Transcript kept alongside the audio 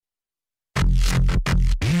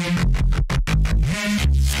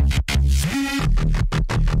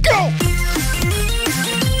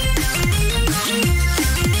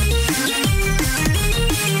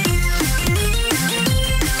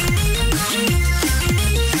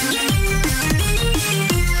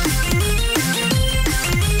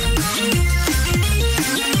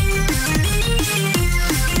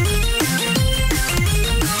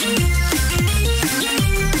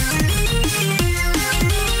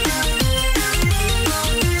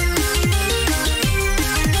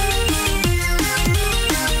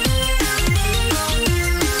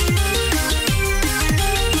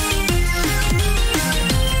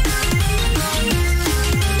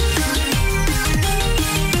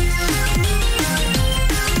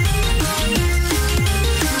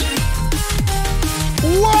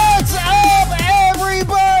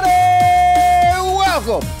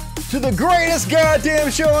the greatest goddamn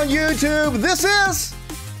show on YouTube. This is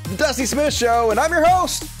The Dusty Smith Show, and I'm your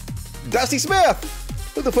host, Dusty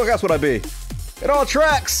Smith. Who the fuck else would I be? It all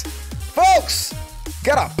tracks. Folks,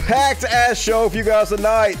 got a packed-ass show for you guys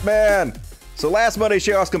tonight, man. So last Monday's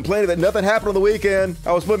show, I was complaining that nothing happened on the weekend.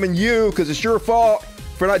 I was blaming you, because it's your fault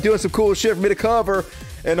for not doing some cool shit for me to cover.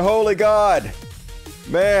 And holy God,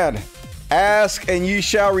 man, ask and ye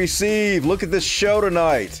shall receive. Look at this show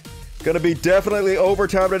tonight. Gonna be definitely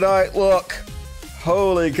overtime tonight. Look,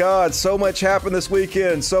 holy God, so much happened this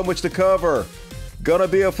weekend, so much to cover. Gonna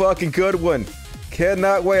be a fucking good one.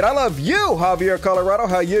 Cannot wait. I love you, Javier Colorado.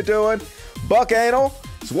 How you doing? Buck Anal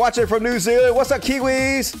is watching from New Zealand. What's up,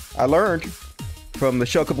 Kiwis? I learned from the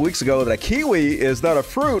show a couple weeks ago that a kiwi is not a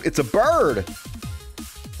fruit, it's a bird.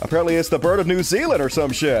 Apparently it's the bird of New Zealand or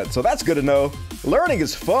some shit. So that's good to know. Learning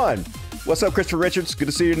is fun. What's up, Christopher Richards? Good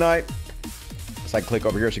to see you tonight. So I can click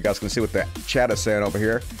over here so you guys can see what the chat is saying over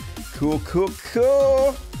here. Cool, cool,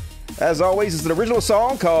 cool. As always, it's an original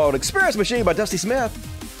song called Experience Machine by Dusty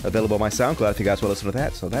Smith. Available on my SoundCloud if you guys want to listen to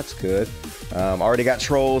that. So that's good. Already got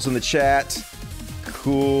trolls in the chat.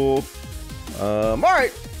 Cool. All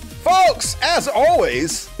right. Folks, as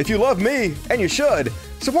always, if you love me, and you should,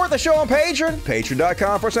 support the show on Patreon,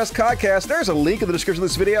 patreon.com/podcast. There's a link in the description of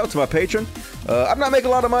this video to my Patreon. I'm not making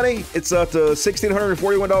a lot of money. It's up to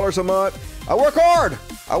 $1,641 a month. I work hard.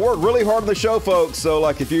 I work really hard on the show, folks. So,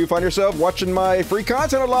 like, if you find yourself watching my free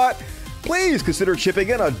content a lot, please consider chipping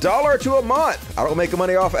in $1 to a month. I don't make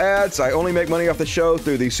money off ads. I only make money off the show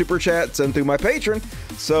through the super chats and through my Patreon.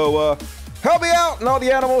 So, help me out and all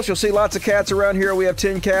the animals. You'll see lots of cats around here. We have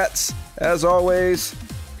 10 cats, as always.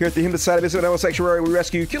 Here at the Human Society of Animal Sanctuary, we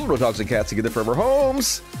rescue cute little dogs and cats to get their forever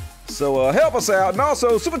homes. So help us out. And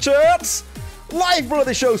also, super chats. Lifeblood of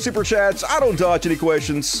the show, super chats. I don't dodge any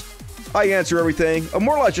questions. I answer everything.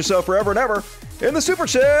 Immortalize yourself forever and ever in the super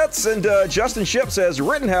chats. And Justin Ship says,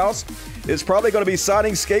 Rittenhouse is probably going to be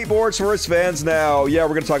signing skateboards for his fans now. Yeah, we're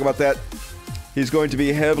going to talk about that. He's going to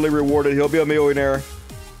be heavily rewarded. He'll be a millionaire.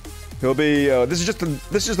 He'll be, this is just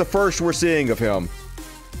the first we're seeing of him.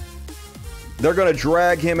 They're going to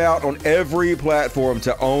drag him out on every platform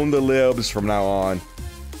to own the libs from now on.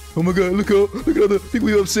 Oh my God, look at all the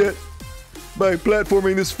people upset by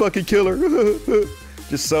platforming this fucking killer.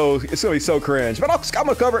 Just so, it's going to be so cringe. But I'm going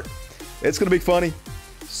to cover it. It's going to be funny.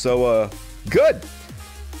 So, good.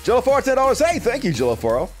 Jillafaro, $10. Hey, thank you,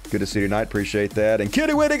 Jillafaro. Good to see you tonight. Appreciate that. And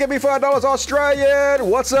Kitty Witty, give me $5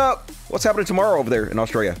 Australian. What's up? What's happening tomorrow over there in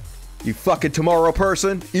Australia? You fucking tomorrow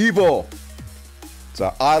person. Evil. It's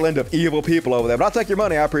an island of evil people over there. But I'll take your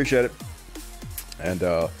money. I appreciate it. And,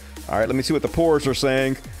 all right, let me see what the poors are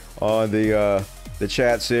saying on the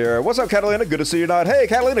chats here. What's up, Catalina? Good to see you tonight. Hey,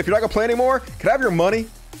 Catalina, if you're not going to play anymore, can I have your money?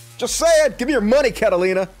 Just say it. Give me your money,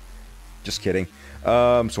 Catalina. Just kidding.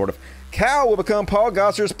 Sort of. Cal will become Paul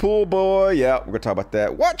Gosser's pool boy. Yeah, we're going to talk about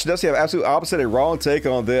that. Watch Dusty have absolute opposite and wrong take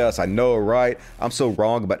on this. I know, right? I'm so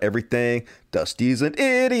wrong about everything. Dusty's an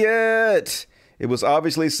idiot. It was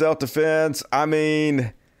obviously self-defense. I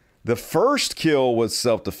mean, the first kill was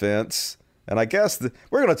self-defense. And I guess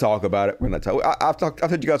we're going to talk about it. We're going to talk. I've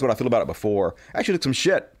told you guys what I feel about it before. I actually took some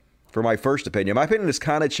shit for my first opinion. My opinion has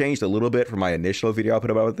kind of changed a little bit from my initial video I put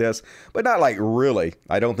about this. But not like really.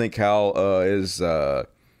 I don't think Cal is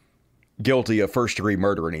guilty of first-degree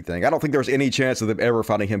murder or anything. I don't think there's any chance of them ever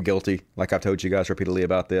finding him guilty. Like I've told you guys repeatedly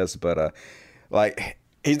about this. But like,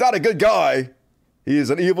 he's not a good guy. He is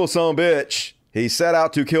an evil son of a bitch. He set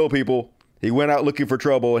out to kill people. He went out looking for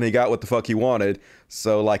trouble, and he got what the fuck he wanted.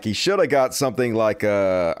 So, like, he should have got something like,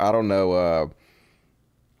 I don't know,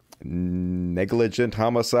 negligent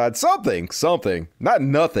homicide. Something. Not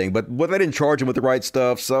nothing, but they didn't charge him with the right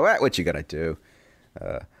stuff. So, what you gonna do?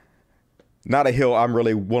 Not a hill I'm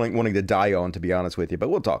really wanting to die on, to be honest with you, but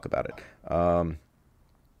we'll talk about it.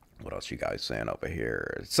 What else you guys saying over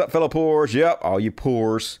here? Sup, fellow poors? Yep, all you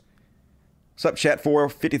poors. What's up, chat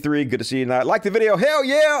 453? Good to see you tonight. Like the video? Hell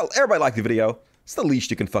yeah! Everybody like the video. It's the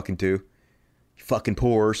least you can fucking do. You fucking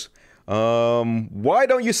poors. Why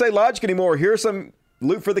don't you say logic anymore? Here's some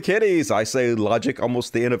loot for the kiddies. I say logic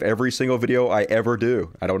almost the end of every single video I ever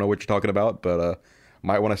do. I don't know what you're talking about, but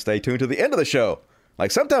might want to stay tuned to the end of the show.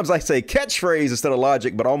 Like, sometimes I say catchphrase instead of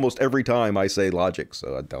logic, but almost every time I say logic,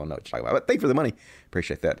 so I don't know what you're talking about. But thank you for the money.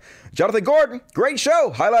 Appreciate that. Jonathan Gordon, great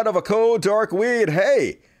show. Highlight of a cold, dark weed.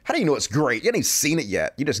 Hey, how do you know it's great? You haven't even seen it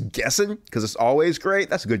yet. You're just guessing because it's always great?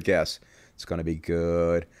 That's a good guess. It's going to be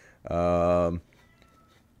good. What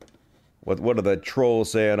are the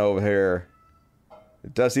trolls saying over here?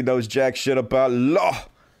 Dusty knows jack shit about law.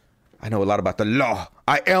 I know a lot about the law.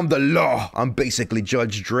 I am the law. I'm basically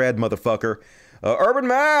Judge Dredd, motherfucker. Urban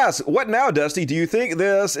Mass, what now, Dusty? Do you think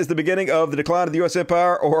this is the beginning of the decline of the U.S.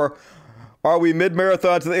 empire, or are we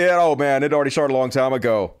mid-marathon to the end? Oh, man, it already started a long time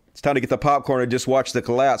ago. It's time to get the popcorn and just watch the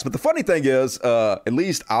collapse. But the funny thing is, at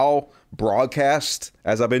least I'll broadcast,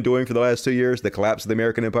 as I've been doing for the last 2 years, the collapse of the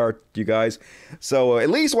American empire to you guys. So at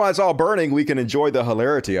least while it's all burning, we can enjoy the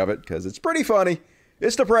hilarity of it, because it's pretty funny.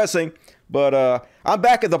 It's depressing, but I'm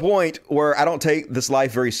back at the point where I don't take this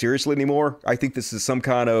life very seriously anymore. I think this is some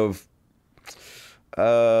kind of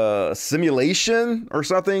simulation or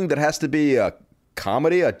something that has to be a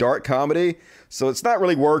comedy, a dark comedy. So it's not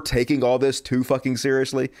really worth taking all this too fucking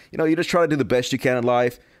seriously. You know, you just try to do the best you can in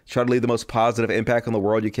life, try to leave the most positive impact on the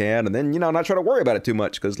world you can, and then, you know, not try to worry about it too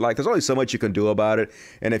much, because, like, there's only so much you can do about it.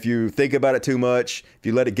 And if you think about it too much, if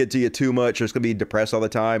you let it get to you too much, you're just going to be depressed all the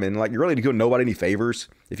time. And, like, you're really doing nobody any favors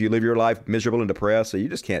if you live your life miserable and depressed. So you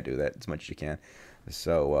just can't do that as much as you can.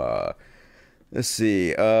 So, let's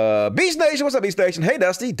see. Beast Nation, what's up, Beast Nation? Hey,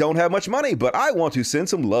 Dusty, don't have much money, but I want to send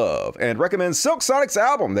some love and recommend Silk Sonic's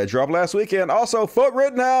album that dropped last weekend. Also, Folk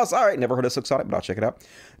Rittenhouse. All right, never heard of Silk Sonic, but I'll check it out.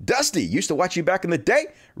 Dusty, used to watch you back in the day.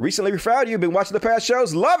 Recently found you. Been watching the past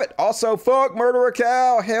shows. Love it. Also, Folk Murderer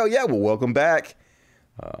Cow. Hell yeah. Well, welcome back.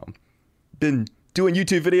 Been doing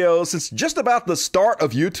YouTube videos since just about the start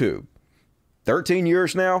of YouTube. 13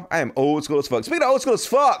 years now. I am old school as fuck. Speaking of old school as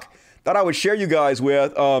fuck, thought I would share you guys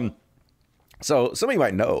with, so some of you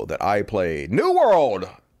might know that I play New World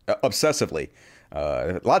obsessively.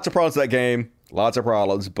 Lots of problems with that game. Lots of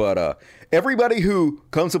problems. But everybody who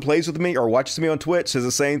comes and plays with me or watches me on Twitch says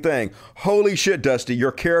the same thing. Holy shit, Dusty,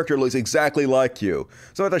 your character looks exactly like you.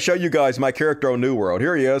 So I have to show you guys my character on New World.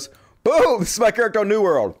 Here he is. Boom! This is my character on New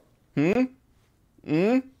World. Pretty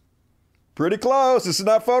close. This is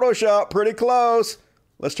not Photoshop. Pretty close.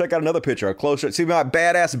 Let's check out another picture. A closer. See my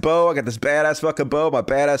badass bow? I got this badass fucking bow, my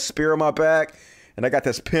badass spear on my back. And I got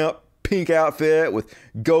this pink outfit with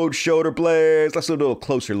gold shoulder blades. Let's do a little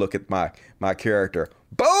closer look at my character.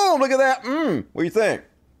 Boom! Look at that. What do you think?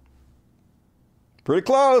 Pretty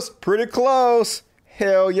close. Pretty close.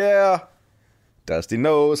 Hell yeah. Dusty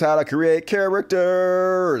knows how to create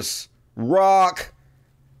characters. Rock.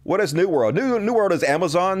 What is New World? New World is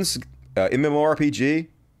Amazon's MMORPG.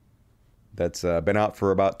 That's been out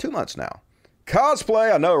for about 2 months now.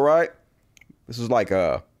 Cosplay, I know, right? This is like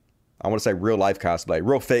I want to say real life cosplay,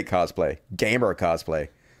 real fake cosplay, gamer cosplay.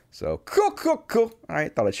 So cool. All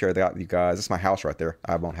right, thought I'd share that with you guys. That's my house right there.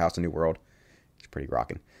 I have my own house in New World. It's pretty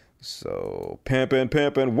rocking. So pimping.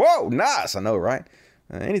 Whoa, nice. I know, right?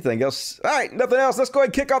 Anything else? All right, nothing else. Let's go ahead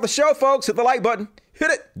and kick off the show, folks. Hit the like button.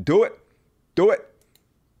 Hit it. Do it.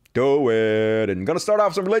 And gonna start off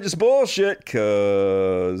with some religious bullshit,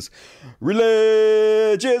 cause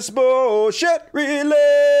religious bullshit,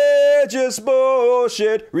 religious bully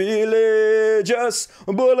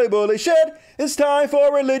shit. It's time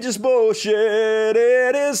for religious bullshit.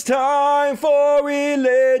 It is time for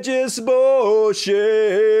religious bullshit.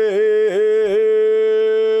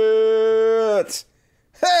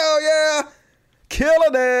 Hell yeah,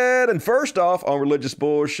 killing it. And first off on religious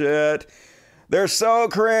bullshit, they're so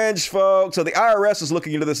cringe, folks. So the IRS is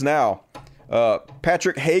looking into this now.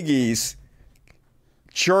 Patrick Hagee's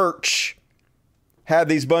church had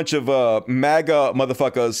these bunch of MAGA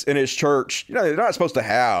motherfuckers in his church. You know, they're not supposed to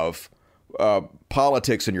have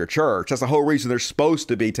politics in your church. That's the whole reason they're supposed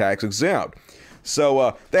to be tax exempt.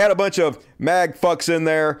 So they had a bunch of mag fucks in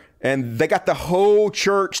there, and they got the whole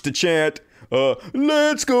church to chant,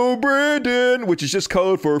 let's go Brandon, which is just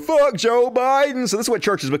code for fuck Joe Biden. So this is what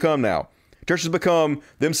church has become now. Church has become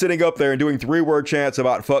them sitting up there and doing 3-word chants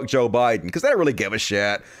about fuck Joe Biden, because they don't really give a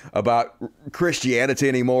shit about Christianity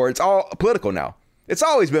anymore. It's all political now. It's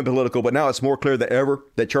always been political, but now it's more clear than ever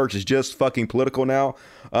that church is just fucking political now.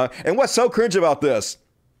 And what's so cringe about this,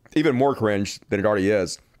 even more cringe than it already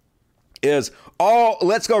is all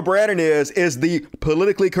Let's Go Brandon is the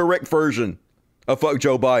politically correct version of fuck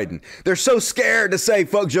Joe Biden. They're so scared to say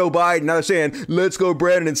fuck Joe Biden. Now they're saying let's go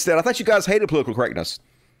Brandon instead. I thought you guys hated political correctness.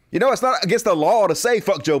 You know, it's not against the law to say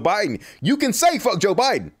fuck Joe Biden. You can say fuck Joe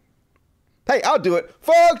Biden. Hey, I'll do it.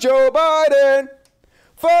 Fuck Joe Biden.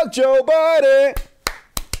 Fuck Joe Biden.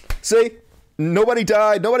 See, nobody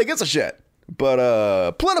died. Nobody gives a shit.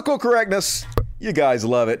 But political correctness, you guys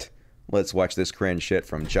love it. Let's watch this cringe shit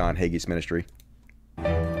from John Hagee's ministry.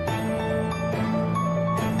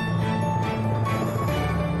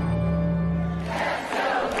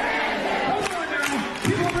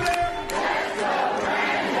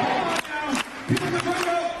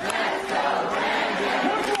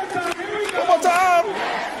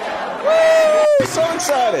 So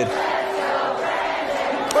excited.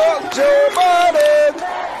 Fuck Joe Biden.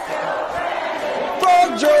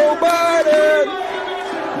 Fuck Joe Biden.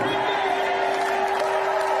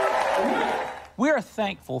 We are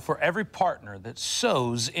thankful for every partner that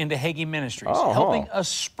sows into Hagee Ministries, helping us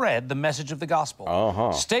spread the message of the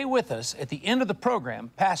gospel. Stay with us. At the end of the program,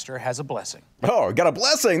 Pastor has a blessing. Oh, we got a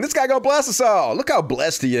blessing. This guy gonna bless us all. Look how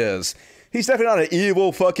blessed he is. He's definitely not an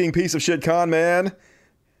evil fucking piece of shit con man.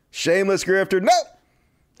 Shameless grifter. No,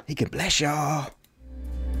 he can bless y'all.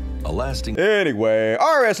 A lasting... Anyway,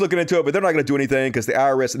 IRS looking into it, but they're not going to do anything because the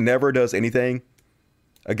IRS never does anything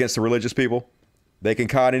against the religious people. They can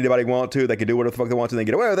con anybody they want to. They can do whatever the fuck they want to and they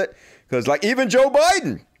get away with it. Because, like, even Joe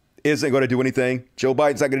Biden isn't going to do anything. Joe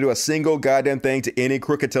Biden's not going to do a single goddamn thing to any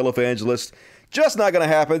crooked televangelist. Just not going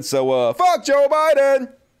to happen. So, fuck Joe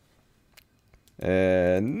Biden.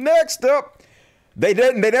 And next up, they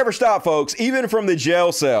never stop, folks, even from the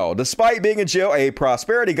jail cell. Despite being in jail, a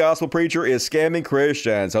prosperity gospel preacher is scamming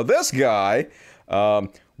Christians. So this guy,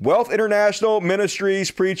 Wealth International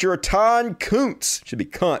Ministries preacher Ton Kuntz, should be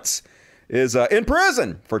Kuntz, is in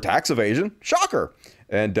prison for tax evasion. Shocker.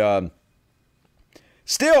 And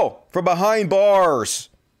still from behind bars,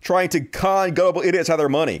 trying to con gullible idiots out of their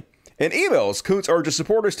money. In emails, Kuntz urges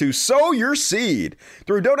supporters to sow your seed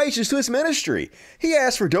through donations to his ministry. He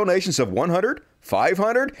asked for donations of 100,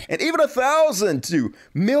 500, and even 1,000 to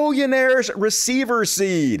Millionaires Receiver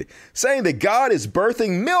Seed, saying that God is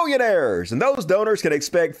birthing millionaires, and those donors can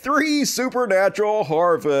expect 3 supernatural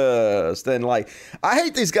harvests. And like, I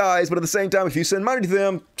hate these guys, but at the same time, if you send money to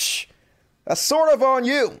them, that's sort of on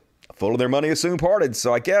you. Full of their money is soon parted.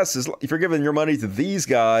 So I guess if you're giving your money to these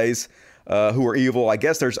guys who are evil, I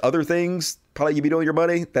guess there's other things probably you'd be doing your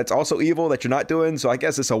money that's also evil that you're not doing. So I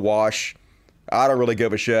guess it's a wash. I don't really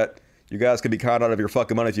give a shit. You guys can be conned out of your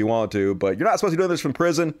fucking money if you want to, but you're not supposed to do this from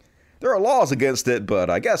prison. There are laws against it, but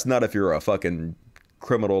I guess not if you're a fucking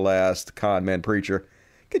criminal last con man preacher.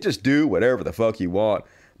 You can just do whatever the fuck you want.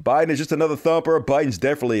 Biden is just another thumper. Biden's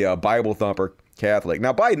definitely a Bible thumper Catholic.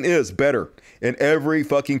 Now, Biden is better in every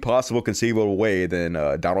fucking possible conceivable way than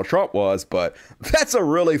Donald Trump was, but that's a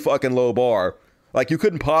really fucking low bar. Like, you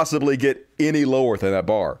couldn't possibly get any lower than that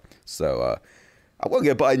bar. So, I will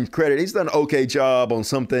give Biden credit. He's done an okay job on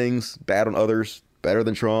some things, bad on others, better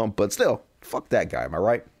than Trump, but still, fuck that guy, am I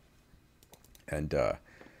right? And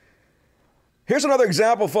here's another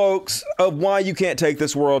example, folks, of why you can't take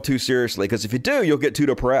this world too seriously, because if you do, you'll get too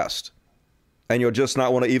depressed, and you'll just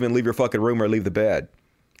not want to even leave your fucking room or leave the bed.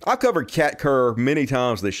 I've covered Kat Kerr many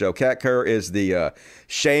times on this show. Kat Kerr is the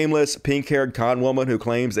shameless pink-haired con woman who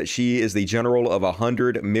claims that she is the general of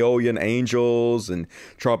 100 million angels and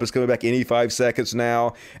Trump is coming back any 5 seconds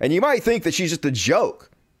now. And you might think that she's just a joke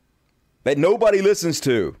that nobody listens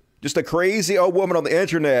to. Just a crazy old woman on the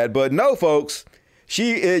internet. But no, folks,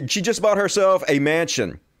 she just bought herself a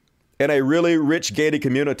mansion in a really rich gated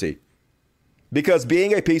community because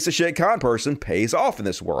being a piece of shit con person pays off in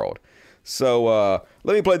this world. So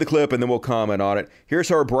let me play the clip and then we'll comment on it. Here's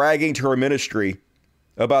her bragging to her ministry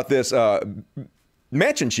about this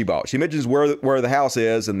mansion she bought. She mentions where the house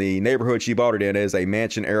is and the neighborhood she bought it in is a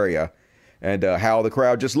mansion area, and how the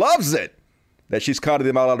crowd just loves it, that she's conning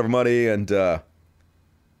them all out of money and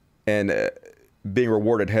being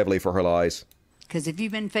rewarded heavily for her lies. Because if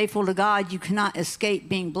you've been faithful to God, you cannot escape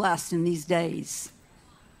being blessed in these days.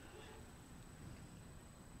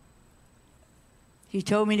 He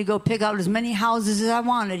told me to go pick out as many houses as I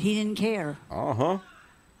wanted. He didn't care.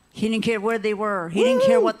 He didn't care where they were. He didn't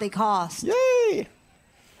care what they cost. Yay!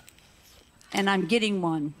 And I'm getting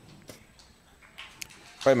one.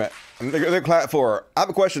 Wait a minute. They're clap for her. I have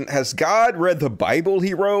a question. Has God read the Bible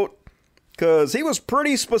he wrote? Because he was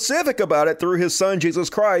pretty specific about it through his son, Jesus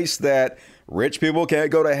Christ, that rich people can't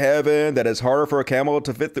go to heaven, that it's harder for a camel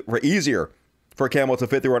to fit, easier for a camel to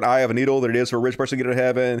fit through an eye of a needle than it is for a rich person to get to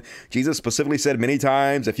heaven. Jesus specifically said many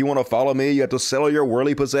times, if you want to follow me, you have to sell your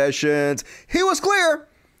worldly possessions. He was clear,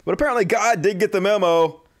 but apparently God did get the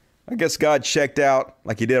memo. I guess God checked out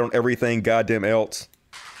like he did on everything goddamn else.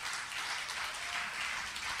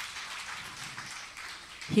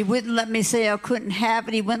 He wouldn't let me say I couldn't have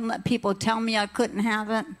it. He wouldn't let people tell me I couldn't have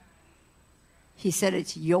it. He said,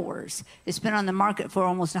 it's yours. It's been on the market for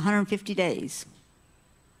almost 150 days.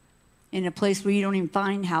 In a place where you don't even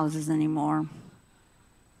find houses anymore.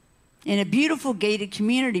 In a beautiful gated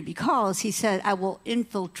community, because he said, I will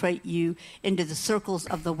infiltrate you into the circles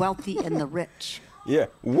of the wealthy and the rich. Yeah.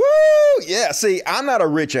 Woo! Yeah, see, I'm not a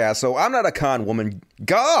rich asshole. I'm not a con woman.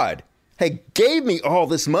 God, hey, gave me all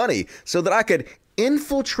this money so that I could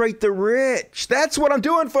infiltrate the rich. That's what I'm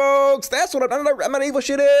doing, folks. That's what I'm not evil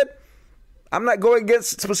shithead. I'm not going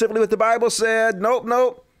against specifically what the Bible said.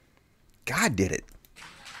 Nope. God did it.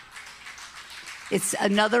 It's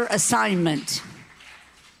another assignment.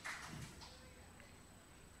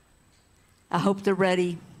 I hope they're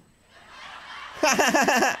ready.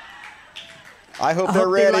 I hope I they're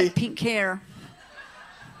hope ready. they like pink hair.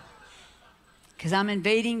 Because I'm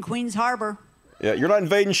invading Queens Harbor. Yeah, you're not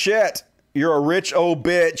invading shit. You're a rich old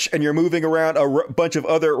bitch, and you're moving around a bunch of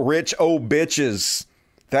other rich old bitches.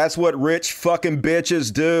 That's what rich fucking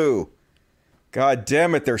bitches do. God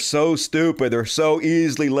damn it, they're so stupid. They're so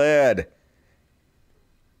easily led.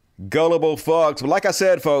 Gullible fucks. But like I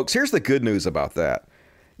said, folks, here's the good news about that.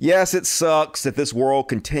 Yes, it sucks that this world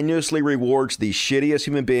continuously rewards the shittiest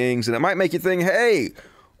human beings, and it might make you think, hey,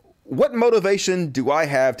 what motivation do I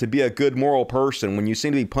have to be a good moral person when you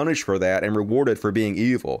seem to be punished for that and rewarded for being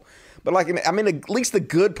evil? But I mean, at least the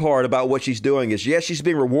good part about what she's doing is, yes, she's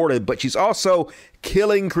being rewarded, but she's also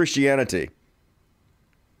killing Christianity.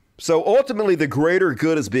 So ultimately, the greater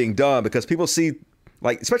good is being done because people see,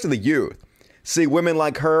 like, especially the youth, see women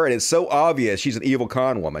like her, and it's so obvious she's an evil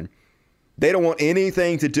con woman. They don't want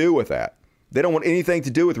anything to do with that. They don't want anything to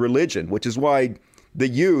do with religion, which is why the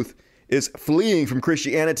youth is fleeing from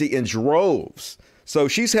Christianity in droves. So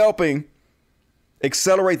she's helping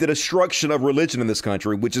accelerate the destruction of religion in this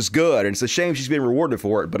country, which is good. And it's a shame she's being rewarded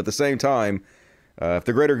for it. But at the same time, if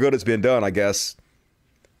the greater good has been done, I guess,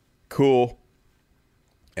 cool.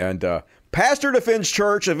 And pastor defends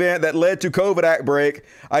church event that led to COVID outbreak.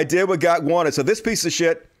 I did what God wanted. So this piece of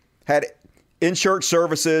shit had in-church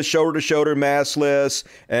services, shoulder-to-shoulder, maskless,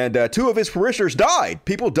 and 2 of his parishioners died.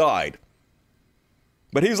 People died.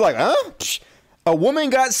 But he's like, huh? A woman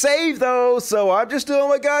got saved, though, so I'm just doing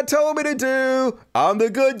what God told me to do. I'm the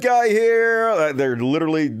good guy here. They're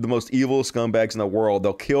literally the most evil scumbags in the world.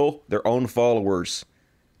 They'll kill their own followers,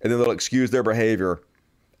 and then they'll excuse their behavior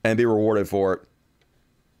and be rewarded for it.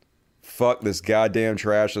 Fuck this goddamn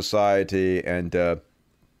trash society. And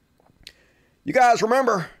you guys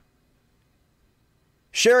remember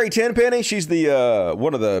Sherry Tenpenny? She's the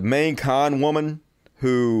one of the main con woman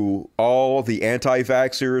who all the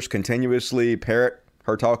anti-vaxxers continuously parrot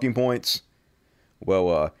her talking points.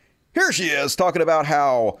 Well, here she is talking about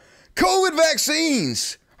how COVID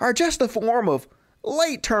vaccines are just a form of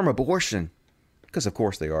late-term abortion. Because of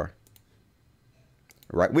course they are.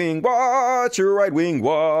 Right-wing watch, right-wing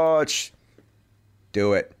watch.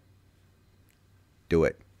 Do it. Do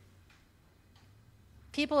it.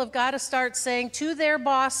 People have got to start saying to their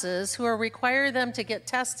bosses who are requiring them to get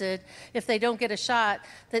tested if they don't get a shot,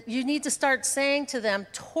 that you need to start saying to them,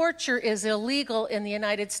 torture is illegal in the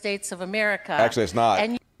United States of America. Actually, it's not.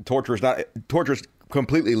 And Torture is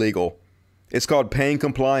completely legal. It's called pain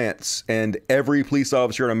compliance, and every police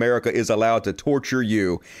officer in America is allowed to torture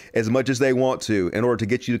you as much as they want to in order to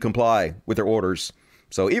get you to comply with their orders.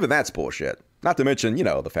 So even that's bullshit. Not to mention, you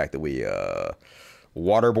know, the fact that we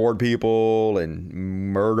waterboard people and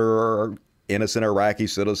murder innocent Iraqi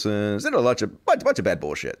citizens and a bunch of bad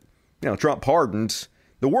bullshit. You know, Trump pardoned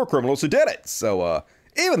the war criminals who did it. So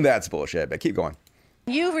even that's bullshit, but keep going.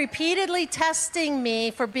 you repeatedly testing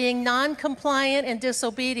me for being non-compliant and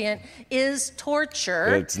disobedient is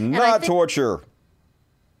torture. It's not torture.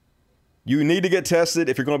 You need to get tested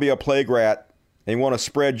if you're going to be a plague rat and you want to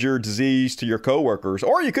spread your disease to your coworkers.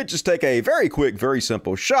 Or you could just take a very quick, very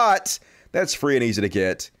simple shot. That's free and easy to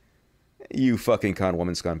get. You fucking con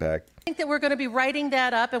woman scumbag. I think that we're going to be writing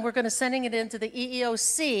that up and we're going to sending it into the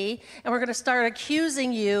EEOC and we're going to start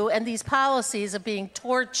accusing you and these policies of being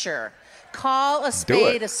torture. Call a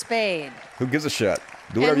spade a spade. Who gives a shit?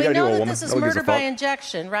 Do whatever you gotta do, old woman. And we know that this is murder by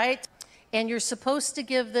injection, right? And you're supposed to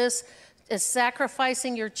give this as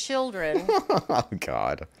sacrificing your children. Oh,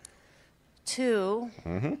 God. To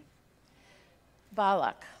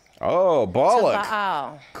Balak. Oh, Balak. To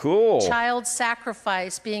Baal. Cool. Child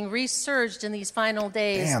sacrifice being resurged in these final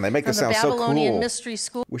days. Damn, they make this from sound the so Babylonian cool. Mystery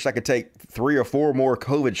School. Wish I could take 3 or 4 more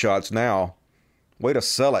COVID shots now. Way to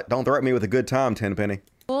sell it. Don't threaten me with a good time, Tenpenny.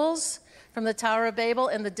 Schools from the Tower of Babel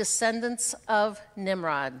and the descendants of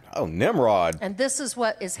Nimrod. Oh, Nimrod. And this is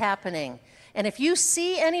what is happening. And if you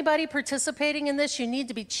see anybody participating in this, you need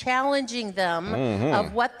to be challenging them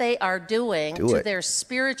of what they are doing to their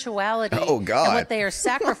spirituality and what they are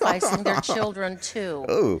sacrificing their children to.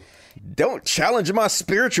 Oh, don't challenge my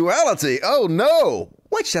spirituality. Oh, no.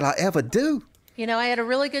 What shall I ever do? You know, I had a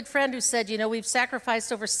really good friend who said, you know, we've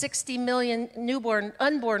sacrificed over 60 million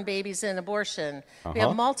unborn babies in abortion. We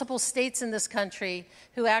have multiple states in this country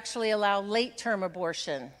who actually allow late-term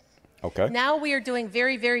abortion. Okay. Now we are doing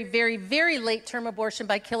very, very, very, very late-term abortion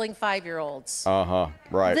by killing 5-year-olds.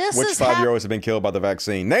 Right. This Which is 5-year-olds have been killed by the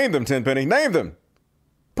vaccine? Name them, Tenpenny. Name them.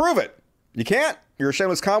 Prove it. You can't? You're a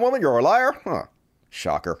shameless con woman? You're a liar? Huh.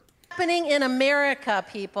 Shocker. Happening in America,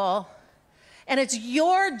 people. And it's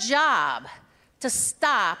your job to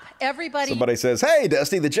stop everybody. Somebody says, hey,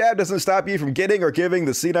 Dusty, the jab doesn't stop you from getting or giving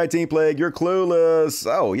the C-19 plague. You're clueless.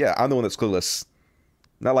 Oh, yeah, I'm the one that's clueless.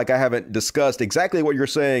 Not like I haven't discussed exactly what you're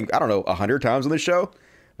saying, I don't know, 100 times on this show.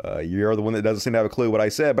 You're the one that doesn't seem to have a clue what I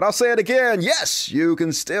said, but I'll say it again. Yes, you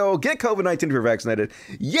can still get COVID-19 if you're vaccinated.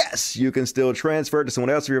 Yes, you can still transfer it to someone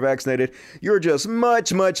else if you're vaccinated. You're just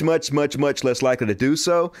much less likely to do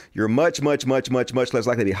so. You're much less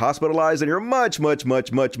likely to be hospitalized, and you're much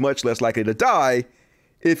less likely to die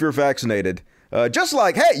if you're vaccinated. Just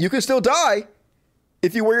like, hey, you can still die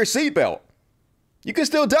if you wear your seatbelt. You can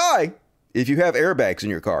still die if you have airbags in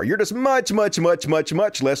your car. You're just much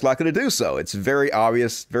less likely to do so. It's very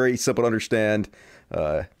obvious, very simple to understand.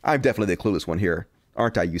 I'm definitely the clueless one here.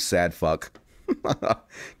 Aren't I, you sad fuck?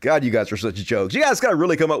 God, you guys are such jokes. You guys got to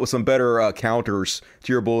really come up with some better counters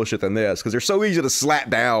to your bullshit than this, because they're so easy to slap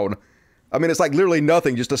down. I mean, it's like literally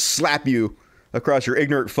nothing just to slap you across your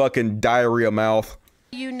ignorant fucking diarrhea mouth.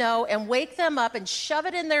 And wake them up and shove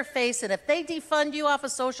it in their face. And if they defund you off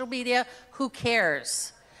of social media, who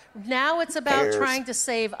cares? Now it's about trying to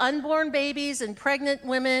save unborn babies and pregnant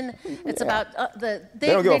women. It's about they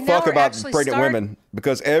don't give a fuck about pregnant women,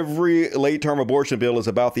 because every late-term abortion bill is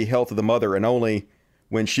about the health of the mother, and only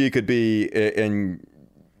when she could be in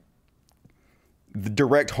the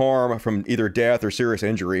direct harm from either death or serious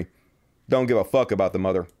injury. Don't give a fuck about the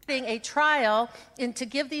mother. A trial to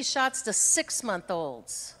give these shots to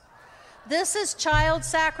 6-month-olds. This is child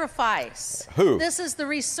sacrifice. Who? This is the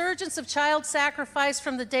resurgence of child sacrifice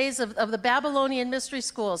from the days of the Babylonian mystery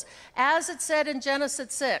schools, as it said in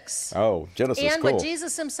Genesis 6. Oh, Genesis, and cool. What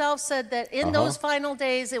Jesus himself said, that in those final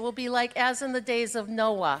days, it will be like as in the days of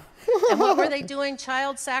Noah. And what were they doing?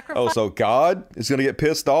 Child sacrifice. Oh, so God is going to get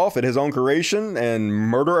pissed off at his own creation and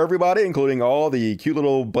murder everybody, including all the cute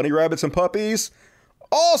little bunny rabbits and puppies?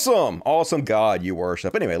 Awesome. Awesome God you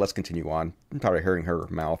worship. Anyway, let's continue on. I'm tired of hearing her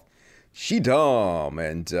mouth. She dumb.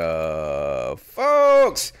 And,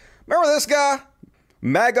 folks, remember this guy?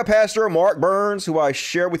 MAGA pastor Mark Burns, who I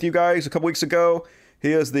shared with you guys a couple weeks ago.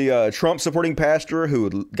 He is the Trump-supporting pastor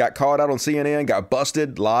who got caught out on CNN, got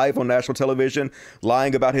busted live on national television,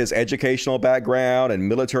 lying about his educational background and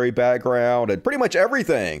military background and pretty much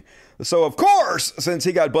everything. So, of course, since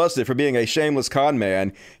he got busted for being a shameless con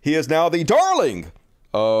man, he is now the darling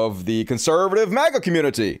of the conservative MAGA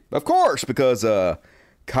community. Of course, because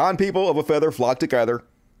con people of a feather flock together.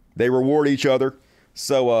 They reward each other.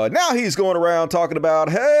 So now he's going around talking about,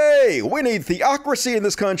 hey, we need theocracy in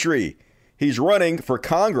this country. He's running for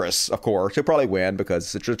Congress, of course. He'll probably win because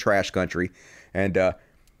it's such a trash country. And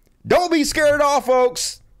don't be scared off,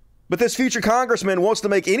 folks. But this future congressman wants to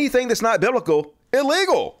make anything that's not biblical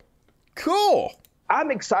illegal. Cool. I'm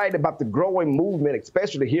excited about the growing movement,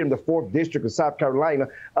 especially here in the 4th District of South Carolina,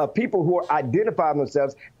 of people who are identifying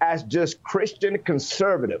themselves as just Christian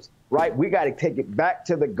conservatives, right? We got to take it back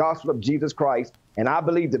to the gospel of Jesus Christ. And I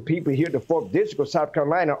believe the people here in the 4th District of South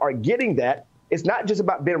Carolina are getting that. It's not just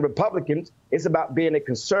about being Republicans. It's about being a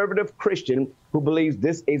conservative Christian who believes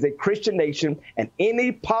this is a Christian nation, and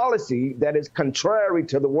any policy that is contrary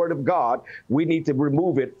to the Word of God, we need to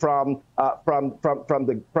remove it from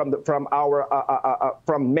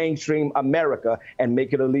mainstream America and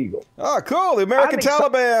make it illegal. Oh, cool! The American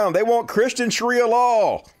Taliban. They want Christian Sharia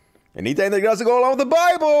law. Anything that doesn't go along with the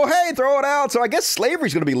Bible, hey, throw it out. So I guess slavery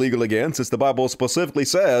is going to be legal again, since the Bible specifically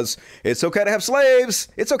says it's okay to have slaves.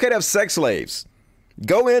 It's okay to have sex slaves.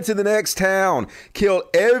 Go into the next town, kill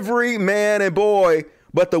every man and boy,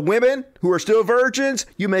 but the women who are still virgins,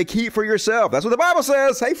 you may keep for yourself. That's what the Bible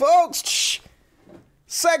says. Hey, folks, shh.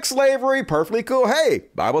 Sex slavery, perfectly cool. Hey,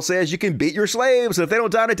 Bible says you can beat your slaves, and if they don't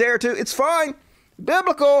die in a day or two, it's fine.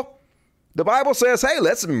 Biblical. The Bible says, hey,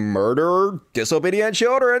 let's murder disobedient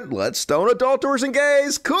children. Let's stone adulterers and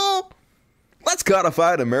gays. Cool. Let's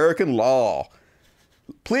codify an American law.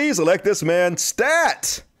 Please elect this man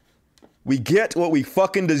stat. We get what we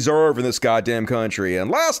fucking deserve in this goddamn country. And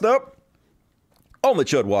last up, on the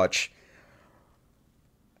Chud Watch,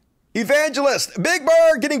 Evangelist Big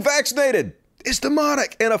Bird getting vaccinated is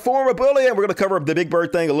demonic and a form of bullying. We're going to cover the Big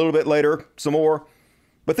Bird thing a little bit later, some more.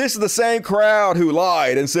 But this is the same crowd who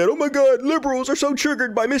lied and said, oh my God, liberals are so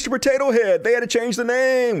triggered by Mr. Potato Head. They had to change the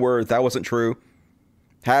name, where that wasn't true.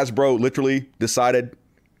 Hasbro literally decided,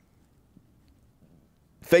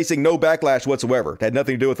 facing no backlash whatsoever, it had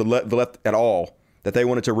nothing to do with the left at all, that they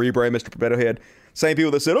wanted to rebrand Mr. Potato Head. Same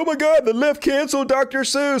people that said, oh my God, the left canceled Dr.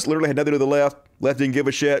 Seuss. Literally had nothing to do with the left. Left didn't give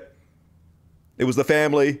a shit. It was the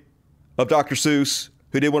family of Dr. Seuss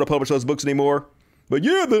who didn't want to publish those books anymore. But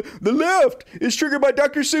yeah, the left is triggered by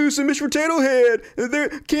Dr. Seuss and Mr. Potato Head. They're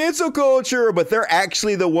cancel culture, but they're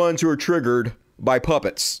actually the ones who are triggered by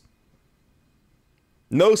puppets.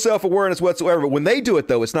 No self-awareness whatsoever. When they do it,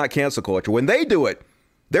 though, it's not cancel culture. When they do it,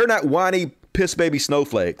 they're not whiny piss baby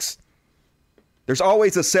snowflakes. There's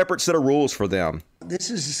always a separate set of rules for them. This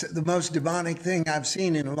is the most demonic thing I've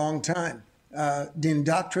seen in a long time. The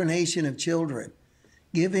indoctrination of children,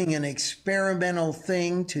 giving an experimental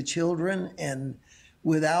thing to children and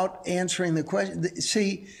without answering the question.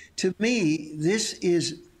 See, to me, this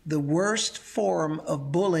is the worst form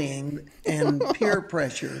of bullying and peer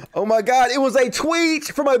pressure. Oh my God, it was a tweet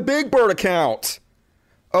from a Big Bird account.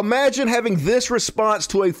 Imagine having this response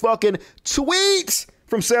to a fucking tweet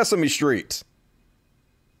from Sesame Street.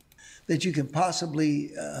 That you can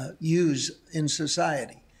possibly use in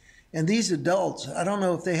society. And these adults, I don't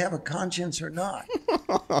know if they have a conscience or not,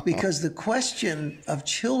 because the question of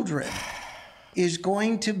children is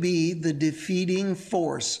going to be the defeating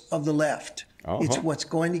force of the left. It's what's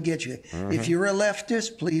going to get you. If you're a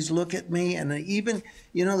leftist, please look at me. And even,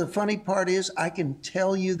 you know, the funny part is I can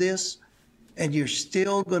tell you this, and you're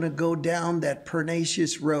still going to go down that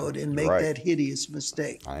pernicious road and make that hideous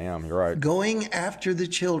mistake. I am, you're right. Going after the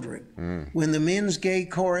children. When the men's gay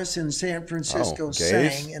chorus in San Francisco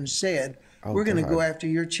sang and said, we're going to go after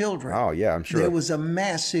your children. Oh, yeah, I'm sure. There was a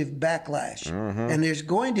massive backlash. And there's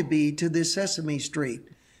going to be to this Sesame Street.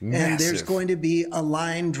 And there's going to be a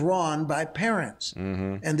line drawn by parents.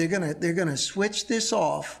 And they're gonna switch this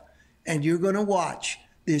off, and you're going to watch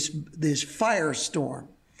this firestorm.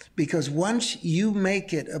 Because once you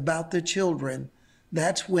make it about the children,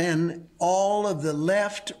 that's when all of the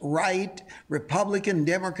left, right, Republican,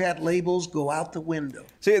 Democrat labels go out the window.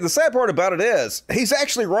 See, the sad part about it is he's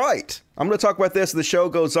actually right. I'm going to talk about this as the show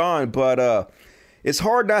goes on, but it's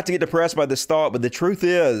hard not to get depressed by this thought. But the truth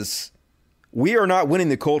is, we are not winning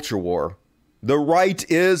the culture war. The right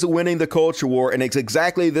is winning the culture war, and it's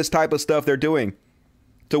exactly this type of stuff they're doing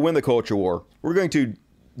to win the culture war. We're going to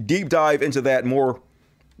deep dive into that more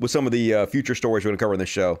with some of the future stories we're going to cover in this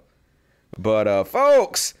show. But,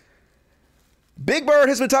 folks, Big Bird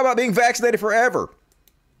has been talking about being vaccinated forever.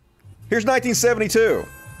 Here's 1972.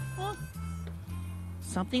 Well,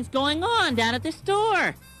 something's going on down at the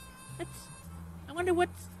store. I wonder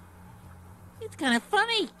what's... It's kind of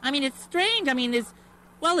funny. I mean, it's strange. I mean,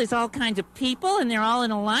 there's all kinds of people, and they're all in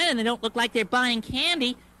a line, and they don't look like they're buying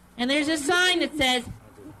candy. And there's a sign that says,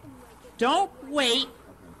 "Don't wait,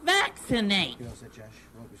 vaccinate."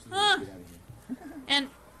 Huh. And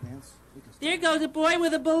there goes a boy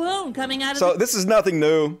with a balloon coming out of So this is nothing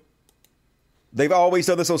new. They've always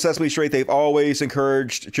done this on Sesame Street. They've always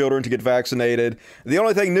encouraged children to get vaccinated. The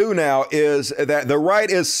only thing new now is that the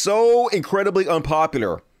right is so incredibly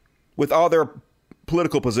unpopular with all their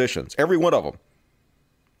political positions, every one of them.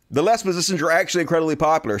 The left positions are actually incredibly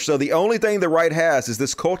popular. So the only thing the right has is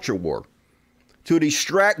this culture war to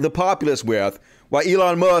distract the populace with, while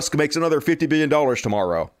Elon Musk makes another $50 billion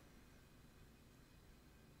tomorrow.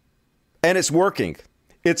 And it's working.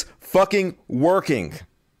 It's fucking working.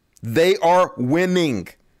 They are winning.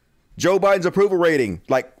 Joe Biden's approval rating,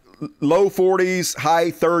 like low 40s,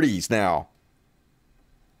 high 30s now.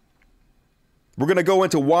 We're going to go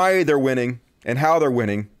into why they're winning and how they're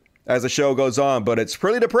winning as the show goes on. But it's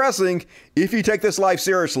pretty depressing if you take this life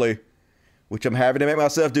seriously, which I'm having to make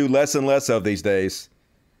myself do less and less of these days.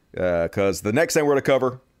 Because the next thing we're going to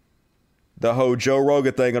cover, the whole Joe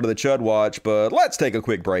Rogan thing under the Chud Watch. But let's take a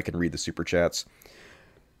quick break and read the super chats.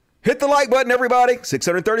 Hit the like button, everybody.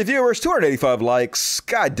 630 viewers, 285 likes.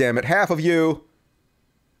 God damn it, half of you.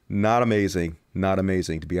 Not amazing. Not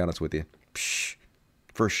amazing, to be honest with you. Psh,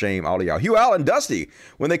 for shame, all of y'all. Hugh Allen, Dusty,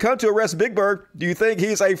 when they come to arrest Big Bird, do you think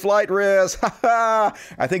he's a flight risk? I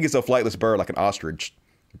think he's a flightless bird like an ostrich.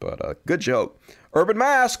 But good joke. Urban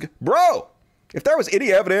Mask, bro, if there was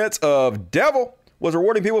any evidence of devil was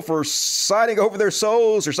rewarding people for signing over their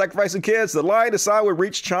souls or sacrificing kids, the line to sign would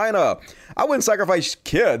reach China. I wouldn't sacrifice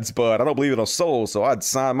kids, but I don't believe in no souls, so I'd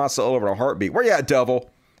sign my soul over in a heartbeat. Where you at,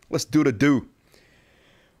 devil? Let's do the do.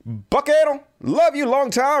 Buck Adam, love you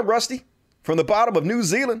long time, Rusty. From the bottom of New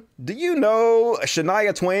Zealand, do you know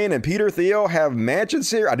Shania Twain and Peter Thiel have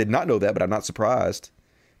mansions here? I did not know that, but I'm not surprised.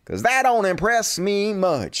 Because that don't impress me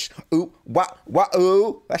much. Ooh, wah,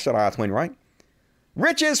 ooh. That's Shania Twain, right?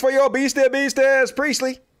 Riches for your beasties,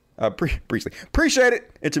 Priestley. Priestley. Appreciate it.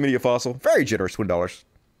 Intermediate Fossil. Very generous, $20.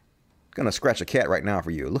 Gonna scratch a cat right now for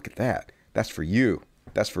you. Look at that. That's for you.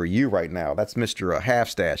 That's for you right now. That's Mr. Half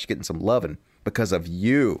Stash getting some loving because of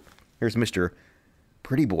you. Here's Mr.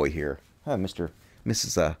 Pretty Boy here. Miss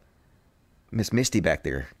Misty back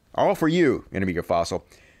there. All for you, Intermediate Fossil.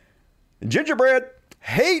 Gingerbread.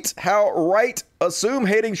 Hate how right assume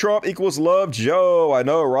hating Trump equals love Joe. I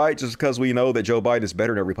know, right? Just because we know that Joe Biden is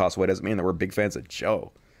better in every possible way doesn't mean that we're big fans of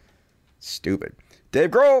Joe. Stupid.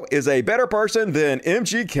 Dave Grohl is a better person than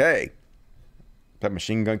MGK. That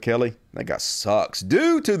Machine Gun Kelly, that guy sucks.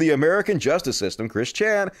 Due to the American justice system, Chris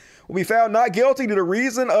Chan will be found not guilty due to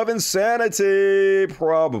reason of insanity.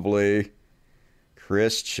 Probably.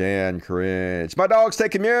 Chris Chan, cringe. My dogs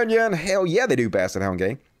take communion. Hell yeah, they do, Basset Hound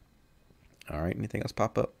Gang. All right, anything else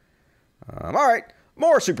pop up? All right,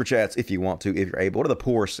 more super chats if you want to, if you're able. What are the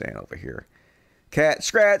poor saying over here? Cat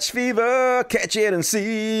scratch fever, catch it and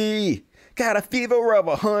see. Got a fever of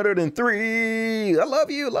 103. I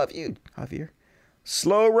love you, Javier.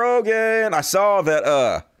 Slow Rogan. I saw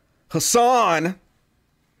that Hassan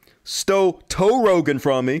stole Toe Rogan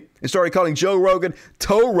from me and started calling Joe Rogan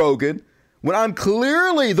Toe Rogan when I'm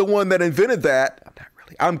clearly the one that invented that. I'm not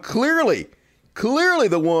really. I'm clearly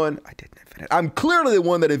the one. I didn't invent it. I'm clearly the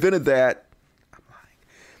one that invented that. I'm lying.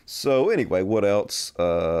 So anyway, what else?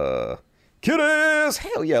 Kiddies.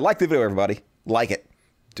 Hell yeah. Like the video, everybody. Like it.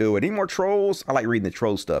 Do it. Any more trolls? I like reading the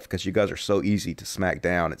troll stuff because you guys are so easy to smack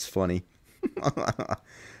down. It's funny.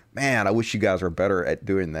 Man, I wish you guys were better at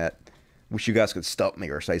doing that. Wish you guys could stump me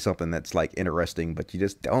or say something that's like interesting, but you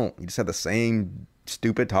just don't. You just have the same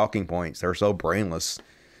stupid talking points. They're so brainless.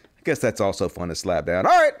 I guess that's also fun to slap down.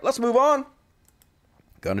 All right, let's move on.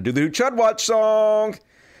 Gonna do the Chud Watch song.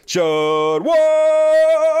 Chud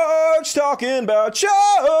Watch, talking about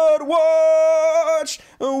Chud Watch.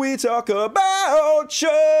 We talk about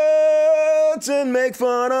chuds and make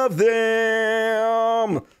fun of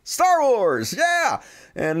them. Star Wars, yeah.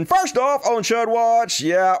 And first off on Chud Watch,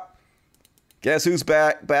 yeah. Guess who's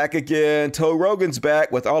back? Back again. Toe Rogan's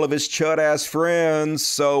back with all of his chud-ass friends.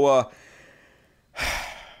 So,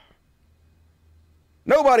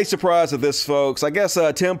 nobody's surprised at this, folks. I guess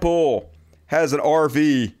Tim Pool has an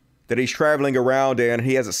RV that he's traveling around in.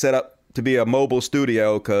 He has it set up to be a mobile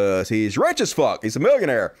studio because he's rich as fuck. He's a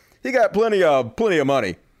millionaire. He got plenty of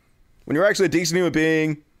money. When you're actually a decent human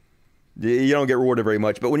being, you don't get rewarded very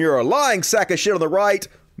much. But when you're a lying sack of shit on the right,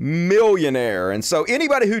 millionaire. And so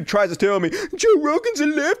anybody who tries to tell me Joe Rogan's a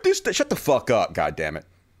leftist, shut the fuck up, goddammit.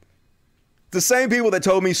 The same people that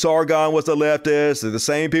told me Sargon was a leftist, the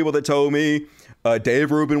same people that told me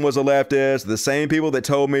Dave Rubin was a leftist, the same people that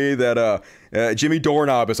told me that Jimmy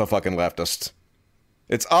Doorknob is a fucking leftist.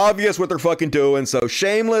 It's obvious what they're fucking doing. So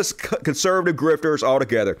shameless conservative grifters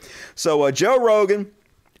altogether. So Joe Rogan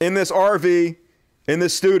in this RV, in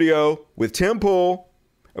this studio with Tim Pool,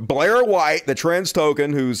 Blair White, the trans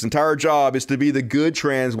token, whose entire job is to be the good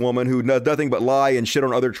trans woman who does nothing but lie and shit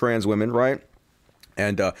on other trans women, right?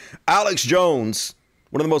 And Alex Jones,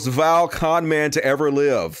 one of the most vile con men to ever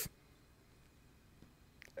live.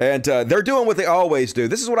 And they're doing what they always do.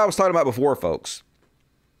 This is what I was talking about before, folks.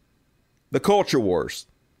 The culture wars.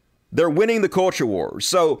 They're winning the culture wars.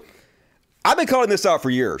 So I've been calling this out for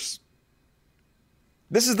years.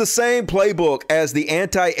 This is the same playbook as the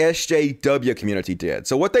anti-SJW community did.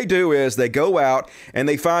 So what they do is they go out and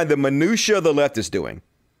they find the minutia the left is doing.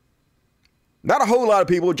 Not a whole lot of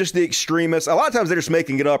people, just the extremists. A lot of times they're just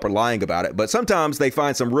making it up or lying about it. But sometimes they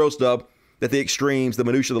find some real stuff that the extremes, the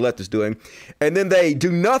minutia the left is doing. And then they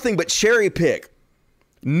do nothing but cherry pick.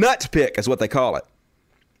 Nut pick is what they call it.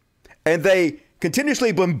 And they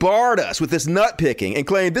continuously bombard us with this nut picking and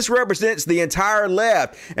claim this represents the entire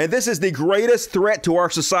left. And this is the greatest threat to our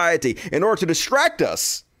society in order to distract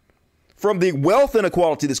us from the wealth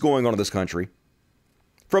inequality that's going on in this country,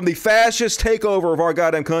 from the fascist takeover of our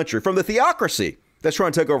goddamn country, from the theocracy that's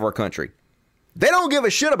trying to take over our country. They don't give a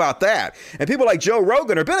shit about that. And people like Joe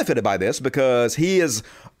Rogan are benefited by this because he is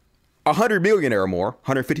 $100 million or more,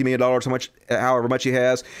 $150 million, however much he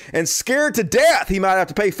has, and scared to death he might have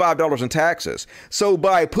to pay $5 in taxes. So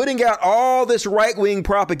by putting out all this right-wing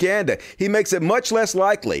propaganda, he makes it much less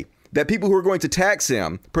likely that people who are going to tax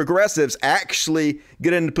him, progressives, actually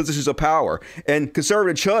get into positions of power, and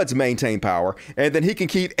conservative chuds maintain power, and then he can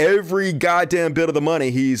keep every goddamn bit of the money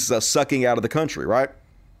he's sucking out of the country, right?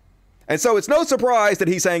 And so it's no surprise that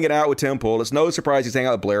he's hanging out with Tim Pool. It's no surprise he's hanging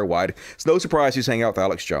out with Blair White. It's no surprise he's hanging out with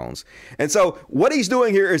Alex Jones. And so what he's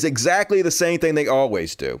doing here is exactly the same thing they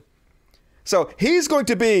always do. So he's going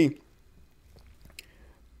to be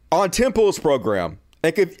on Tim Pool's program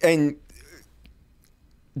and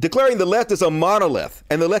declaring the left is a monolith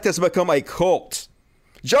and the left has become a cult.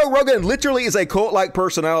 Joe Rogan literally is a cult-like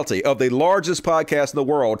personality of the largest podcast in the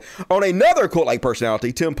world on another cult-like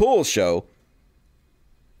personality, Tim Pool's show,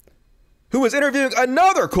 who is interviewing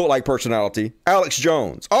another cult-like personality, Alex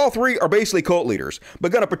Jones. All three are basically cult leaders, but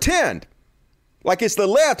going to pretend like it's the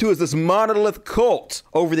left who is this monolith cult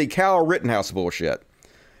over the Kyle Rittenhouse bullshit.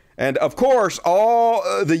 And of course,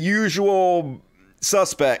 all the usual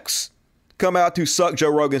suspects come out to suck Joe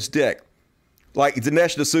Rogan's dick, like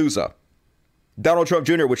Dinesh D'Souza, Donald Trump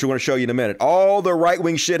Jr., which we're going to show you in a minute. All the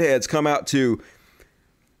right-wing shitheads come out to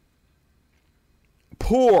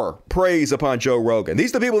pour praise upon Joe Rogan.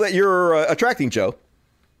 These are the people that you're attracting, Joe.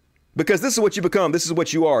 Because this is what you become. This is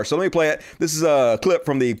what you are. So let me play it. This is a clip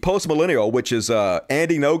from the Post Millennial, which is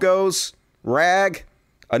Andy Nogo's Rag,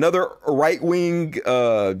 another right-wing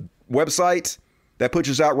website that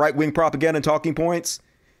pushes out right-wing propaganda and talking points.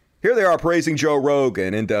 Here they are praising Joe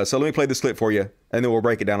Rogan. And so let me play this clip for you, and then we'll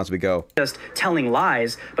break it down as we go. Just telling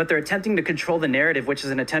lies, but they're attempting to control the narrative, which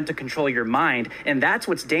is an attempt to control your mind. And that's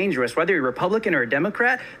what's dangerous. Whether you're a Republican or a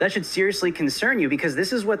Democrat, that should seriously concern you, because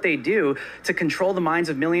this is what they do to control the minds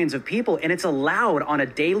of millions of people. And it's allowed on a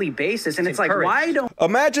daily basis. And it's like, why don't...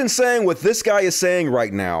 Imagine saying what this guy is saying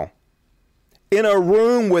right now in a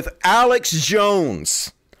room with Alex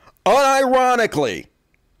Jones. Unironically.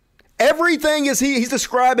 Everything he's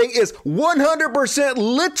describing is 100%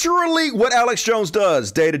 literally what Alex Jones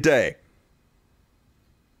does day to day.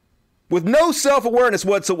 With no self-awareness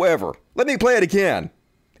whatsoever. Let me play it again.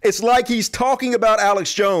 It's like he's talking about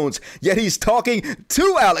Alex Jones, yet he's talking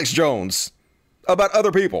to Alex Jones about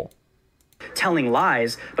other people. Telling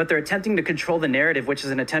lies, but they're attempting to control the narrative, which is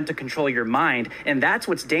an attempt to control your mind. And that's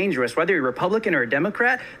what's dangerous. Whether you're a Republican or a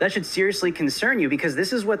Democrat, that should seriously concern you, because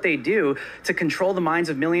this is what they do to control the minds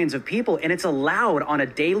of millions of people. And it's allowed on a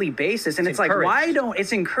daily basis. And it's like,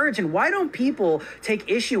 it's encouraged. And why don't people take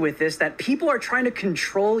issue with this, that people are trying to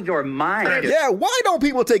control your mind? Yeah, why don't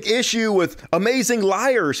people take issue with amazing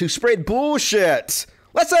liars who spread bullshit?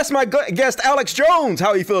 Let's ask my guest Alex Jones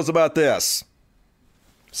how he feels about this.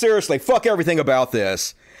 Seriously, fuck everything about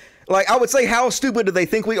this. Like, I would say, how stupid do they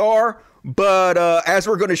think we are? But as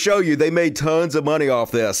we're going to show you, they made tons of money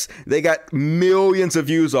off this. They got millions of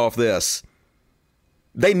views off this.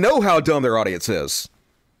 They know how dumb their audience is.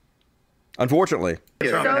 Unfortunately.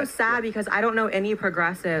 It's so sad, because I don't know any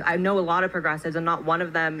progressive. I know a lot of progressives, and not one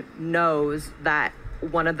of them knows that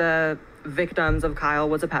one of the victims of Kyle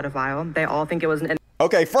was a pedophile. They all think it was an...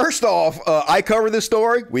 Okay, first off, I covered this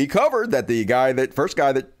story. We covered that the first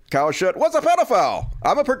guy that Kyle shot was a pedophile.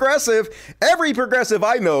 I'm a progressive. Every progressive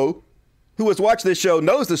I know who has watched this show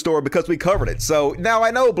knows the story because we covered it. So now I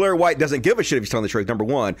know Blair White doesn't give a shit if he's telling the truth, number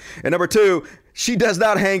one. And number two, she does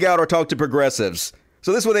not hang out or talk to progressives.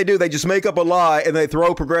 So this is what they do. They just make up a lie and they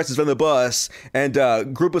throw progressives on the bus and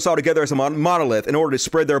group us all together as a monolith in order to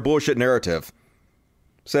spread their bullshit narrative.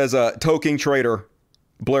 Says toking traitor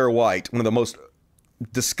Blair White, one of the most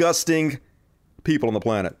disgusting people on the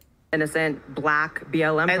planet. Innocent black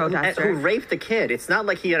BLM protester who raped the kid. It's not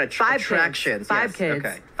like he had attractions. Five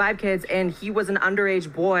kids, and he was an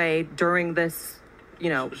underage boy during this,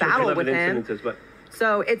 battle with him.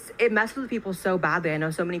 So it messes with people so badly. I know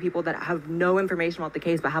so many people that have no information about the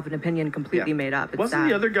case but have an opinion completely made up. Wasn't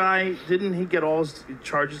the other guy? Didn't he get all his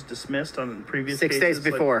charges dismissed on previous 6 days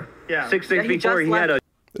before? 6 days before he had a.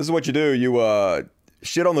 This is what you do. You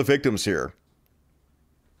shit on the victims here.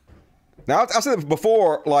 Now, I've said it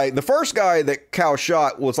before, like, the first guy that Kyle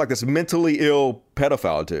shot was like this mentally ill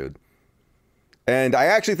pedophile dude. And I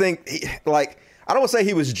actually think, I don't want to say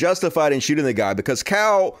he was justified in shooting the guy, because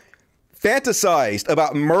Kyle fantasized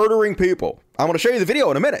about murdering people. I'm going to show you the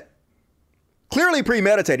video in a minute. Clearly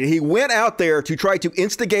premeditated. He went out there to try to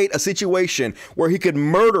instigate a situation where he could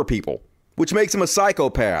murder people, which makes him a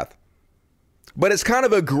psychopath. But it's kind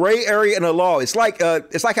of a gray area in the law. It's like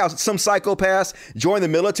how some psychopaths join the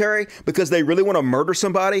military because they really want to murder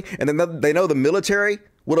somebody, and then they know the military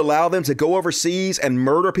would allow them to go overseas and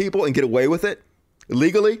murder people and get away with it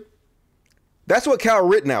legally. That's what Kyle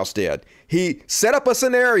Rittenhouse did. He set up a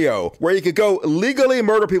scenario where he could go legally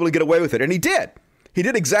murder people and get away with it, and he did. He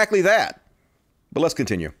did exactly that. But let's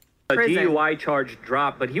continue. A DUI charge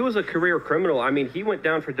dropped, but he was a career criminal. I mean, he went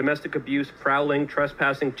down for domestic abuse, prowling,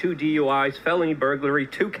 trespassing, 2 DUIs, felony burglary,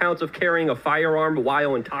 2 counts of carrying a firearm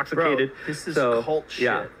while intoxicated. Bro, this is cult shit.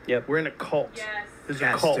 Yeah. Yep. We're in a cult. Yes. This is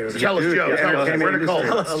a cult. Dude. Tell us, Joe. We're in a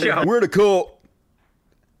cult. We're in a cult.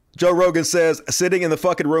 Joe Rogan says, sitting in the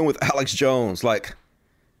fucking room with Alex Jones. Like,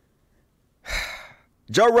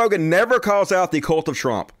 Joe Rogan never calls out the cult of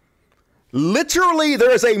Trump. Literally,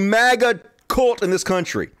 there is a MAGA cult in this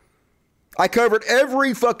country. I covered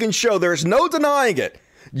every fucking show. There's no denying it.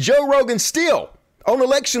 Joe Rogan still, on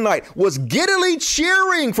election night, was giddily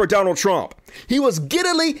cheering for Donald Trump. He was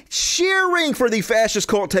giddily cheering for the fascist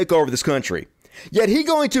cult takeover of this country. Yet he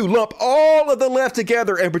going to lump all of the left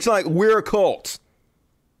together and pretend like we're a cult.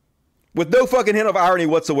 With no fucking hint of irony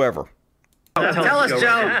whatsoever. Tell us,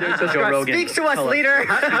 Joe. Speak to us, leader.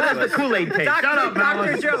 How does the Kool-Aid taste? Shut up,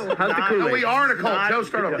 Dr. Joe. How's the Kool-Aid? We are in a cult. Joe,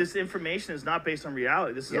 start over. This information is not based on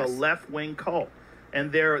reality. This is a left-wing cult.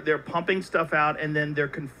 And they're pumping stuff out, and then they're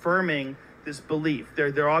confirming this belief.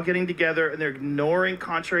 They're all getting together and they're ignoring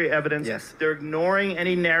contrary evidence. Yes. They're ignoring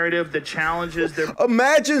any narrative that challenges their...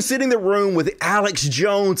 Imagine sitting in the room with Alex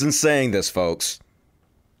Jones and saying this, folks.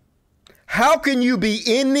 How can you be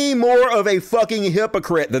any more of a fucking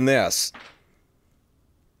hypocrite than this?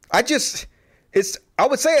 I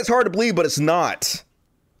would say it's hard to believe, but it's not.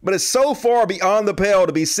 But it's so far beyond the pale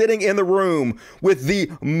to be sitting in the room with the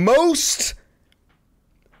most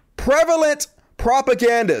prevalent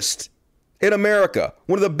propagandist in America,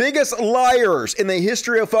 one of the biggest liars in the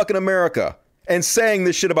history of fucking America, and saying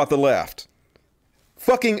this shit about the left.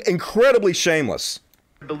 Fucking incredibly shameless.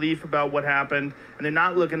 Belief about what happened, and they're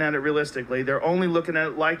not looking at it realistically. They're only looking at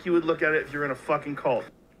it like you would look at it if you're in a fucking cult.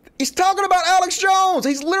 He's talking about Alex Jones.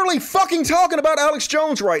 He's literally fucking talking about Alex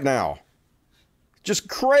Jones right now. Just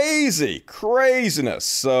craziness.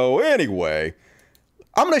 So anyway,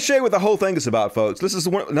 I'm going to show you what the whole thing is about, folks. This is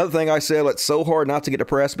another thing I say. It's so hard not to get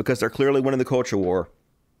depressed because they're clearly winning the culture war.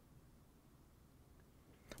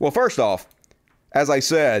 Well, first off, as I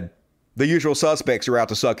said, the usual suspects are out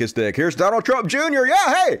to suck his dick. Here's Donald Trump Jr.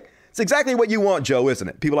 Yeah, hey, it's exactly what you want, Joe, isn't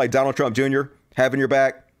it? People like Donald Trump Jr. having your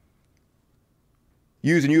back,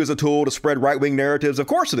 using you as a tool to spread right-wing narratives. Of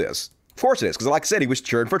course it is. Of course it is. Because like I said, he was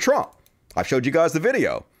cheering for Trump. I showed you guys the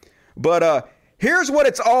video. But here's what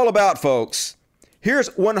it's all about, folks. Here's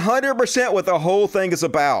 100% what the whole thing is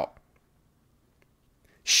about.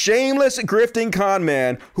 Shameless grifting con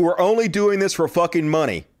men who are only doing this for fucking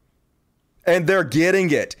money. And they're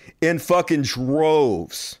getting it in fucking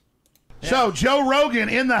droves. So, Joe Rogan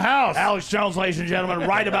in the house. Alex Jones, ladies and gentlemen,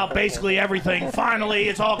 right about basically everything. Finally,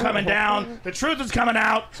 it's all coming down. The truth is coming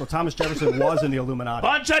out. So Thomas Jefferson was in the Illuminati.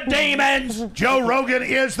 Bunch of demons. Joe Rogan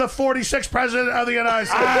is the 46th president of the United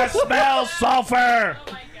States. I smell sulfur.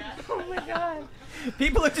 Oh, my God.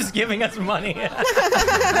 People are just giving us money. People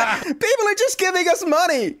are just giving us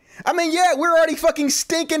money. I mean, yeah, we're already fucking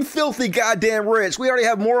stinking filthy goddamn rich. We already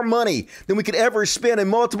have more money than we could ever spend in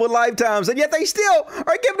multiple lifetimes. And yet they still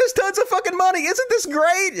are giving us tons of fucking money. Isn't this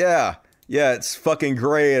great? Yeah, it's fucking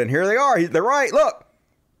great. And here they are. They're right. Look.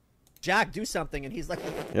 Jack, do something. And he's like,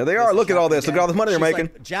 yeah, they are. Look at all this. Look at all the money they're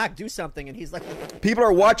making. Like, Jack, do something. And he's like, people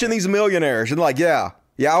are watching these millionaires and like, yeah,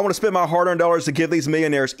 I want to spend my hard-earned dollars to give these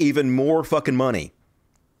millionaires even more fucking money.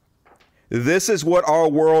 This is what our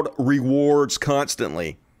world rewards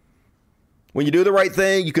constantly. When you do the right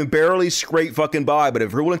thing, you can barely scrape fucking by. But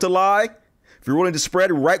if you're willing to lie, if you're willing to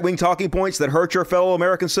spread right-wing talking points that hurt your fellow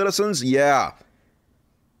American citizens, yeah,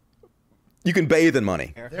 you can bathe in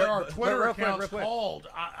money. There are Twitter accounts called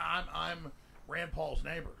I'm Rand Paul's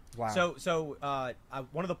neighbor. Wow. So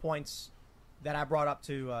one of the points that I brought up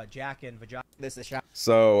to Jack and Vagina. This is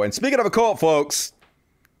So, and speaking of a cult, folks,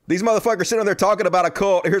 these motherfuckers sitting there talking about a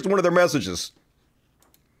cult. Here's one of their messages.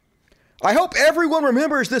 I hope everyone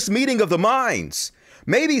remembers this meeting of the minds.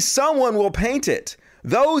 Maybe someone will paint it.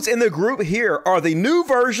 Those in the group here are the new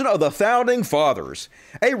version of the founding fathers.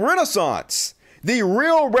 A renaissance. The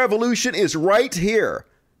real revolution is right here.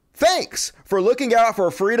 Thanks for looking out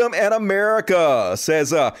for freedom and America,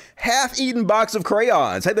 says a half-eaten box of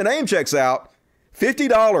crayons. Hey, the name checks out.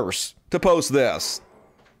 $50 to post this.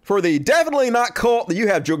 For the definitely not cult that you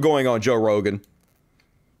have going on, Joe Rogan.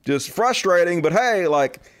 Just frustrating, but hey,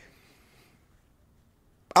 like,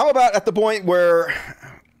 I'm about at the point where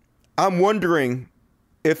I'm wondering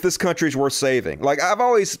if this country's worth saving. Like, I've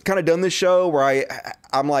always kind of done this show where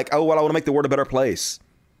I'm like, oh, well, I want to make the world a better place.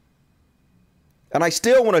 And I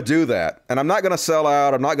still want to do that. And I'm not going to sell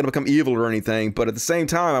out. I'm not going to become evil or anything. But at the same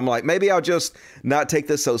time, I'm like, maybe I'll just not take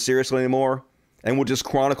this so seriously anymore. And we'll just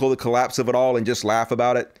chronicle the collapse of it all and just laugh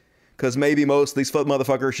about it. Because maybe most of these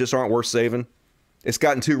motherfuckers just aren't worth saving. It's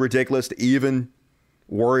gotten too ridiculous to even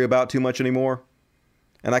worry about too much anymore.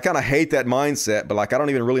 And I kind of hate that mindset, but like, I don't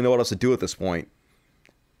even really know what else to do at this point.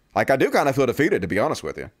 Like, I do kind of feel defeated, to be honest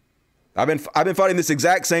with you. I've been fighting this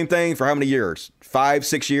exact same thing for how many years? 5,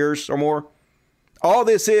 6 years or more? All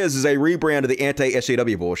this is a rebrand of the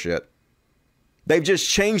anti-SJW bullshit. They've just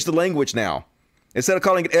changed the language now. Instead of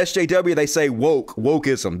calling it SJW, they say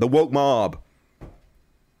wokeism, the woke mob.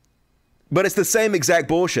 But it's the same exact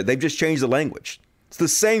bullshit. They've just changed the language. It's the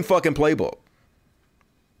same fucking playbook.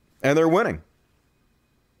 And they're winning.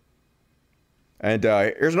 And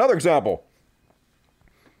here's another example.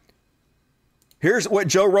 Here's what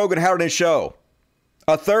Joe Rogan had on his show.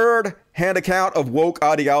 A third-hand account of woke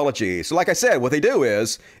ideology. So like I said, what they do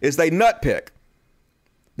is they nutpick.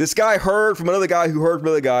 This guy heard from another guy who heard from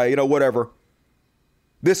another guy, whatever.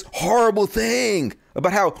 This horrible thing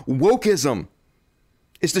about how wokeism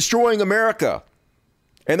is destroying America.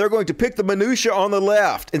 And they're going to pick the minutia on the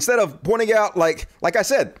left instead of pointing out, like I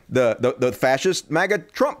said, the fascist MAGA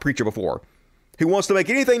Trump preacher before. who wants to make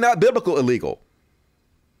anything not biblical illegal.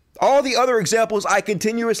 All the other examples I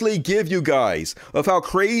continuously give you guys of how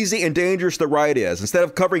crazy and dangerous the right is. Instead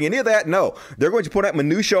of covering any of that, no, they're going to point out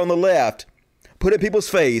minutia on the left, put it in people's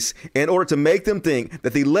face in order to make them think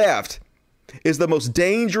that the left is the most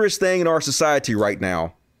dangerous thing in our society right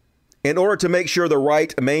now, in order to make sure the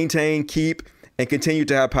right maintain, keep, and continue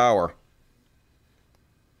to have power.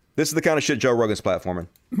 This is the kind of shit Joe Rogan's platforming.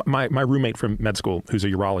 My roommate from med school, who's a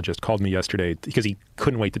urologist, called me yesterday because he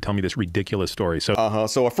couldn't wait to tell me this ridiculous story. So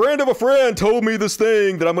a friend of a friend told me this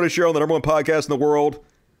thing that I'm going to share on the #1 podcast in the world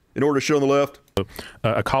in order to shit on the left.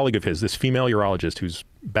 A colleague of his, this female urologist who's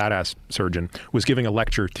badass surgeon, was giving a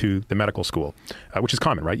lecture to the medical school, which is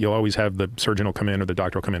common, right? You'll always have the surgeon will come in or the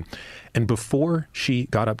doctor will come in. And before she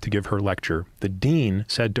got up to give her lecture, the dean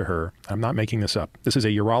said to her, I'm not making this up, this is a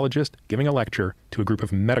urologist giving a lecture to a group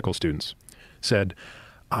of medical students, said,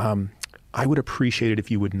 I would appreciate it if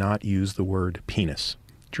you would not use the word penis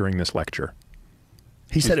during this lecture.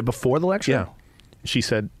 He said it before the lecture? Yeah. She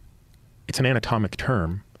said, it's an anatomic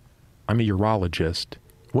term. I'm a urologist.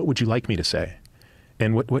 What would you like me to say?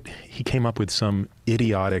 And what he came up with some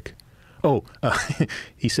idiotic,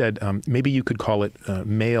 he said, maybe you could call it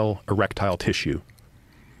male erectile tissue.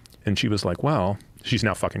 And she was like, well, she's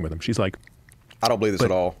now fucking with him. She's like, I don't believe this at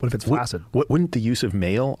all. What if it's flaccid? Wouldn't the use of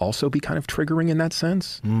male also be kind of triggering in that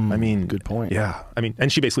sense? I mean, good point. Yeah. I mean,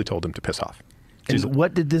 and she basically told him to piss off. And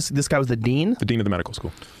what did this guy was the dean? The dean of the medical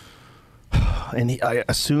school. And I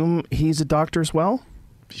assume he's a doctor as well?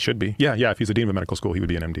 He should be. Yeah. If he's a dean of a medical school, he would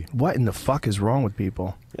be an MD. What in the fuck is wrong with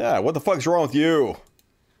people? Yeah, what the fuck's wrong with you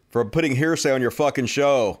for putting hearsay on your fucking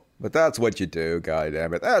show? But that's what you do,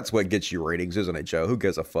 goddammit. That's what gets you ratings, isn't it, Joe? Who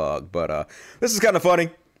gives a fuck? But this is kind of funny.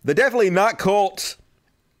 The definitely not cult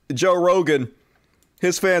Joe Rogan,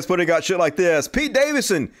 his fans putting out shit like this. Pete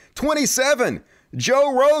Davidson, 27.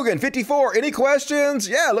 Joe Rogan, 54. Any questions?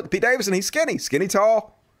 Yeah, look, Pete Davidson, he's skinny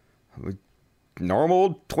tall.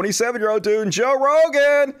 Normal 27-year-old dude. And Joe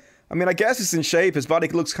Rogan, I mean, I guess he's in shape. His body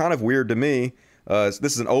looks kind of weird to me. This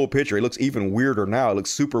is an old picture. He looks even weirder now. It looks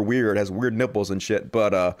super weird. It has weird nipples and shit.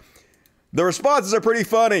 But the responses are pretty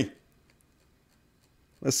funny.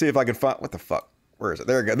 Let's see if I can find... What the fuck? Where is it?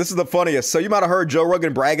 There we go. This is the funniest. So you might have heard Joe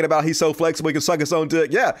Rogan bragging about he's so flexible he can suck his own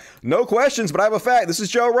dick. Yeah, no questions, but I have a fact. This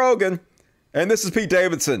is Joe Rogan. And this is Pete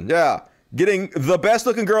Davidson. Yeah, getting the best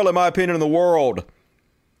looking girl, in my opinion, in the world.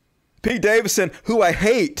 Pete Davidson, who I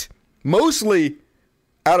hate, mostly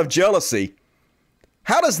out of jealousy.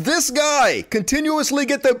 How does this guy continuously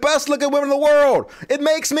get the best looking women in the world? It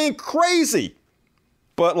makes me crazy.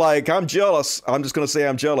 But like, I'm jealous. I'm just going to say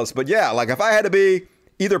I'm jealous. But yeah, like if I had to be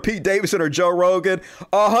either Pete Davidson or Joe Rogan,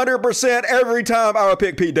 100% every time I would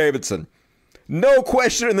pick Pete Davidson. No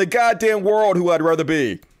question in the goddamn world who I'd rather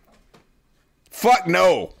be. Fuck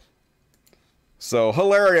no. So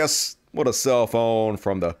hilarious. What a cell phone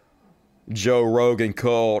from the Joe Rogan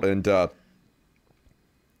cult. And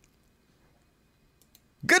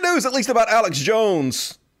good news at least about Alex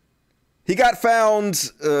Jones. He got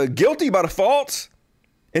found guilty by default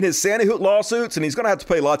in his Sandy Hook lawsuits, and he's going to have to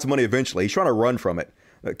pay lots of money eventually. He's trying to run from it.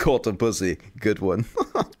 Cult of pussy. Good one.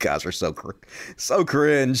 Guys are so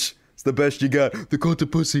cringe. It's the best you got. The cult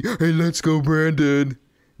of pussy. Hey, let's go, Brandon.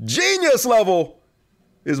 Genius level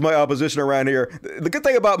is my opposition around here. The good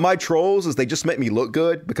thing about my trolls is they just make me look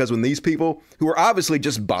good, because when these people, who are obviously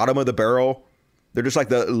just bottom of the barrel, they're just like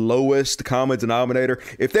the lowest common denominator.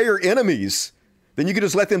 If they're your enemies, then you can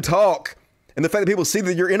just let them talk. And the fact that people see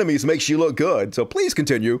that you're enemies makes you look good. So please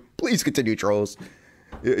continue. Please continue, trolls.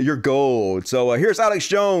 You're gold. So here's Alex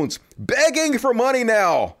Jones begging for money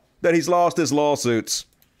now that he's lost his lawsuits.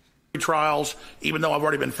 Trials, even though I've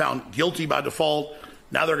already been found guilty by default,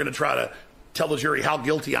 now they're going to try to tell the jury how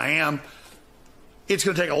guilty I am. It's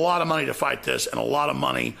going to take a lot of money to fight this, and a lot of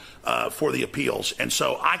money for the appeals. And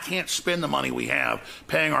so I can't spend the money we have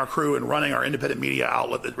paying our crew and running our independent media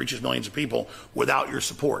outlet that reaches millions of people without your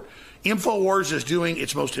support. InfoWars is doing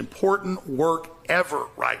its most important work ever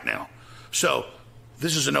right now. So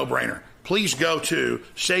this is a no-brainer. Please go to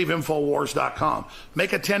SaveInfoWars.com.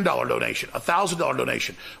 Make a $10 donation, a $1,000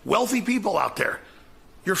 donation. Wealthy people out there,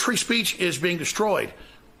 your free speech is being destroyed.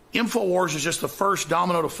 InfoWars is just the first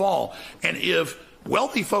domino to fall. And if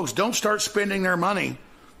wealthy folks don't start spending their money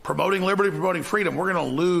promoting liberty, promoting freedom, we're going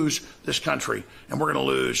to lose this country, and we're going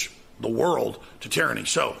to lose the world to tyranny.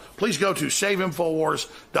 So please go to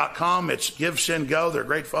SaveInfoWars.com. It's Give, Send, Go. They're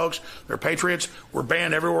great folks. They're patriots. We're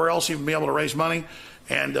banned everywhere else, even being able to raise money.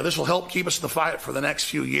 And this will help keep us in the fight for the next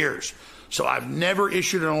few years. So I've never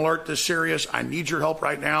issued an alert this serious. I need your help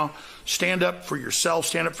right now. Stand up for yourself.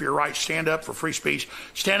 Stand up for your rights. Stand up for free speech.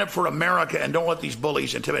 Stand up for America, and don't let these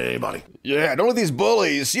bullies intimidate anybody. Yeah, don't let these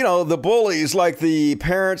bullies, you know, the bullies like the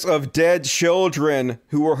parents of dead children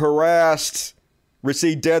who were harassed,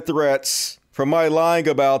 received death threats from my lying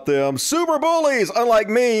about them. Super bullies, unlike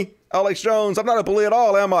me, Alex Jones. I'm not a bully at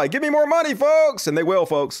all, am I? Give me more money, folks. And they will,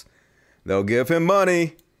 folks. They'll give him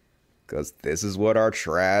money. Because this is what our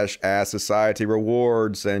trash-ass society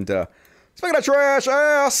rewards. And speaking of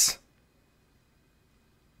trash-ass,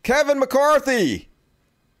 Kevin McCarthy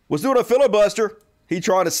was doing a filibuster. He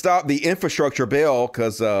tried to stop the infrastructure bill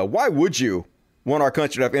because why would you want our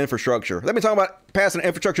country to have infrastructure? They've been talking about passing an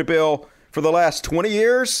infrastructure bill for the last 20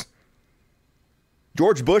 years.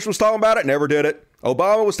 George Bush was talking about it, never did it.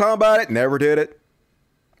 Obama was talking about it, never did it.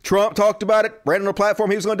 Trump talked about it, ran on a platform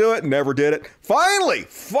he was going to do it, never did it. Finally,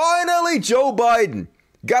 Joe Biden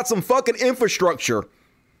got some fucking infrastructure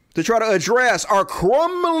to try to address our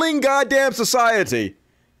crumbling goddamn society.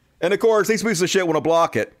 And of course, these pieces of shit want to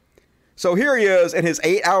block it. So here he is in his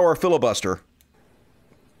 8-hour filibuster.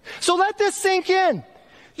 So let this sink in.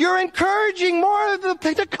 You're encouraging more of the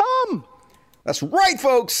pit to come. That's right,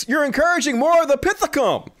 folks. You're encouraging more of the pit to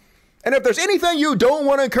come. And if there's anything you don't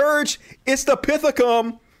want to encourage, it's the pit to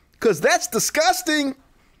come. Because that's disgusting.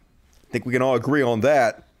 I think we can all agree on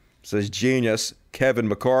that, says genius Kevin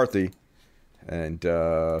McCarthy. And,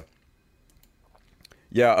 then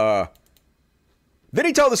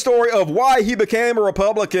he told the story of why he became a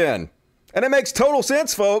Republican. And it makes total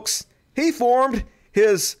sense, folks. He formed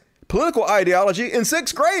his political ideology in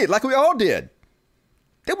 6th grade, like we all did.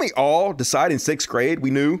 Didn't we all decide in 6th grade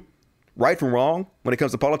we knew right from wrong when it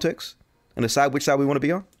comes to politics and decide which side we want to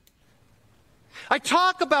be on? I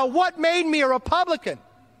talk about what made me a Republican.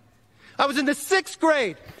 I was in the 6th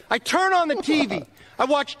grade. I turn on the TV. I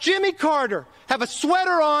watch Jimmy Carter have a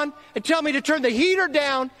sweater on and tell me to turn the heater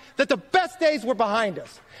down, that the best days were behind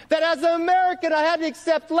us. That as an American, I had to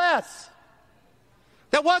accept less.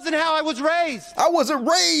 That wasn't how I was raised. I wasn't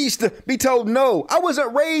raised to be told no. I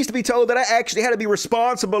wasn't raised to be told that I actually had to be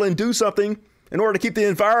responsible and do something in order to keep the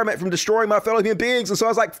environment from destroying my fellow human beings. And so I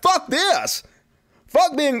was like, fuck this.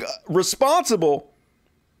 Fuck being responsible.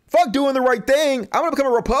 Fuck doing the right thing. I'm going to become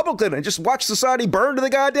a Republican and just watch society burn to the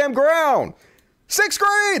goddamn ground. 6th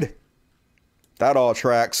grade. That all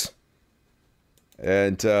tracks.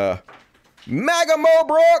 And MAGA Mo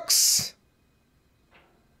Brooks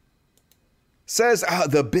says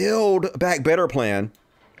the Build Back Better plan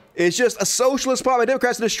is just a socialist plot by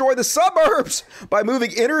Democrats to destroy the suburbs by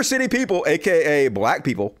moving inner city people, aka black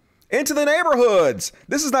people, into the neighborhoods.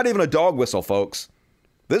 This is not even a dog whistle, folks.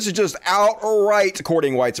 This is just outright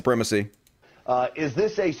courting white supremacy. Is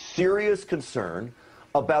this a serious concern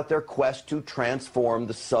about their quest to transform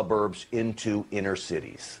the suburbs into inner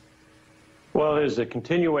cities? Well, it is a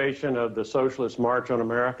continuation of the socialist march on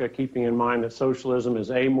America, keeping in mind that socialism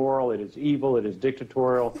is amoral, it is evil, it is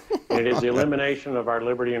dictatorial, and it is the elimination of our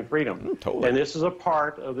liberty and freedom. Totally. And this is a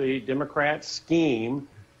part of the Democrat scheme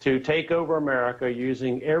to take over America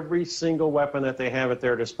using every single weapon that they have at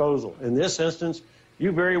their disposal. In this instance,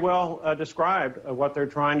 you very well described what they're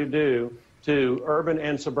trying to do to urban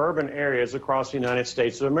and suburban areas across the United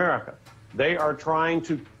States of America. They are trying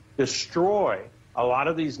to destroy a lot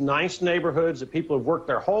of these nice neighborhoods that people have worked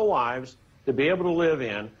their whole lives to be able to live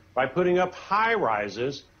in by putting up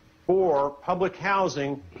high-rises for public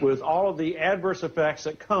housing with all of the adverse effects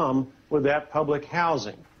that come with that public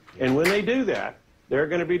housing. And when they do that, they're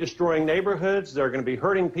going to be destroying neighborhoods. They're going to be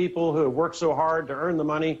hurting people who have worked so hard to earn the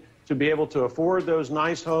money to be able to afford those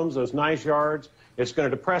nice homes, those nice yards. It's going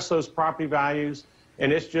to depress those property values.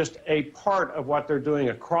 And it's just a part of what they're doing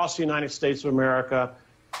across the United States of America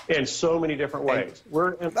in so many different ways.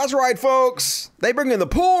 That's right, folks. They bring in the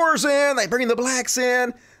poors in. They bring in the blacks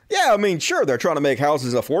in. Yeah, I mean, sure, they're trying to make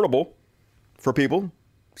houses affordable for people.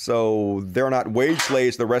 So they're not wage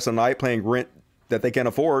slaves the rest of the night paying rent that they can't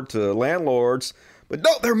afford to landlords. But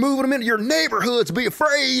no, they're moving them into your neighborhoods. Be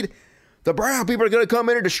afraid. The brown people are going to come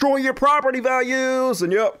in and destroy your property values.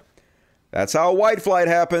 And yep, that's how white flight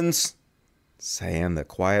happens. Saying the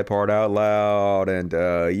quiet part out loud. And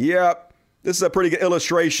yep, this is a pretty good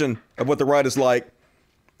illustration of what the right is like.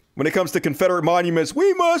 When it comes to Confederate monuments,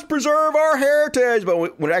 we must preserve our heritage.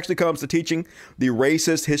 But when it actually comes to teaching the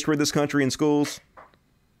racist history of this country in schools,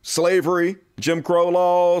 slavery, Jim Crow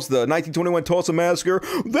laws, the 1921 Tulsa Massacre,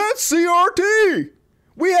 that's CRT.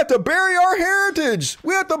 We have to bury our heritage.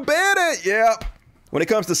 We have to ban it. Yep. When it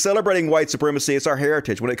comes to celebrating white supremacy, it's our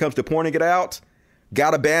heritage. When it comes to pointing it out,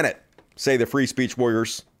 gotta ban it, say the free speech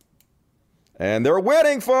warriors. And they're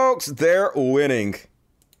winning, folks. They're winning.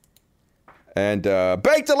 And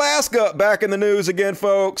Baked Alaska back in the news again,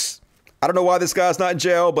 folks. I don't know why this guy's not in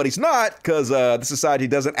jail, but he's not, because the society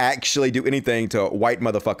doesn't actually do anything to white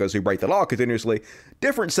motherfuckers who break the law continuously.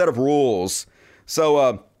 Different set of rules.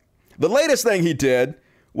 So the latest thing he did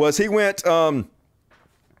was he went to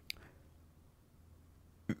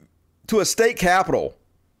a state capitol,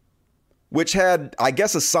 which had, I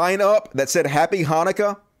guess, a sign up that said Happy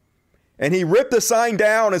Hanukkah. And he ripped the sign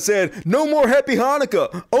down and said, no more Happy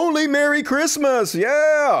Hanukkah, only Merry Christmas.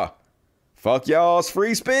 Yeah. Fuck y'all's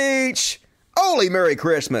free speech. Only Merry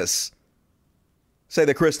Christmas. Say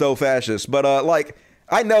the Christo-fascists. But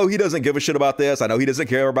I know he doesn't give a shit about this. I know he doesn't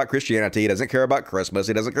care about Christianity. He doesn't care about Christmas.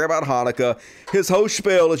 He doesn't care about Hanukkah. His whole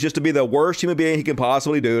spiel is just to be the worst human being he can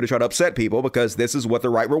possibly do to try to upset people, because this is what the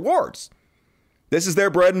right rewards. This is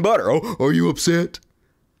their bread and butter. Oh, are you upset?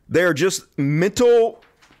 They're just mental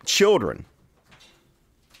children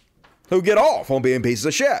who get off on being pieces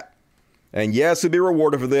of shit. And yes, he'll be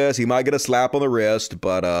rewarded for this. He might get a slap on the wrist,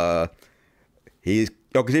 but he'll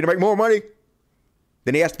continue to make more money.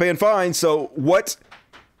 Then he has to pay in fines. So what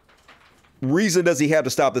reason does he have to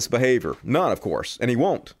stop this behavior? None, of course. And he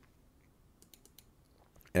won't.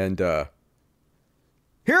 And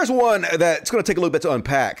here's one that's going to take a little bit to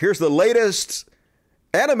unpack. Here's the latest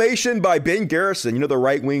animation by Ben Garrison, the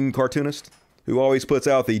right-wing cartoonist who always puts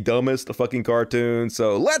out the dumbest fucking cartoons.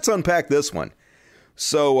 So let's unpack this one.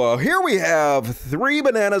 So here we have 3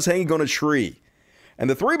 bananas hanging on a tree. And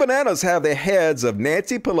the 3 bananas have the heads of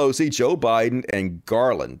Nancy Pelosi, Joe Biden, and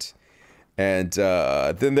Garland. And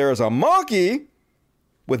then there's a monkey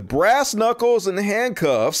with brass knuckles and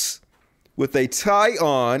handcuffs with a tie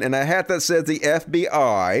on and a hat that says the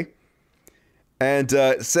FBI. And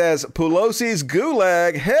it says, Pelosi's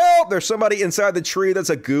gulag. Help! There's somebody inside the tree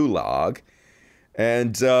that's a gulag.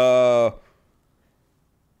 And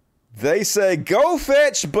they say, go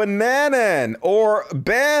fetch Bananan or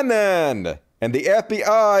Bannon. And the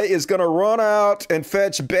FBI is going to run out and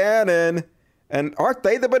fetch Bannon. And aren't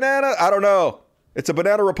they the banana? I don't know. It's a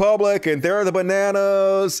banana republic, and they're the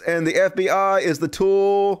bananas, and the FBI is the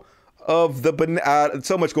tool of the banana.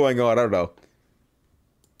 So much going on. I don't know.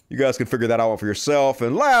 You guys can figure that out for yourself.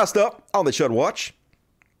 And last up on the Chud Watch.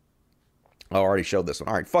 I already showed this one.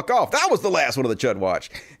 All right, fuck off. That was the last one of the Chud Watch.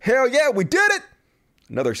 Hell yeah, we did it.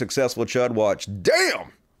 Another successful Chud Watch.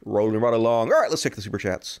 Damn. Rolling right along. All right, let's check the super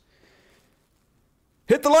chats.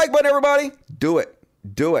 Hit the like button, everybody. Do it.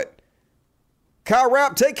 Do it. Kyle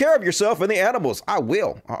Rapp, take care of yourself and the animals. I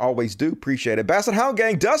will. I always do. Appreciate it. Basset Hound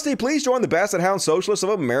Gang. Dusty, please join the Basset Hound Socialists of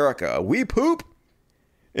America. We poop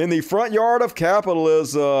in the front yard of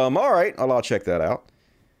capitalism. All right, I'll check that out.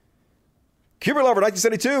 Cuba Lover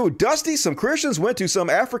 1972. Dusty, some Christians went to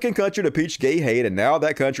some African country to preach gay hate, and now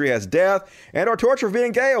that country has death and or torture for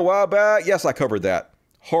being gay a while back. Yes, I covered that.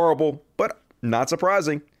 Horrible, but not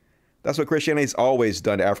surprising. That's what Christianity's always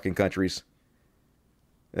done to African countries.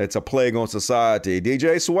 It's a plague on society.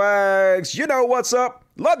 DJ Swags, you know what's up.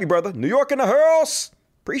 Love you, brother. New York in the house.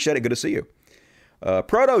 Appreciate it. Good to see you.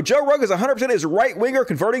 Proto, Joe Rogan is 100% is right-winger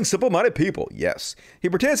converting simple-minded people. Yes. He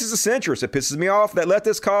pretends he's a centrist. It pisses me off that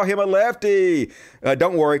leftists call him a lefty.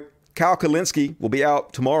 Don't worry. Kyle Kulinski will be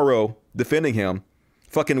out tomorrow defending him.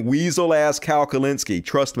 Fucking weasel-ass Kyle Kulinski.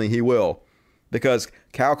 Trust me, he will. Because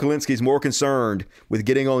Kyle Kulinski's more concerned with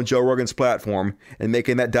getting on Joe Rogan's platform and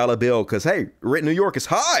making that dollar bill. Because, hey, rent in New York is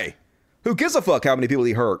high. Who gives a fuck how many people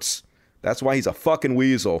he hurts? That's why he's a fucking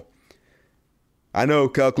weasel. I know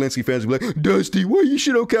Kyle Kulinski fans will be like, Dusty, why you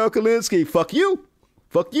shit on Kyle Kulinski? Fuck you.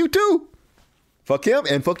 Fuck you too. Fuck him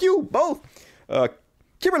and fuck you both.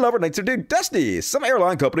 Kimber Lover next to dude Dusty. Some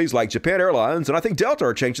airline companies like Japan Airlines and I think Delta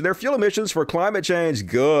are changing their fuel emissions for climate change.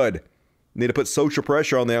 Good. Need to put social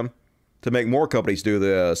pressure on them to make more companies do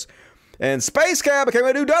this. And Space Cab became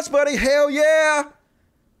a new Dust Buddy. Hell yeah.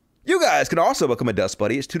 You guys can also become a Dust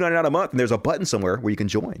Buddy. It's $2.99 a month, and there's a button somewhere where you can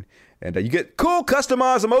join. And you get cool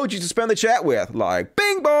customized emojis to spend the chat with, like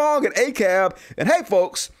Bing Bong and ACAB. And hey,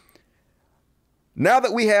 folks, now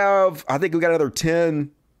that we have, I think we got another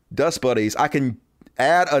 10 Dust Buddies, I can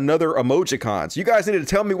add another emojicon. So you guys need to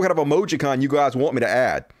tell me what kind of emojicon you guys want me to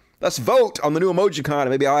add. Let's vote on the new emojicon,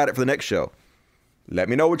 and maybe I'll add it for the next show. Let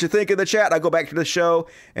me know what you think in the chat. I go back to the show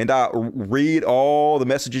and I read all the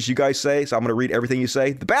messages you guys say. So I'm going to read everything you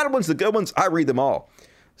say. The bad ones, the good ones, I read them all.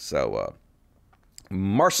 So,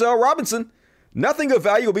 Marcel Robinson, nothing of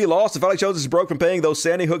value will be lost if Alex Jones is broke from paying those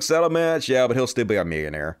Sandy Hook settlements. Yeah, but he'll still be a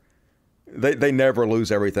millionaire. They never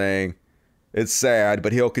lose everything. It's sad,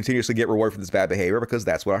 but he'll continuously get rewarded for this bad behavior because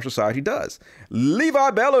that's what our society does.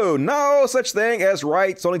 Levi Bellew, no such thing as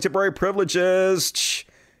rights, only temporary privileges.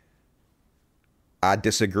 I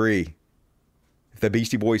disagree. If the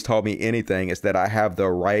Beastie Boys taught me anything, it's that I have the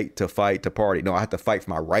right to fight to party. No, I have to fight for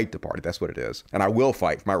my right to party. That's what it is. And I will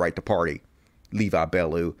fight for my right to party. Levi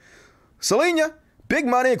Bellou. Selena, big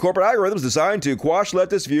money and corporate algorithms designed to quash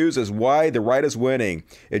leftist views is why the right is winning.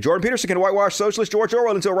 If Jordan Peterson can whitewash socialist George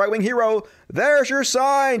Orwell into a right-wing hero, there's your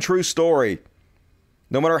sign. True story.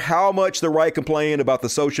 No matter how much the right complain about the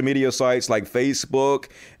social media sites like Facebook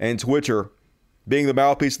and Twitter being the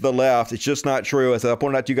mouthpiece of the left, it's just not true. As I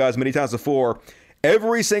pointed out to you guys many times before,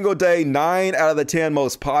 every single day, 9 out of the 10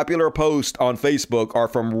 most popular posts on Facebook are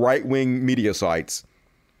from right-wing media sites.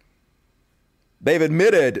 They've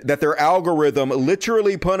admitted that their algorithm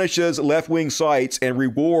literally punishes left-wing sites and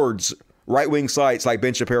rewards right-wing sites like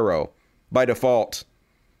Ben Shapiro by default.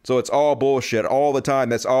 So it's all bullshit all the time.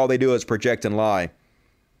 That's all they do is project and lie.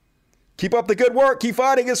 Keep up the good work. Keep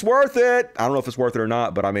fighting. It's worth it. I don't know if it's worth it or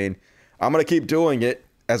not, but I mean, I'm going to keep doing it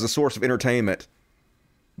as a source of entertainment.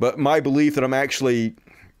 But my belief that I'm actually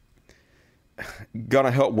going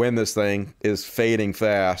to help win this thing is fading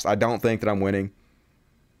fast. I don't think that I'm winning.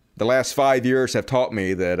 The last 5 years have taught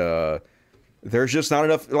me that there's just not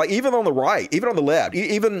enough, like even on the right, even on the left,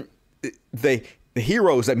 even the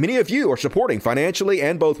heroes that many of you are supporting financially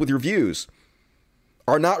and both with your views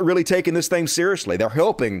are not really taking this thing seriously. They're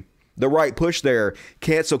helping the right push their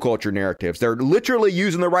cancel culture narratives. They're literally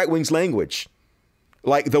using the right wing's language,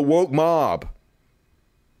 like the woke mob.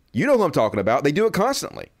 You know who I'm talking about. They do it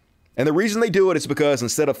constantly. And the reason they do it is because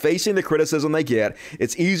instead of facing the criticism they get,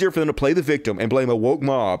 it's easier for them to play the victim and blame a woke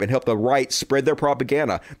mob and help the right spread their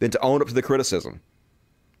propaganda than to own up to the criticism.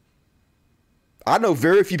 I know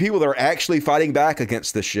very few people that are actually fighting back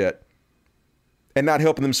against this shit and not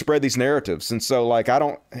helping them spread these narratives. And so, like, I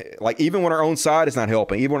don't, like, even when our own side is not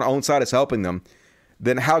helping, even when our own side is helping them,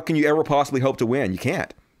 then how can you ever possibly hope to win? You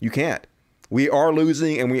can't. You can't. We are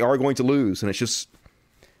losing and we are going to lose. And it's just,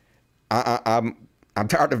 I'm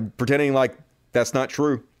tired of pretending like that's not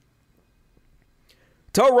true.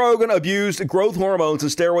 Joe Rogan abused growth hormones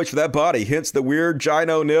and steroids for that body, hence the weird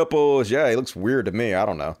gyno nipples. Yeah, he looks weird to me. I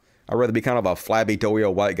don't know. I'd rather be kind of a flabby, doughy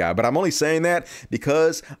old white guy. But I'm only saying that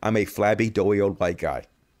because I'm a flabby, doughy old white guy.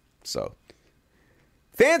 So,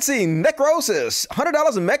 fancy necrosis,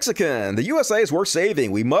 $100 in Mexican. The USA is worth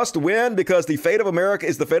saving. We must win because the fate of America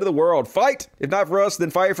is the fate of the world. Fight. If not for us, then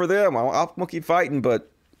fight for them. I'll keep fighting, but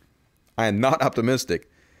I am not optimistic.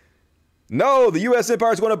 No, the U.S.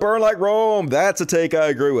 empire is going to burn like Rome. That's a take I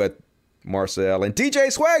agree with, Marcel. And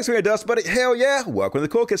DJ Swag's here, Dust Buddy. Hell yeah. Welcome to the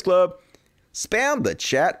Cool Kids Club. Spam the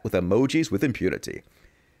chat with emojis with impunity.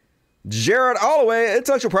 Jared Holloway,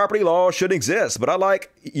 intellectual property law shouldn't exist, but I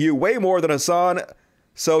like you way more than Hassan,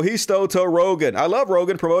 so he stole Joe Rogan. I love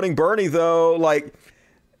Rogan promoting Bernie, though. Like,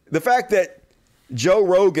 the fact that Joe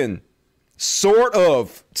Rogan sort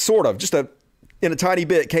of, just in a tiny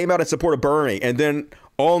bit, came out in support of Bernie, and then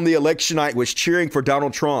on the election night was cheering for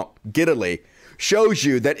Donald Trump giddily, shows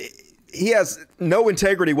you that he has no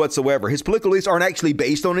integrity whatsoever. His political beliefs aren't actually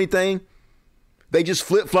based on anything. They just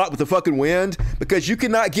flip-flop with the fucking wind, because you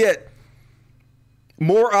cannot get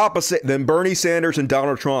more opposite than Bernie Sanders and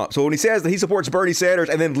Donald Trump. So when he says that he supports Bernie Sanders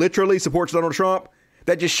and then literally supports Donald Trump,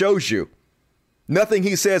 that just shows you nothing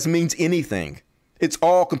he says means anything. It's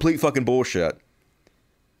all complete fucking bullshit.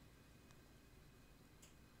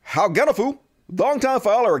 How Gunafu, longtime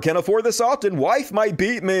follower, can't afford this often. Wife might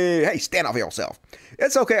beat me. Hey, stand up for yourself.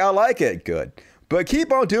 It's okay. I like it. Good. But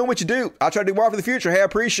keep on doing what you do. I'll try to do more for the future. Hey, I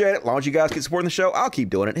appreciate it. As long as you guys keep supporting the show, I'll keep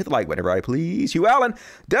doing it. Hit the like button, everybody, please. Hugh Allen,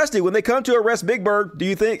 Dusty, when they come to arrest Big Bird, do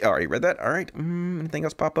you think... Already read that? All right. Anything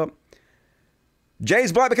else pop up?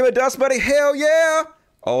 Jay's Black became a Dust Buddy. Hell yeah.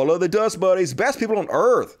 All of the Dust Buddies. Best people on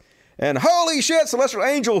earth. And holy shit, Celestial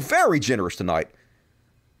Angel, very generous tonight.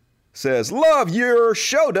 Says, love your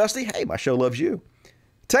show, Dusty. Hey, my show loves you.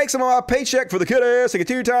 Take some of my paycheck for the kiddos and get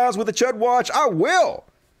 2 times with the Chud Watch. I will.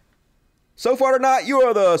 So far tonight, you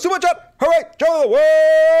are the Super Chud Hooray Joe of the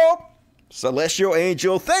World. Celestial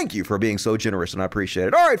Angel, thank you for being so generous, and I appreciate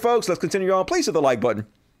it. All right, folks, let's continue on. Please hit the like button.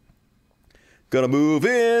 Gonna move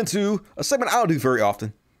into a segment I don't do very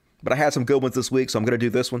often, but I had some good ones this week, so I'm gonna do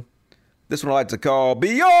this one. This one I like to call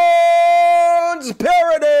Beyond's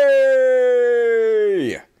Parody.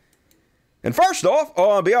 And first off,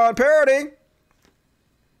 on Beyond Parody,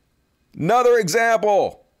 another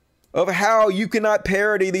example of how you cannot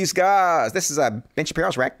parody these guys. This is Ben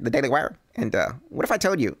Shapiro's Rack, the Daily Wire. And what if I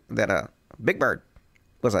told you that Big Bird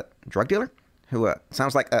was a drug dealer who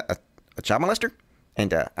sounds like a child molester?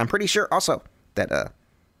 And I'm pretty sure also that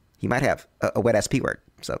he might have a wet-ass P word.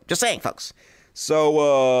 So just saying, folks.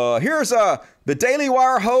 So here's the Daily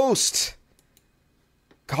Wire host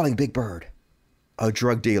calling Big Bird a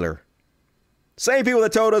drug dealer. Same people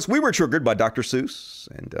that told us we were triggered by Dr. Seuss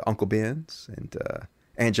and Uncle Ben's and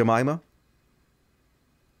Aunt Jemima.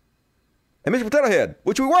 And Mr. Potato Head,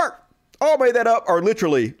 which we weren't. All made that up, are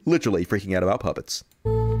literally freaking out about puppets.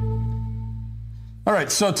 All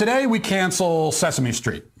right, so today we cancel Sesame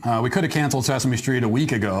Street. We could have canceled Sesame Street a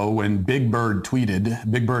week ago when Big Bird tweeted.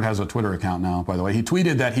 Big Bird has a Twitter account now, by the way. He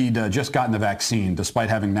tweeted that he'd just gotten the vaccine despite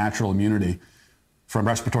having natural immunity from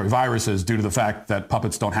respiratory viruses due to the fact that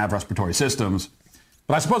puppets don't have respiratory systems.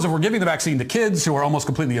 But I suppose if we're giving the vaccine to kids who are almost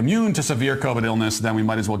completely immune to severe COVID illness, then we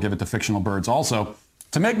might as well give it to fictional birds also.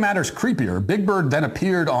 To make matters creepier, Big Bird then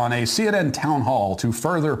appeared on a CNN town hall to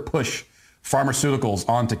further push pharmaceuticals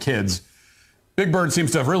onto kids. Big Bird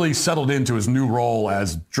seems to have really settled into his new role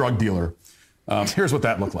as drug dealer. Here's what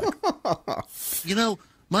that looked like. You know,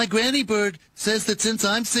 my granny bird says that since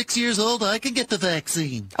I'm 6 years old, I can get the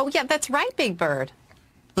vaccine. Oh, yeah, that's right, Big Bird.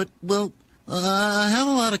 But, well, I have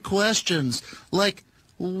a lot of questions. Like,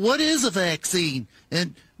 what is a vaccine?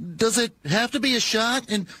 And does it have to be a shot?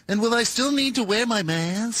 And will I still need to wear my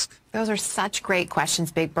mask? Those are such great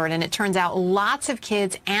questions, Big Bird, and it turns out lots of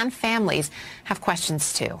kids and families have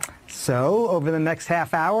questions too. So, over the next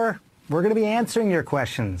half hour, we're going to be answering your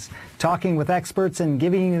questions, talking with experts and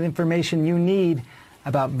giving you the information you need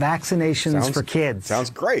about vaccinations for kids. Sounds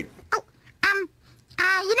great.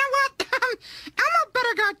 You know what? Elmo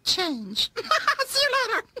better go change. See you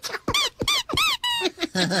later.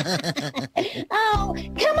 Oh,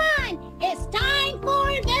 come on! It's time for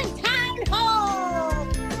the town hall!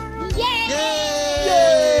 Yay!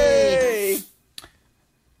 Yay!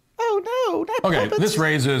 Oh no! Not Okay, puppets. this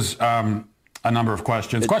raises a number of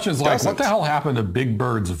questions. Questions like, what the hell happened to Big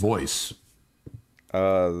Bird's voice?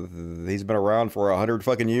 He's been around for 100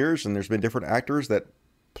 fucking years, and there's been different actors that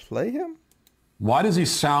play him. Why does he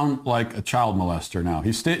sound like a child molester now?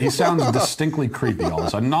 He sounds distinctly creepy all of a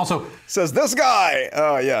sudden. And also, says this guy.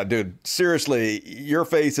 Oh yeah, dude. Seriously, your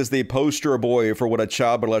face is the poster boy for what a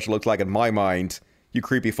child molester looks like in my mind. You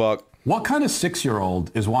creepy fuck. What kind of 6-year-old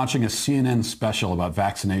is watching a CNN special about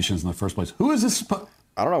vaccinations in the first place? Who is this?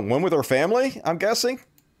 I don't know. One with their family, I'm guessing.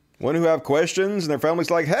 One who have questions and their family's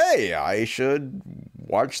like, hey, I should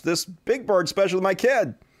watch this Big Bird special with my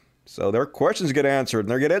kid. So their questions get answered and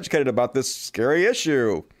they get educated about this scary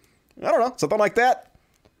issue. I don't know, something like that.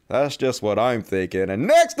 That's just what I'm thinking. And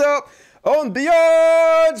next up, on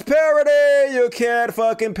Beyond's Parody, you can't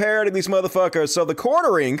fucking parody these motherfuckers. So the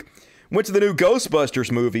Cornering went to the new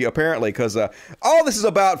Ghostbusters movie, apparently, because all this is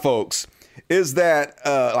about, folks, is that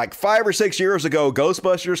like 5 or 6 years ago,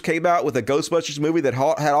 Ghostbusters came out with a Ghostbusters movie that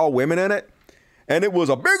had all women in it. And it was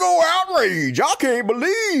a big old outrage. I can't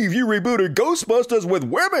believe you rebooted Ghostbusters with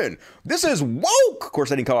women. This is woke. Of course,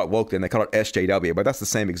 they didn't call it woke then. They called it SJW, but that's the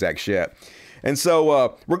same exact shit. And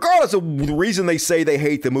so regardless of the reason they say they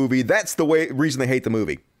hate the movie, that's the reason they hate the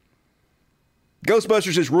movie.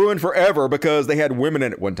 Ghostbusters is ruined forever because they had women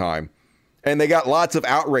in it one time. And they got lots of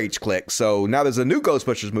outrage clicks. So now there's a new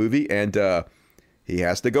Ghostbusters movie, and he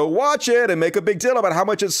has to go watch it and make a big deal about how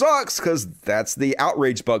much it sucks because that's the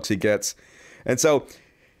outrage bucks he gets. And so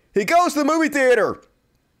he goes to the movie theater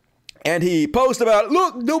and he posts about,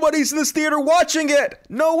 look, nobody's in this theater watching it.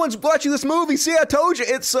 No one's watching this movie. See, I told you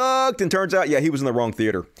it sucked. And turns out, yeah, he was in the wrong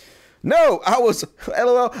theater. No, I was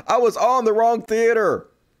on the wrong theater.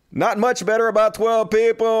 Not much better, about 12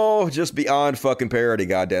 people. Just beyond fucking parody,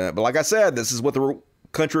 goddammit. But like I said, this is what the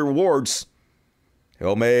country rewards.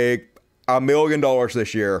 He'll make $1 million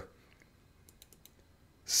this year.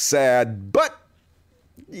 Sad, but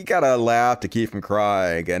you gotta laugh to keep from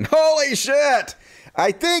crying. And holy shit!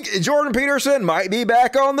 I think Jordan Peterson might be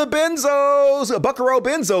back on the benzos. Buckaroo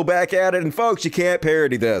Benzo back at it. And folks, you can't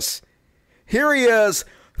parody this. Here he is,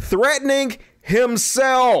 threatening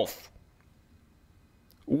himself.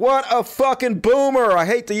 What a fucking boomer. I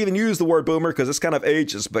hate to even use the word boomer because it's kind of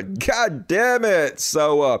ageist, but god damn it.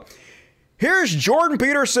 So, here's Jordan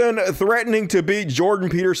Peterson threatening to beat Jordan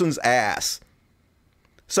Peterson's ass.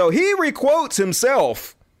 So he requotes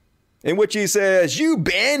himself, in which he says, you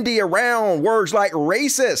bandy around words like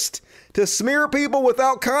racist to smear people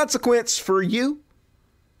without consequence for you.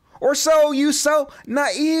 Or so you so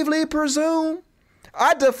naively presume.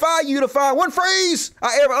 I defy you to find one phrase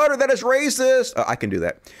I ever uttered that is racist. I can do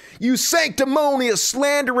that. You sanctimonious,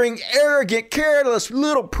 slandering, arrogant, careless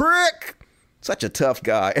little prick. Such a tough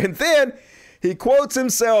guy. And then he quotes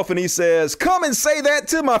himself and he says, come and say that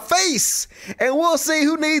to my face and we'll see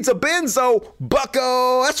who needs a benzo,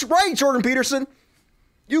 bucko. That's right, Jordan Peterson.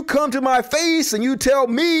 You come to my face and you tell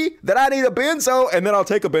me that I need a benzo and then I'll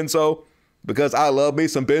take a benzo because I love me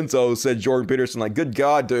some benzos, said Jordan Peterson. Like, good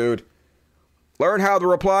God, dude. Learn how the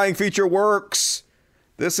replying feature works.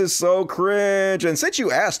 This is so cringe. And since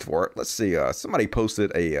you asked for it, let's see. Somebody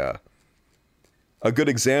posted a good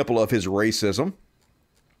example of his racism.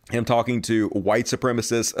 Him talking to white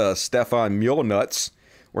supremacist Stefan Mulenuts,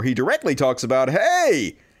 where he directly talks about,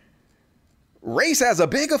 hey, race has a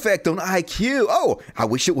big effect on IQ. Oh, I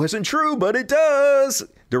wish it wasn't true, but it does.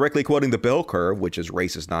 Directly quoting the bell curve, which is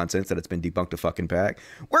racist nonsense that it's been debunked a fucking pack.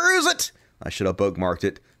 Where is it? I should have bookmarked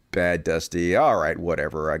it. Bad Dusty. All right,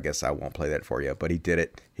 whatever. I guess I won't play that for you, but he did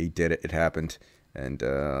it. He did it. It happened. And,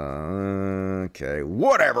 okay,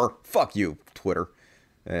 whatever. Fuck you, Twitter.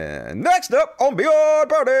 And next up on Beyond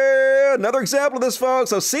Party, another example of this,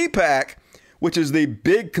 folks. So CPAC, which is the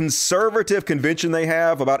big conservative convention they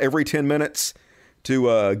have about every 10 minutes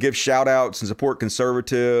to give shout outs and support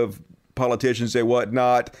conservative politicians and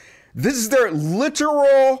whatnot. This is their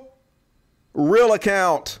literal real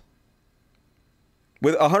account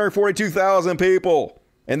with 142,000 people.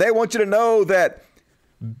 And they want you to know that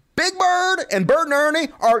Big Bird and Bert and Ernie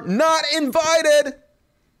are not invited.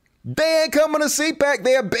 They ain't coming to CPAC.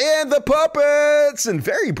 They have banned the puppets. And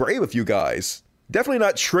very brave of you guys. Definitely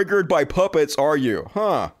not triggered by puppets, are you?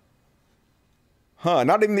 Huh.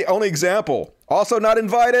 Not even the only example. Also not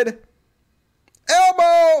invited.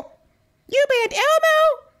 Elmo! You banned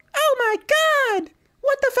Elmo? Oh my God!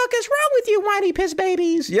 What the fuck is wrong with you, whiny piss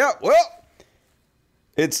babies? Yeah, well,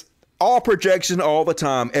 it's all projection all the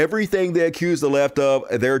time. Everything they accuse the left of,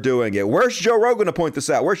 they're doing it. Where's Joe Rogan to point this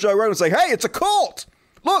out? Where's Joe Rogan to say, hey, it's a cult?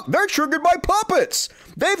 Look, they're triggered by puppets.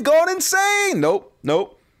 They've gone insane.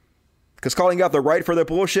 Nope. Because calling out the right for their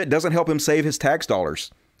bullshit doesn't help him save his tax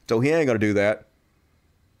dollars. So he ain't going to do that.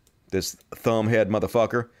 This thumbhead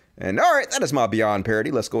motherfucker. And all right, that is my Beyond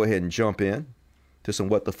parody. Let's go ahead and jump in to some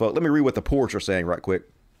what the fuck. Let me read what the Porsche are saying right quick.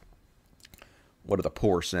 What are the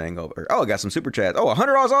Porsche saying over here? Oh, I got some super chats. Oh,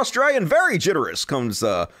 $100 Australian, very generous. Comes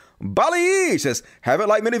Bali, says, haven't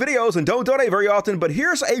liked many videos and don't donate very often, but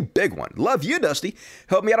here's a big one. Love you, Dusty.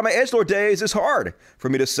 Help me out of my edgelord days. It's hard for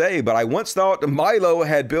me to say, but I once thought Milo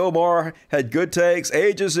had Bill Maher had good takes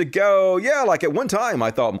ages ago. Yeah, like at one time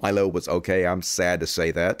I thought Milo was okay. I'm sad to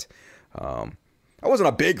say that. I wasn't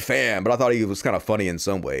a big fan, but I thought he was kind of funny in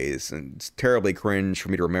some ways, and it's terribly cringe for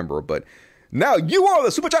me to remember, but now you are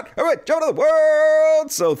the super chat. All right, Joe of the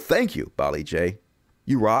world. So thank you, Bali J.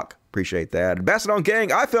 You rock. Appreciate that. Bassadon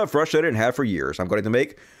Gang, I felt frustrated and have for years. I'm going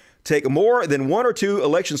to take more than 1 or 2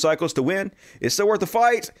 election cycles to win. It's still worth the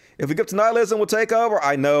fight. If we get to nihilism, we'll take over.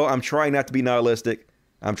 I know. I'm trying not to be nihilistic.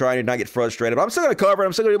 I'm trying to not get frustrated. But I'm still going to cover it.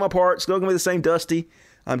 I'm still going to do my part. Still going to be the same Dusty.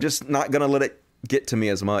 I'm just not going to let it get to me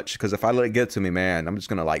as much. Because if I let it get to me, man, I'm just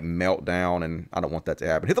going to like melt down. And I don't want that to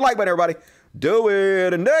happen. Hit the like button, everybody. Do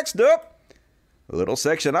it. And next up, a little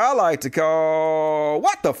section I like to call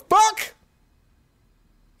What the Fuck?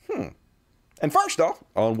 And first off,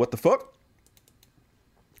 on What the Fuck.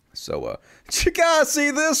 So, did you guys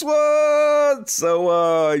see this one?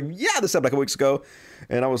 So, yeah, this happened like a couple weeks ago.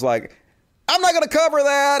 And I was like, I'm not going to cover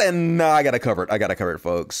that. And no, I got to cover it. I got to cover it,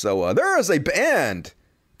 folks. So, there is a band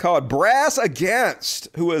called Brass Against,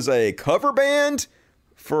 who is a cover band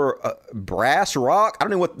for brass rock. I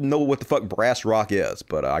don't know what the fuck brass rock is,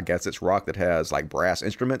 but I guess it's rock that has like brass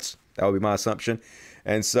instruments. That would be my assumption.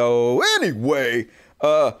 And so anyway,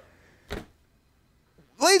 lead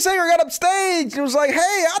singer got up stage and was like, hey,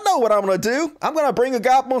 I know what I'm going to do. I'm going to bring a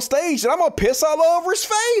guy up on stage and I'm going to piss all over his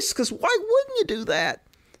face. Because why wouldn't you do that?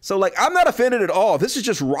 So, like, I'm not offended at all. This is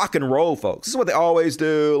just rock and roll, folks. This is what they always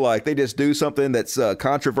do. Like, they just do something that's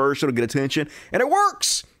controversial to get attention. And it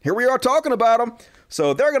works. Here we are talking about them.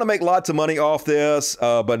 So they're going to make lots of money off this,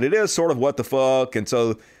 but it is sort of what the fuck. And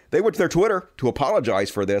so they went to their Twitter to apologize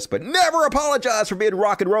for this, but never apologize for being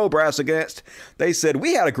rock and roll Brass Against. They said,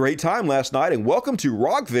 we had a great time last night and welcome to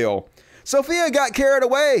Rockville. Sophia got carried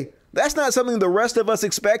away. That's not something the rest of us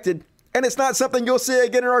expected. And it's not something you'll see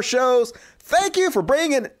again in our shows. Thank you for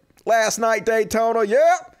bringing last night Daytona.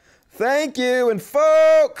 Yep. Thank you. And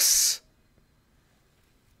folks,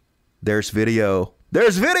 there's video.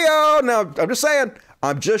 There's video. Now,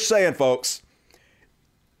 I'm just saying, folks.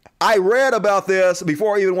 I read about this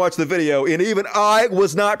before I even watched the video, and even I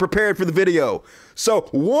was not prepared for the video. So,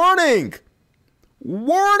 warning.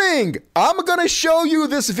 I'm going to show you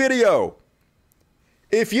this video.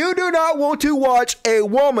 If you do not want to watch a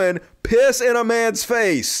woman piss in a man's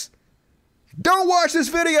face, don't watch this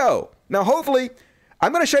video. Now, hopefully,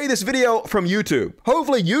 I'm going to show you this video from YouTube.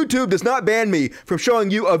 Hopefully, YouTube does not ban me from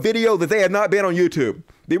showing you a video that they have not banned on YouTube.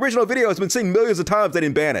 The original video has been seen millions of times. They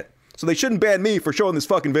didn't ban it. So they shouldn't ban me for showing this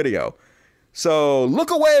fucking video. So look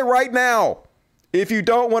away right now if you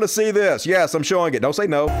don't want to see this. Yes, I'm showing it. Don't say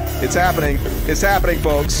no. It's happening. It's happening,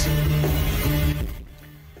 folks.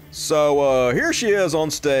 So here she is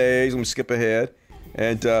on stage. Let me skip ahead.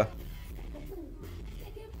 And,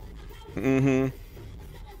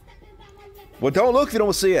 well, don't look if you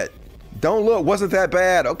don't see it. Don't look. Wasn't that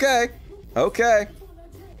bad. Okay. Okay.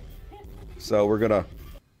 So we're going to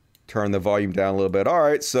turn the volume down a little bit. All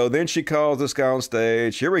right. So then she calls this guy on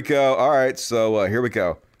stage. Here we go. All right. So here we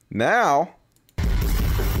go. Now.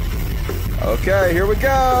 Okay. Here we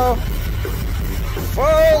go.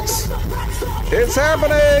 Folks. It's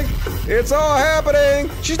happening. It's all happening.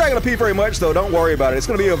 She's not going to pee very much, though. Don't worry about it. It's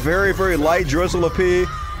going to be a very, very light drizzle of pee.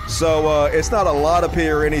 So it's not a lot of pee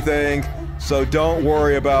or anything. So don't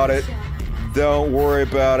worry about it. Don't worry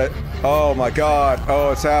about it. Oh, my God.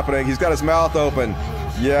 Oh, it's happening. He's got his mouth open.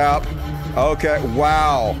 Yep. Okay.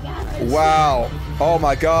 Wow. Wow. Oh,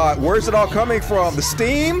 my God. Where's it all coming from? The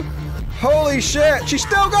steam? Holy shit. She's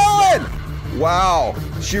still going. Wow.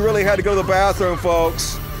 She really had to go to the bathroom,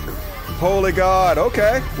 folks. Holy God.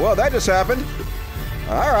 Okay. Well, that just happened.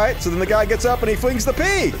 All right. So then the guy gets up and he flings the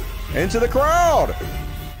pee into the crowd.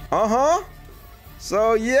 Uh-huh.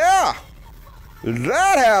 So, yeah.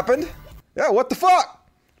 That happened. Yeah, what the fuck?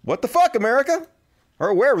 What the fuck, America?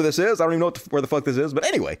 Or wherever this is. I don't even know where the fuck this is. But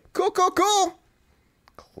anyway, cool, cool, cool.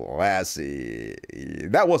 Classy.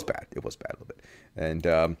 That was bad. It was bad a little bit. And,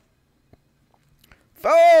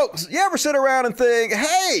 folks, you ever sit around and think,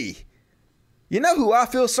 hey, you know who I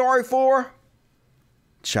feel sorry for?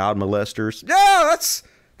 Child molesters. Yeah,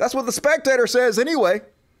 that's what the Spectator says anyway.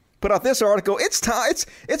 Put out this article.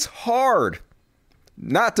 It's hard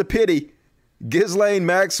not to pity Ghislaine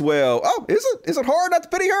Maxwell. Oh, is it hard not to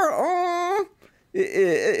pity her?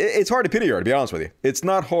 It's hard to pity her, to be honest with you. It's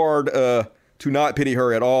not hard to not pity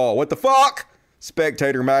her at all. What the fuck?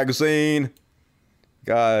 Spectator magazine.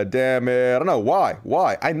 God damn it. I don't know. Why?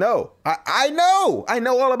 I know. I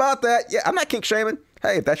know all about that. Yeah, I'm not kink shaming.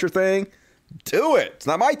 Hey, if that's your thing, do it. It's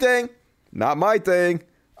not my thing. Not my thing.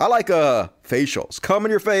 I like facials. Come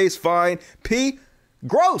in your face, fine. Pee,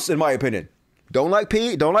 gross in my opinion. Don't like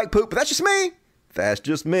pee, don't like poop, but that's just me. That's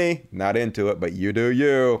just me. Not into it, but you do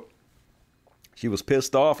you. She was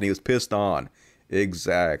pissed off and he was pissed on.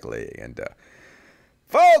 Exactly. And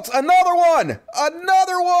folks, another one.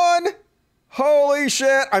 Holy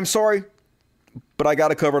shit. I'm sorry, but I got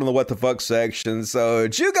to cover it in the what the fuck section. So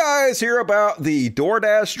did you guys hear about the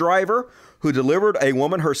DoorDash driver who delivered a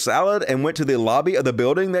woman her salad and went to the lobby of the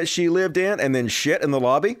building that she lived in and then shit in the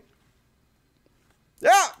lobby?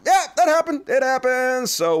 Yeah, that happened. It happened.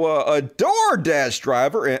 So a DoorDash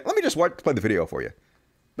driver, and let me just play the video for you.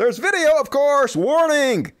 There's video, of course.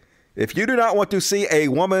 Warning. If you do not want to see a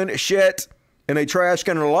woman shit in a trash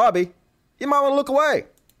can in the lobby, you might want to look away.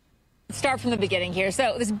 Start from the beginning here.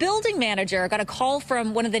 So this building manager got a call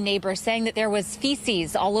from one of the neighbors saying that there was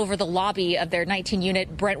feces all over the lobby of their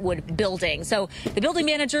 19-unit Brentwood building. So the building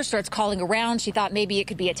manager starts calling around. She thought maybe it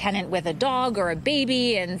could be a tenant with a dog or a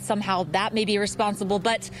baby, and somehow that may be responsible.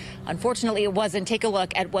 But unfortunately, it wasn't. Take a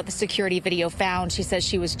look at what the security video found. She says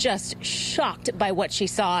she was just shocked by what she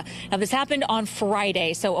saw. Now, this happened on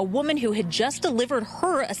Friday. So a woman who had just delivered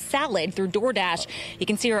her a salad through DoorDash, you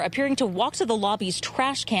can see her appearing to walk to the lobby's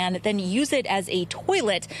trash can, then use it as a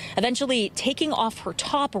toilet, eventually taking off her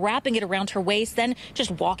top, wrapping it around her waist, then just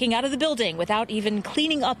walking out of the building without even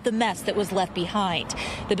cleaning up the mess that was left behind.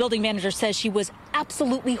 The building manager says she was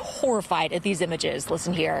absolutely horrified at these images.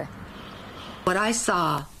 Listen here. What I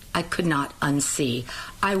saw, I could not unsee.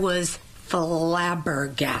 I was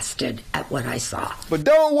flabbergasted at what I saw. But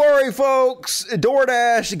don't worry, folks.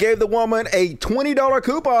 DoorDash gave the woman a $20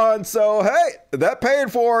 coupon, so hey, that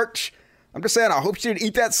paid for it. I'm just saying, I hope she didn't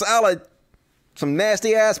eat that salad. Some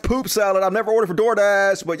nasty-ass poop salad. I've never ordered for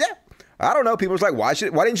DoorDash, but yeah, I don't know. People was like, why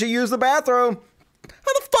didn't she use the bathroom?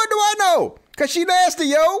 How the fuck do I know? Because she nasty,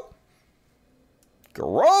 yo.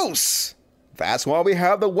 Gross. That's why we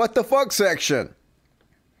have the what the fuck section.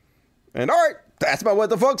 And all right, that's my what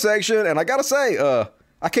the fuck section. And I got to say,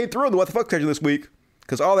 I came through in the what the fuck section this week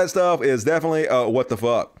because all that stuff is definitely what the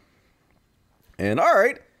fuck. And all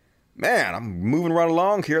right. Man, I'm moving right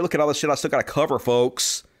along here. Look at all the shit I still got to cover,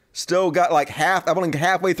 folks. Still got like I'm only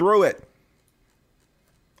halfway through it.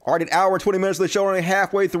 Already an hour and 20 minutes of the show, only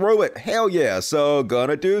halfway through it. Hell yeah. So,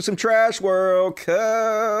 gonna do some Trash World,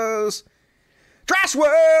 cause... Trash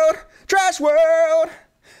World! Trash World!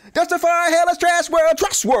 Justify hell as Trash World!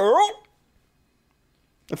 Trash World!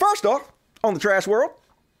 And first off, on the Trash World,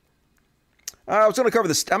 I was going to cover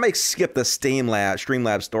this. I may skip the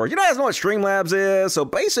Streamlabs story. You guys know what Streamlabs is? So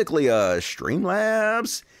basically,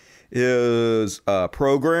 Streamlabs is a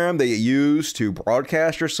program that you use to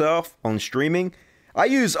broadcast yourself on streaming. I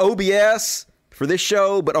use OBS for this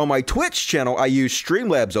show, but on my Twitch channel, I use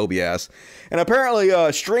Streamlabs OBS. And apparently,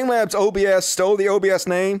 Streamlabs OBS stole the OBS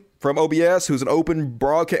name from OBS, who's an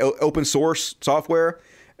open source software.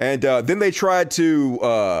 And then they tried to,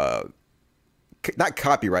 not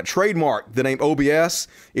copyright, trademark the name OBS,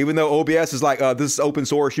 even though OBS is like, this is open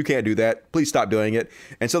source, you can't do that. Please stop doing it.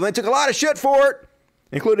 And so they took a lot of shit for it,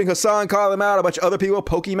 including Hassan calling them out, a bunch of other people.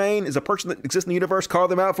 Pokimane is a person that exists in the universe, called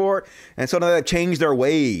them out for it. And so now they've changed their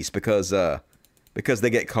ways because they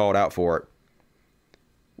get called out for it.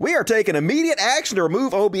 We are taking immediate action to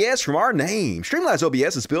remove OBS from our name. Streamlabs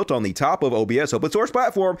OBS is built on the top of OBS open source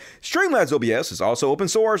platform. Streamlabs OBS is also open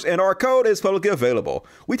source, and our code is publicly available.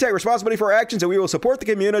 We take responsibility for our actions, and we will support the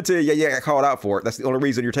community. Yeah, got called out for it. That's the only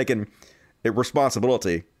reason you're taking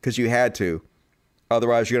responsibility, because you had to.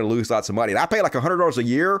 Otherwise, you're going to lose lots of money. And I pay like $100 a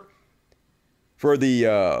year for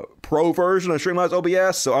the pro version of Streamlabs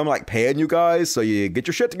OBS, so I'm like paying you guys, so you get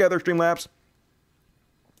your shit together, Streamlabs.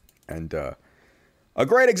 And a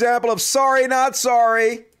great example of sorry, not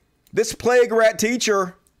sorry. This plague rat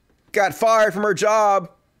teacher got fired from her job.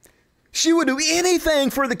 She would do anything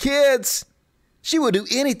for the kids. She would do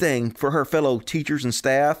anything for her fellow teachers and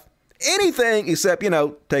staff. Anything except,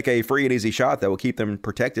 take a free and easy shot that will keep them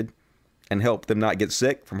protected and help them not get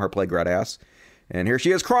sick from her plague rat ass. And here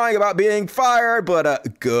she is crying about being fired,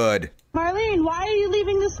 but good. Marlene, why are you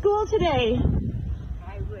leaving the school today?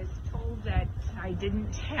 I was told that I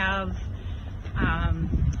didn't have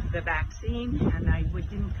the vaccine, and I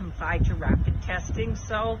didn't comply to rapid testing,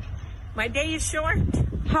 so my day is short.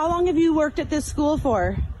 How long have you worked at this school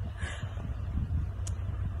for?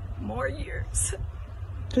 More years.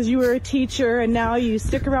 Because you were a teacher, and now you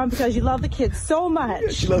stick around because you love the kids so much. Yeah,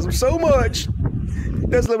 she loves them so much.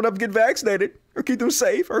 Doesn't let them get vaccinated or keep them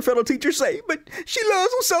safe, her fellow teachers safe, but she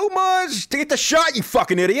loves them so much. To get the shot, you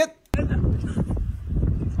fucking idiot.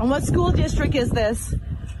 And what school district is this?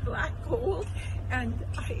 Blackgold. And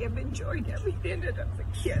I have enjoyed every minute of the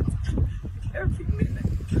kids. Every minute.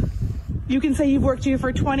 You can say you've worked here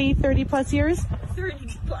for 20, 30 plus years?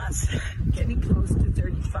 30 plus. Getting close to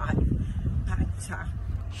 35. But, so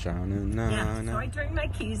I turned my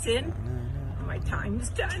keys in. And my time is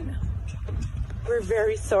done. We're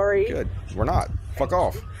very sorry. Good. We're not. Fuck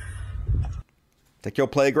off. Take your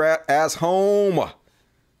plague rat ass home.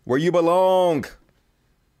 Where you belong.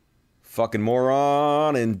 Fucking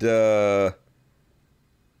moron. And,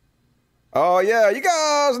 oh, yeah, you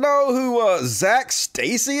guys know who Zach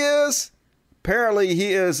Stacy is? Apparently,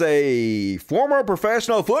 he is a former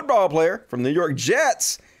professional football player from the New York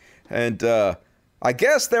Jets. And I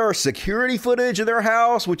guess there are security footage in their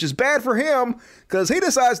house, which is bad for him because he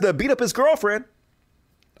decides to beat up his girlfriend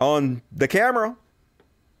on the camera,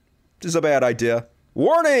 which is a bad idea.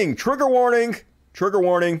 Warning! Trigger warning! Trigger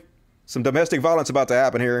warning. Some domestic violence about to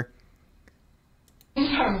happen here.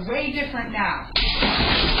 Things are way different now.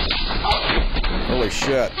 Holy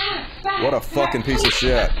shit. What a fucking piece of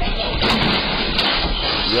shit.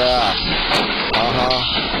 Yeah.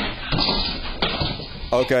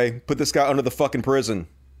 Okay, put this guy under the fucking prison.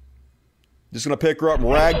 Just gonna pick her up and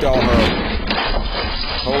ragdoll her.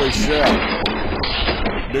 Holy shit.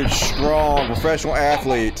 Dude's strong, professional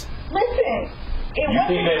athlete. Listen. You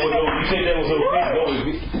think that was okay?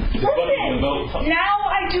 Listen. Now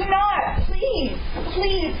I do not. Please.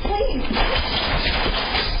 Please, please.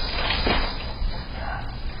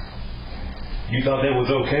 You thought that was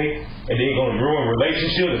okay? And then you're going to ruin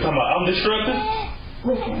relationships and talking about I'm destructive?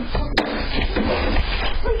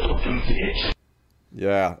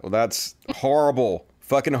 Yeah, well, that's horrible.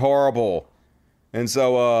 Fucking horrible. And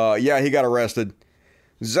so, yeah, he got arrested.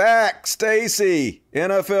 Zach Stacy,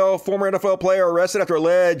 former NFL player, arrested after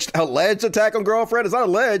alleged attack on girlfriend. It's not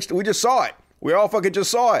alleged. We just saw it. We all fucking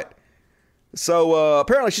just saw it. So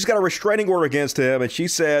apparently she's got a restraining order against him, and she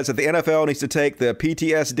says that the NFL needs to take the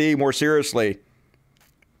PTSD more seriously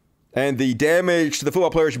and the damage to the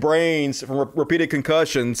football player's brains from repeated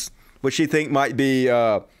concussions, which she thinks might be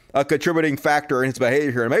a contributing factor in his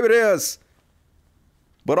behavior. And maybe it is,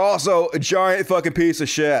 but also a giant fucking piece of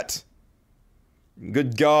shit.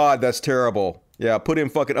 Good God, that's terrible. Yeah, put him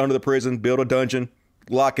fucking under the prison, build a dungeon,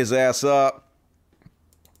 lock his ass up.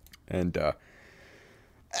 And,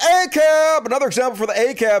 ACAB, another example for the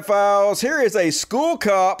ACAB files. Here is a school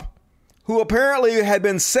cop who apparently had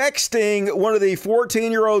been sexting one of the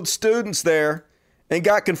 14-year-old students there and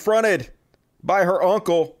got confronted by her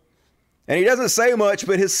uncle. And he doesn't say much,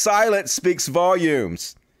 but his silence speaks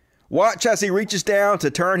volumes. Watch as he reaches down to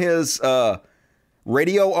turn his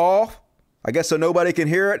radio off. I guess so nobody can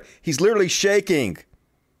hear it. He's literally shaking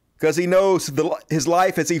because he knows his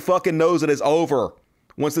life as he fucking knows it is over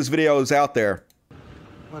once this video is out there.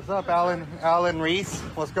 What's up, Alan Reese?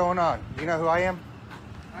 What's going on? You know who I am?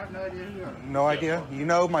 I have no idea who you are. No idea? You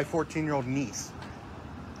know my 14-year-old niece.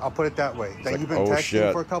 I'll put it that way. That like, you've been oh, texting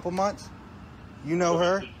shit. for a couple months? You know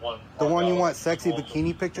her? The one you want sexy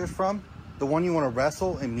bikini pictures from? The one you want to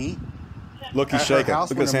wrestle and meet? Look, he's At her shaking. house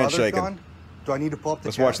Look when at his her hand mother's shaking. gone? Do I need to pull up the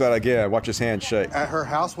Let's chat? watch that again. Watch his hand shake. At her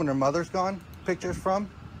house when her mother's gone? Pictures from?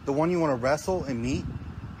 The one you want to wrestle and meet?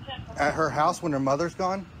 At her house when her mother's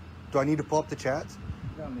gone? Do I need to pull up the chats?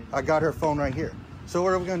 I got her phone right here. So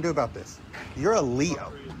what are we going to do about this? You're a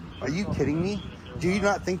Leo. Are you kidding me? Do you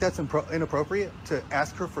not think that's inappropriate to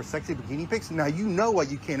ask her for sexy bikini pics? Now you know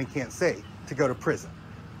what you can and can't say to go to prison.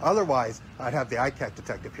 Otherwise, I'd have the ICAC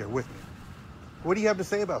detective here with me. What do you have to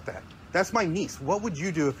say about that? That's my niece. What would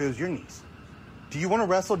you do if it was your niece? Do you want to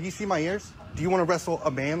wrestle? Do you see my ears? Do you want to wrestle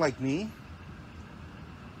a man like me?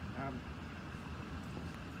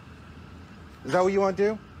 Is that what you want to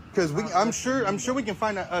do? Because I'm sure we can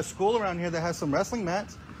find a school around here that has some wrestling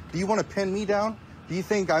mats. Do you want to pin me down? Do you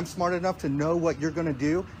think I'm smart enough to know what you're going to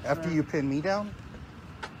do after you pin me down?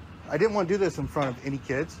 I didn't want to do this in front of any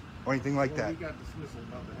kids or anything like that. We got dismissal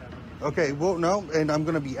about to happen. Okay, well, no, and I'm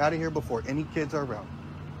going to be out of here before any kids are around.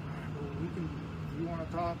 Well, if you want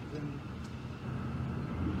to talk, then...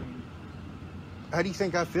 How do you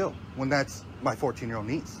think I feel when that's my 14-year-old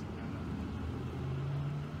niece?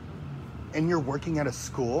 And you're working at a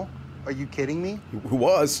school? Are you kidding me? Who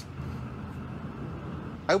was?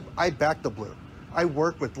 I back the blue. I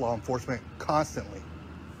work with law enforcement constantly.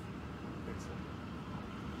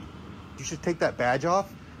 You should take that badge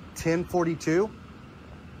off. 1042.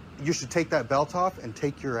 You should take that belt off and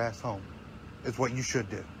take your ass home. Is what you should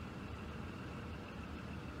do.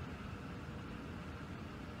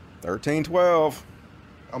 1312.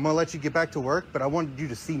 I'm gonna let you get back to work, but I wanted you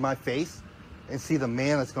to see my face and see the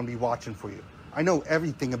man that's gonna be watching for you. I know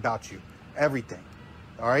everything about you. Everything.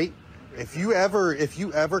 All right? If you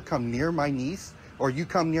ever come near my niece or you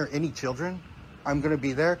come near any children, I'm gonna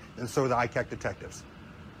be there, and so are the ICAC detectives.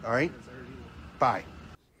 All right? Bye.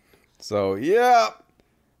 So, yeah.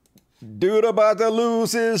 Dude about to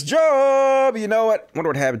lose his job. You know what?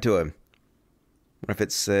 Wonder what happened to him. What if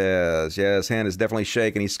it says, yeah, his hand is definitely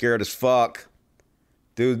shaking. He's scared as fuck.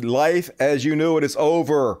 Dude, life as you knew it is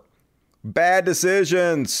over. Bad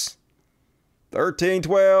decisions.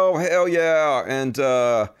 1312, hell yeah. And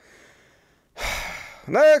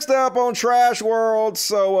next up on Trash World,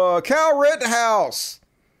 so Kyle Rittenhouse.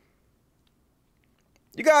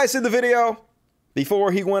 You guys see the video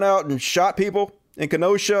before he went out and shot people in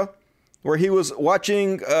Kenosha, where he was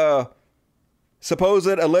watching supposed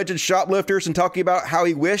alleged shoplifters and talking about how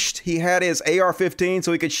he wished he had his AR-15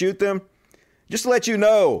 so he could shoot them? Just to let you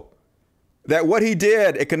know that what he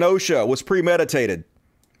did at Kenosha was premeditated.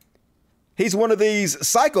 He's one of these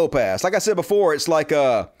psychopaths. Like I said before, it's like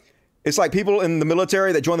people in the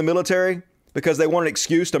military that join the military because they want an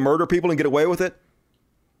excuse to murder people and get away with it.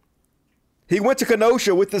 He went to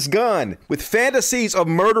Kenosha with this gun, with fantasies of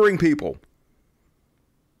murdering people,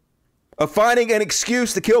 of finding an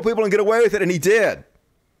excuse to kill people and get away with it, and he did.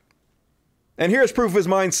 And here's proof of his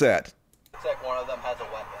mindset. Looks like one of them has a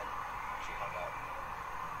weapon. She hung up.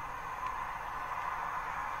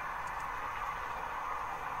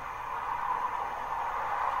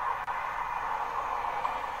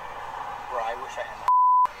 Bro, I wish I had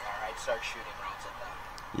my I'd start shooting rounds at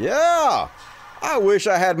them. Yeah. I wish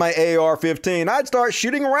I had my AR-15. I'd start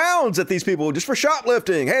shooting rounds at these people just for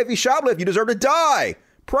shoplifting. Hey, if you shoplift, you deserve to die.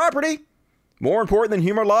 Property, more important than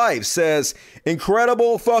human life, says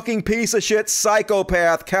incredible fucking piece of shit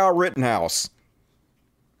psychopath Kyle Rittenhouse.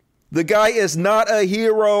 The guy is not a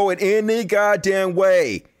hero in any goddamn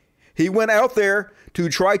way. He went out there to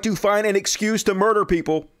try to find an excuse to murder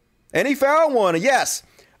people, and he found one. Yes,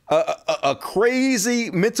 a crazy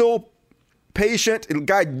mental patient, a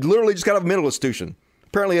guy literally just got out of a mental institution.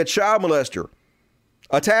 Apparently a child molester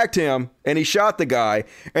attacked him, and he shot the guy.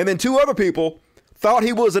 And then two other people thought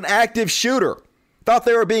he was an active shooter, thought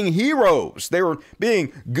they were being heroes. They were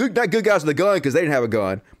being good, not good guys with a gun because they didn't have a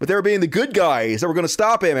gun, but they were being the good guys that were going to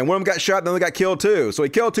stop him. And one of them got shot, and then they got killed too. So he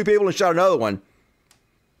killed two people and shot another one.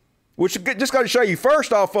 Which just got to show you,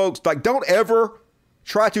 first off, folks, like, don't ever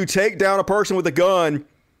try to take down a person with a gun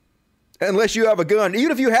unless you have a gun.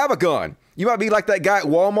 Even if you have a gun, you might be like that guy at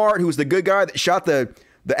Walmart who was the good guy that shot the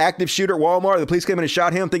active shooter at Walmart. The police came in and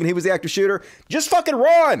shot him thinking he was the active shooter. Just fucking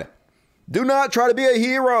run. Do not try to be a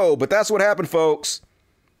hero. But that's what happened, folks.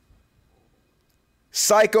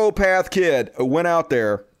 Psychopath kid went out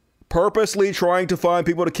there purposely trying to find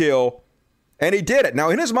people to kill, and he did it.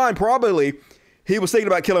 Now, in his mind, probably he was thinking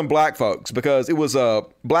about killing black folks because it was a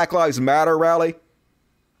Black Lives Matter rally.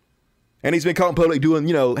 And he's been caught in public doing,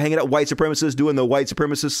 hanging out white supremacists, doing the white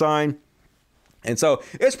supremacist sign. And so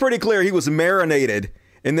it's pretty clear he was marinated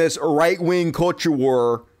in this right-wing culture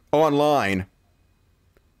war online.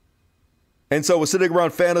 And so was sitting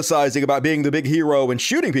around fantasizing about being the big hero and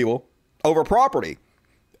shooting people over property.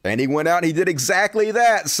 And he went out and he did exactly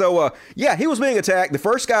that. So, yeah, he was being attacked. The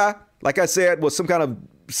first guy, like I said, was some kind of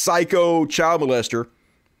psycho child molester.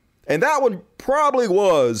 And that one probably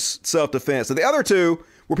was self-defense. So the other two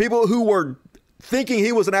were people who were thinking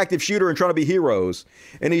he was an active shooter and trying to be heroes.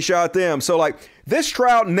 And he shot them. So, like, this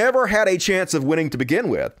trial never had a chance of winning to begin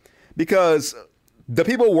with because the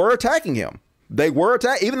people were attacking him. They were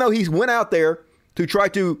attacked, even though he went out there to try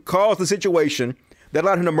to cause the situation that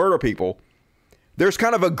allowed him to murder people. There's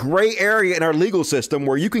kind of a gray area in our legal system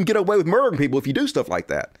where you can get away with murdering people if you do stuff like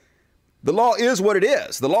that. The law is what it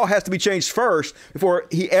is. The law has to be changed first before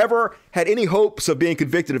he ever had any hopes of being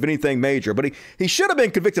convicted of anything major. But he should have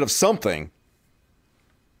been convicted of something.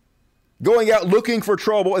 Going out looking for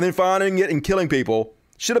trouble and then finding it and killing people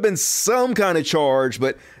should have been some kind of charge,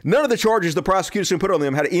 but none of the charges the prosecution put on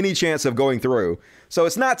them had any chance of going through. So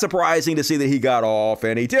it's not surprising to see that he got off,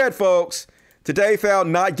 and he did, folks. Today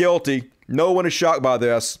found not guilty. No one is shocked by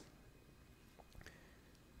this.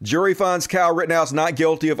 Jury finds Kyle Rittenhouse not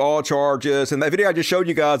guilty of all charges. And that video I just showed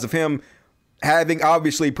you guys of him having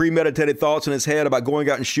obviously premeditated thoughts in his head about going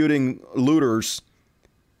out and shooting looters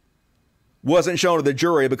wasn't shown to the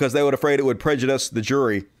jury because they were afraid it would prejudice the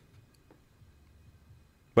jury.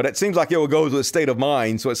 But it seems like it would go to his state of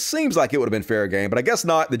mind, so it seems like it would have been fair game. But I guess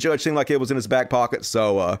not. The judge seemed like it was in his back pocket,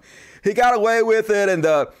 so he got away with it. And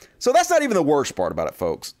so that's not even the worst part about it,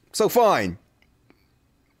 folks. So fine.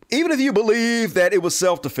 Even if you believe that it was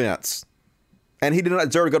self-defense and he did not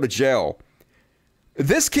deserve to go to jail,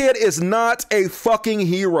 this kid is not a fucking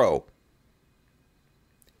hero.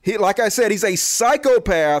 Like I said, he's a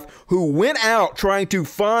psychopath who went out trying to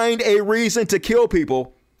find a reason to kill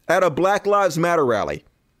people at a Black Lives Matter rally.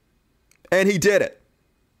 And he did it.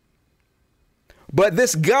 But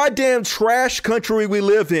this goddamn trash country we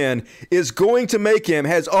live in is going to make him,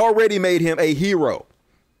 has already made him a hero.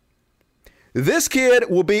 This kid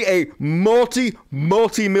will be a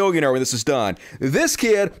multi-millionaire when this is done. This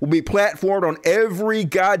kid will be platformed on every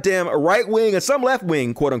goddamn right wing and some left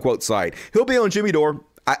wing, quote unquote, site. He'll be on Jimmy Dore.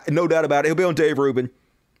 No doubt about it. He'll be on Dave Rubin.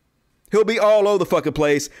 He'll be all over the fucking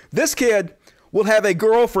place. This kid will have a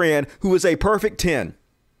girlfriend who is a perfect 10.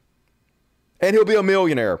 And he'll be a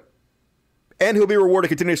millionaire. And he'll be rewarded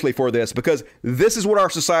continuously for this because this is what our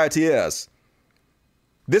society is.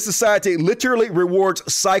 This society literally rewards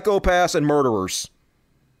psychopaths and murderers.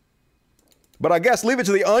 But I guess leave it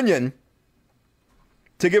to the Onion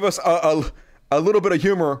to give us a little bit of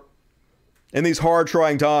humor in these hard,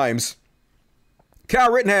 trying times.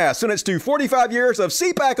 Kyle Rittenhouse sentenced to 45 years of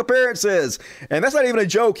CPAC appearances. And that's not even a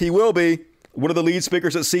joke. He will be one of the lead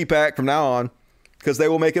speakers at CPAC from now on because they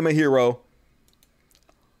will make him a hero.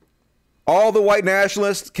 All the white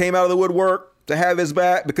nationalists came out of the woodwork to have his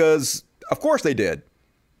back because, of course, they did.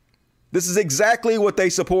 This is exactly what they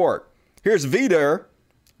support. Here's VDER,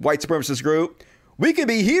 white supremacist group. We can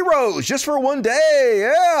be heroes just for one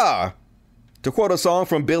day, yeah. To quote a song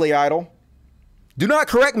from Billy Idol. Do not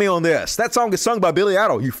correct me on this. That song is sung by Billy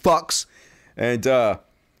Idol, you fucks. And the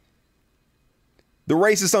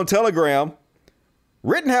racist on Telegram,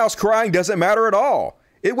 Rittenhouse crying doesn't matter at all.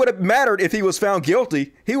 It would have mattered if he was found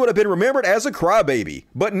guilty. He would have been remembered as a crybaby.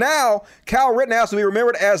 But now, Kyle Rittenhouse will be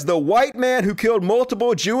remembered as the white man who killed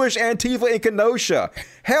multiple Jewish Antifa in Kenosha.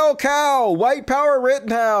 Hell cow, white power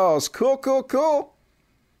Rittenhouse. Cool, cool, cool.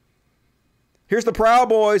 Here's the Proud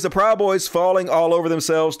Boys. The Proud Boys falling all over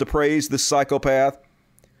themselves to praise this psychopath.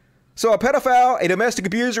 So a pedophile, a domestic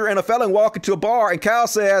abuser, and a felon walk into a bar, and Kyle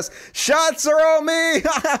says, "Shots are on me."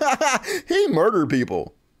 He murdered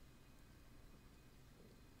people.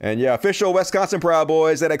 And yeah, official Wisconsin Proud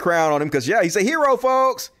Boys had a crown on him because, yeah, he's a hero,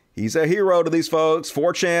 folks. He's a hero to these folks.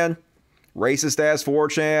 4chan, racist ass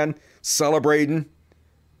 4chan, celebrating.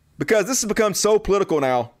 Because this has become so political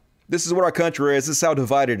now. This is what our country is. This is how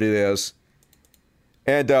divided it is.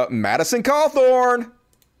 And Madison Cawthorn,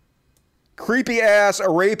 creepy ass,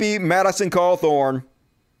 rapey Madison Cawthorn,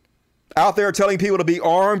 out there telling people to be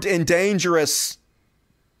armed and dangerous.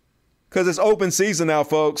 Because it's open season now,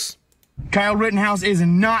 folks. Kyle Rittenhouse is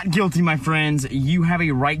not guilty, my friends. You have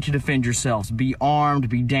a right to defend yourselves. Be armed,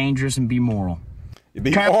 be dangerous, and be moral.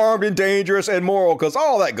 Be armed and dangerous and moral, because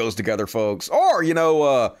all that goes together, folks. Or,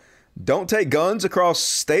 don't take guns across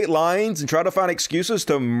state lines and try to find excuses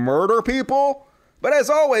to murder people. But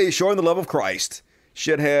as always, showing the love of Christ.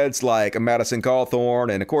 Shitheads like Madison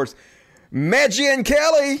Cawthorn and, of course, Megyn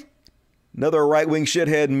Kelly. Another right-wing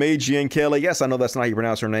shithead, Megyn Kelly. Yes, I know that's not how you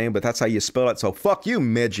pronounce her name, but that's how you spell it. So fuck you,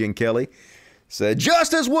 Megyn Kelly. Said,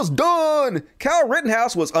 justice was done. Kyle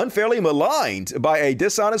Rittenhouse was unfairly maligned by a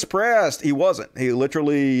dishonest press. He wasn't. He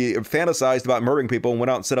literally fantasized about murdering people and went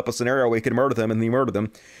out and set up a scenario where he could murder them, and he murdered them.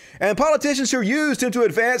 And politicians who used him to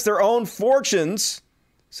advance their own fortunes.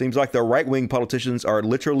 Seems like the right-wing politicians are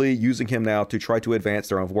literally using him now to try to advance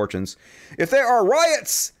their own fortunes. If there are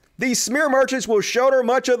riots, these smear merchants will shoulder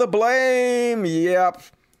much of the blame. Yep.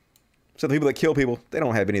 So the people that kill people, they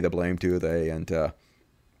don't have any of the blame, do they? And, I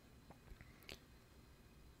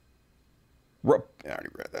already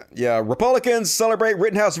read that. Yeah, Republicans celebrate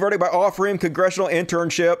Rittenhouse verdict by offering him congressional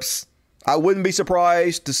internships. I wouldn't be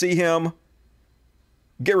surprised to see him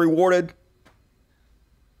get rewarded.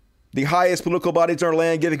 The highest political bodies in our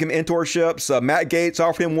land giving him internships. Matt Gaetz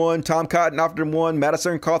offered him one. Tom Cotton offered him one.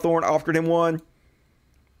 Madison Cawthorn offered him one.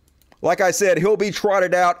 Like I said, he'll be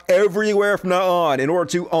trotted out everywhere from now on in order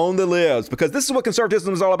to own the libs, because this is what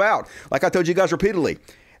conservatism is all about. Like I told you guys repeatedly.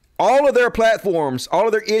 All of their platforms, all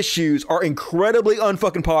of their issues are incredibly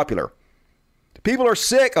unfucking popular. People are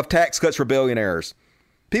sick of tax cuts for billionaires.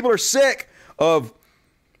 People are sick of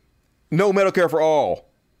no Medicare for all.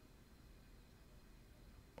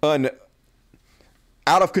 An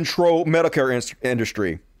out of control Medicare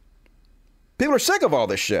industry. People are sick of all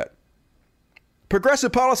this shit.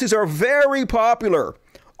 Progressive policies are very popular.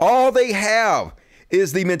 All they have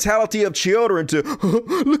is the mentality of children to,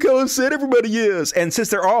 look how upset everybody is. And since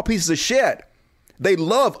they're all pieces of shit, they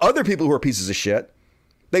love other people who are pieces of shit.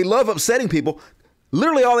 They love upsetting people.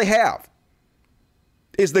 Literally all they have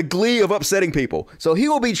is the glee of upsetting people. So he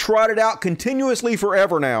will be trotted out continuously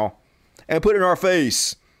forever now and put in our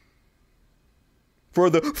face for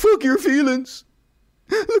the fuck your feelings.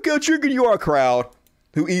 Look how triggered you are crowd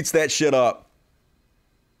who eats that shit up.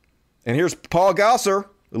 And here's Paul Gosar,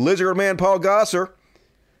 the lizard man Paul Gosar.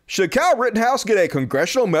 Should Kyle Rittenhouse get a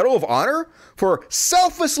Congressional Medal of Honor for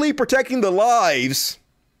selflessly protecting the lives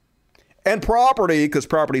and property, because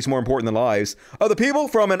property is more important than lives, of the people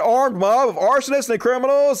from an armed mob of arsonists and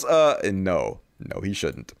criminals? No, he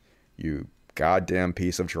shouldn't. You goddamn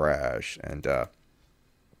piece of trash. And the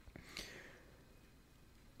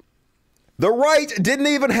right didn't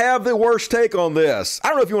even have the worst take on this. I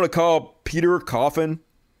don't know if you want to call Peter Coffin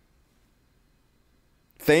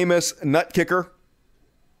famous nut kicker.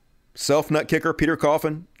 Self-nut kicker, Peter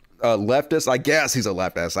Coffin, leftist. I guess he's a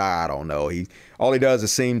leftist. I don't know. All he does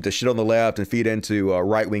is seem to shit on the left and feed into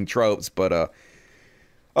right-wing tropes. But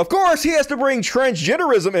of course, he has to bring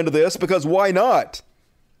transgenderism into this, because why not?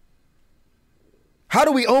 How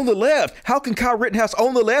do we own the left? How can Kyle Rittenhouse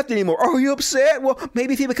own the left anymore? Are you upset? Well,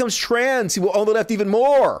 maybe if he becomes trans, he will own the left even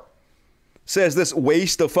more. Says this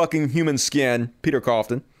waste of fucking human skin, Peter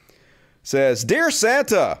Coffin. Says, Dear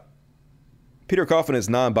Santa. Peter Coffin is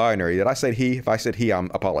non-binary. Did I say he? If I said he, I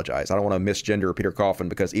apologize. I don't want to misgender Peter Coffin,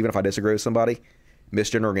 because even if I disagree with somebody,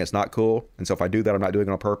 misgendering is not cool. And so if I do that, I'm not doing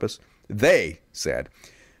it on purpose. They said,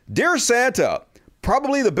 Dear Santa,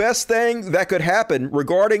 probably the best thing that could happen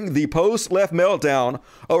regarding the post-left meltdown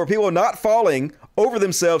over people not falling over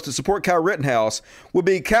themselves to support Kyle Rittenhouse would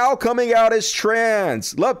be Kyle coming out as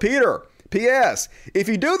trans. Love, Peter. P.S. If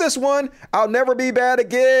you do this one, I'll never be bad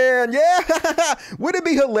again. Yeah. Would it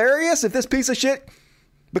be hilarious if this piece of shit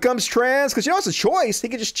becomes trans? Because, it's a choice. He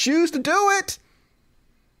could just choose to do it.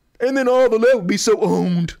 And then all the left would be so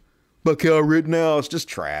owned by Kyle Rittenhouse. Just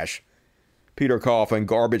trash. Peter Coffin,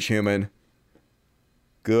 garbage human.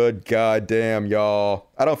 Good goddamn, y'all.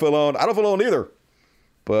 I don't feel alone. I don't feel alone either.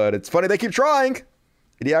 But it's funny they keep trying.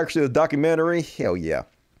 Idiocracy, the documentary. Hell yeah.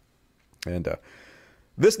 And,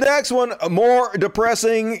 this next one, more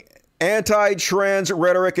depressing anti-trans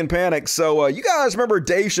rhetoric and panic. So you guys remember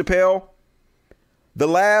Dave Chappelle? The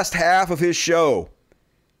last half of his show,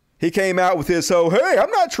 he came out with his whole, hey,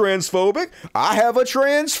 I'm not transphobic. I have a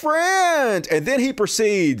trans friend. And then he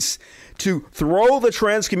proceeds to throw the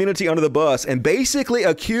trans community under the bus and basically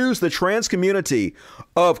accuse the trans community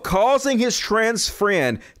of causing his trans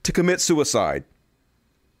friend to commit suicide.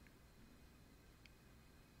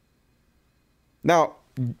 Now,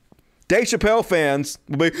 Dave Chappelle fans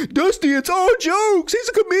will be, Dusty, it's all jokes. He's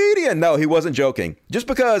a comedian. No, he wasn't joking. Just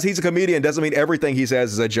because he's a comedian doesn't mean everything he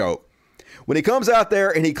says is a joke. When he comes out there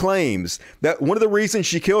and he claims that one of the reasons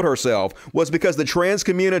she killed herself was because the trans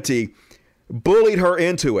community bullied her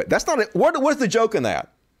into it. That's not it. What is the joke in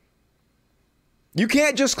that? You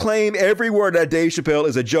can't just claim every word that Dave Chappelle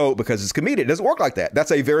is a joke because it's comedian. It doesn't work like that.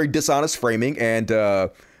 That's a very dishonest framing, and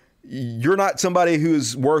you're not somebody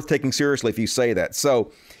who's worth taking seriously if you say that.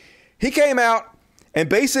 So he came out and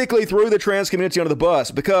basically threw the trans community under the bus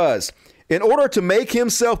because in order to make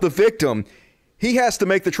himself the victim, he has to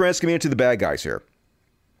make the trans community the bad guys here.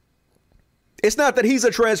 It's not that he's a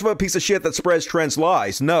transphobic piece of shit that spreads trans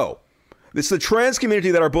lies. No. It's the trans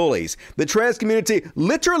community that are bullies. The trans community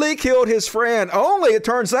literally killed his friend. Only, it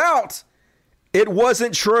turns out, it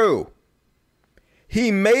wasn't true. He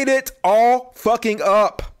made it all fucking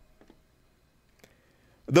up.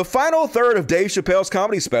 The final third of Dave Chappelle's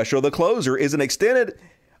comedy special, The Closer, is an extended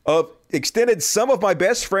Some of My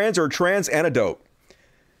Best Friends Are Trans anecdote.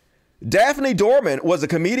 Daphne Dorman was a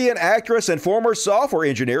comedian, actress, and former software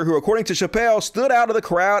engineer who, according to Chappelle, stood out of the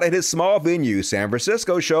crowd at his small venue, San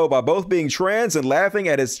Francisco show by both being trans and laughing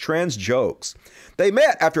at his trans jokes. They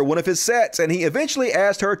met after one of his sets, and he eventually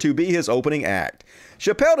asked her to be his opening act.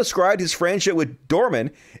 Chappelle described his friendship with Dorman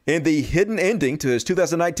in the hidden ending to his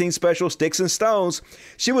 2019 special Sticks and Stones.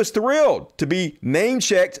 She was thrilled to be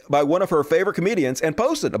name-checked by one of her favorite comedians and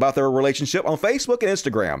posted about their relationship on Facebook and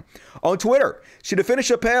Instagram. On Twitter, she defended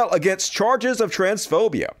Chappelle against charges of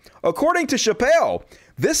transphobia. According to Chappelle,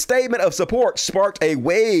 this statement of support sparked a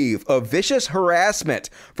wave of vicious harassment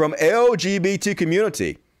from LGBT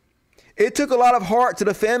community. It took a lot of heart to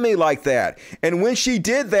defend me like that. And when she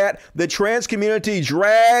did that, the trans community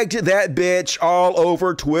dragged that bitch all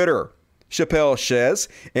over Twitter. Chappelle says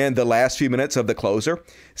in the last few minutes of The Closer.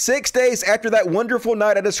 6 days after that wonderful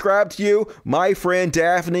night I described to you, my friend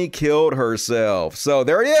Daphne killed herself. So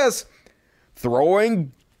there it is.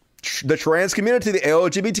 Throwing the trans community, the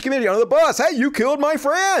LGBT community under the bus. Hey, you killed my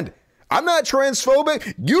friend. I'm not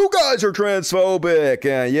transphobic. You guys are transphobic.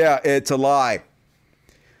 And yeah, it's a lie.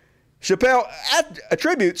 Chappelle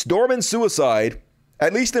attributes Dorman's suicide,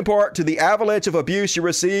 at least in part, to the avalanche of abuse she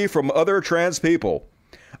received from other trans people.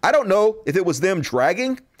 I don't know if it was them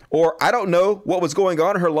dragging, or I don't know what was going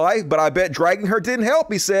on in her life, but I bet dragging her didn't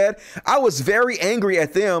help, he said. I was very angry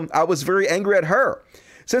at them. I was very angry at her.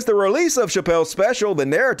 Since the release of Chappelle's special, the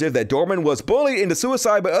narrative that Dorman was bullied into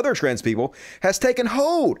suicide by other trans people has taken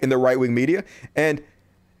hold in the right-wing media, and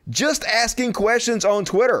just asking questions on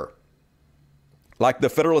Twitter. Like the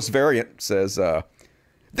Federalist variant says,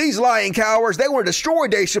 these lying cowards, they want to destroy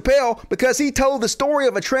Dave Chappelle because he told the story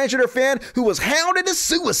of a transgender fan who was hounded to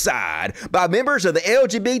suicide by members of the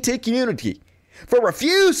LGBT community for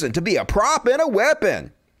refusing to be a prop and a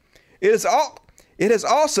weapon. It has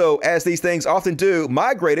also, as these things often do,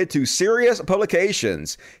 migrated to serious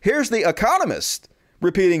publications. Here's The Economist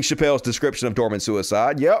repeating Chappelle's description of Dorman's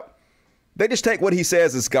suicide. Yep, they just take what he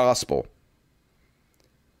says as gospel.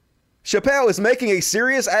 Chappelle is making a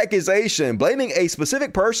serious accusation, blaming a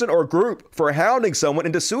specific person or group for hounding someone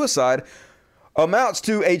into suicide amounts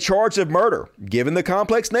to a charge of murder. Given the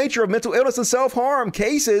complex nature of mental illness and self-harm,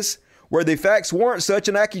 cases where the facts warrant such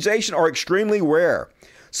an accusation are extremely rare.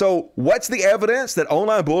 So what's the evidence that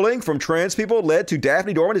online bullying from trans people led to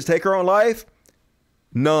Daphne Dorman to take her own life?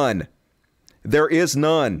 None. There is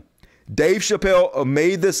none. Dave Chappelle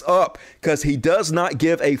made this up because he does not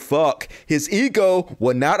give a fuck. His ego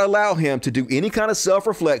will not allow him to do any kind of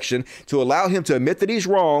self-reflection, to allow him to admit that he's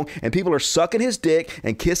wrong, and people are sucking his dick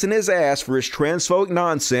and kissing his ass for his transphobic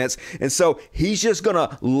nonsense. And so he's just going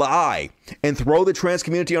to lie and throw the trans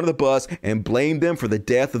community under the bus and blame them for the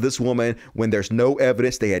death of this woman when there's no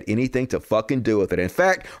evidence they had anything to fucking do with it. In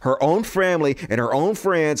fact, her own family and her own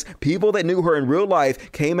friends, people that knew her in real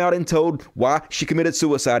life, came out and told why she committed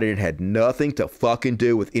suicide, and it had nothing to fucking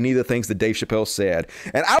do with any of the things that Dave Chappelle said.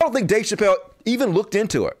 And I don't think Dave Chappelle even looked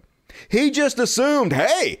into it. He just assumed,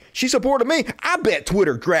 hey, she supported me. I bet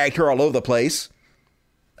Twitter dragged her all over the place.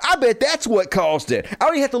 I bet that's what caused it. I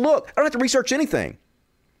don't even have to look. I don't have to research anything.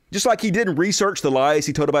 Just like he didn't research the lies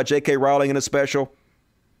he told about J.K. Rowling in a special.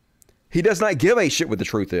 He does not give a shit what the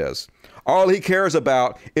truth is. All he cares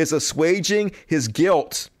about is assuaging his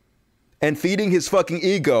guilt and feeding his fucking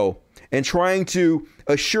ego and trying to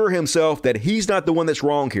assure himself that he's not the one that's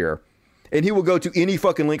wrong here. And he will go to any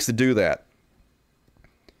fucking lengths to do that.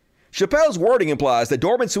 Chappelle's wording implies that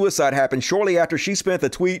Dorman's suicide happened shortly after she spent the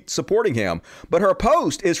tweet supporting him, but her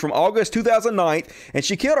post is from August 2009, and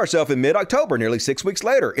she killed herself in mid-October, nearly 6 weeks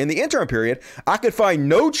later. In the interim period, I could find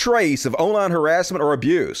no trace of online harassment or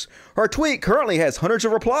abuse. Her tweet currently has hundreds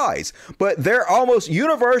of replies, but they're almost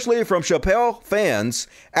universally from Chappelle fans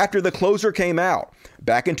after The Closer came out.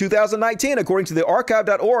 Back in 2019, according to the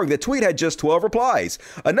archive.org, the tweet had just 12 replies.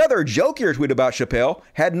 Another jokier tweet about Chappelle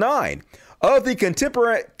had 9. Of the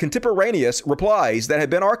contemporaneous replies that have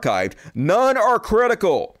been archived, none are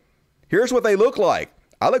critical. Here's what they look like.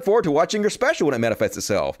 I look forward to watching your special when it manifests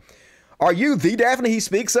itself. Are you the Daphne he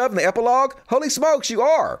speaks of in the epilogue? Holy smokes, you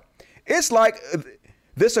are. It's like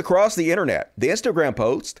this across the internet. The Instagram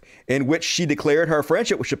post in which she declared her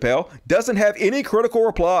friendship with Chappelle doesn't have any critical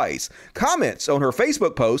replies. Comments on her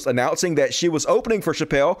Facebook post announcing that she was opening for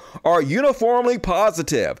Chappelle are uniformly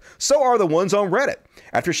positive. So are the ones on Reddit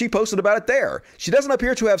after she posted about it there. She doesn't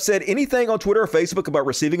appear to have said anything on Twitter or Facebook about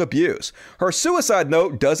receiving abuse. Her suicide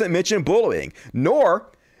note doesn't mention bullying,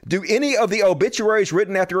 nor do any of the obituaries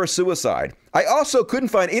written after her suicide. I also couldn't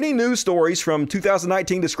find any news stories from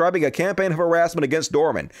 2019 describing a campaign of harassment against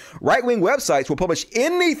Dorman. Right-wing websites will publish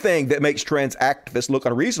anything that makes trans activists look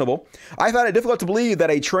unreasonable. I found it difficult to believe that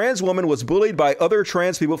a trans woman was bullied by other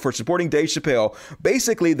trans people for supporting Dave Chappelle,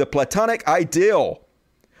 basically the platonic ideal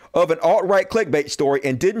of an alt-right clickbait story,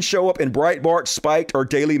 and didn't show up in Breitbart, Spiked, or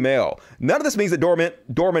Daily Mail. None of this means that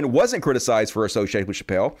Dorman wasn't criticized for associating with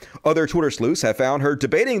Chappelle. Other Twitter sleuths have found her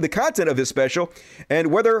debating the content of his special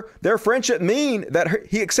and whether their friendship mean that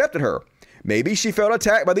he accepted her. Maybe she felt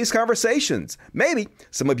attacked by these conversations. Maybe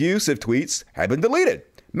some abusive tweets have been deleted.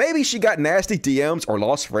 Maybe she got nasty DMs or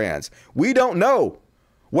lost friends. We don't know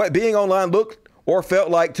what being online looked or felt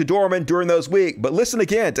like to Dorman during those weeks, but listen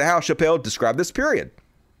again to how Chappelle described this period.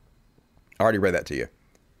 I already read that to you.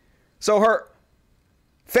 So her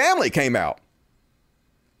family came out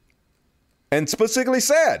and specifically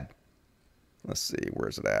said, let's see,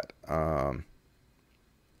 where's it at?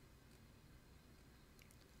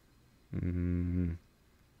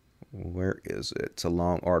 Where is it? It's a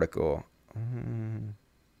long article.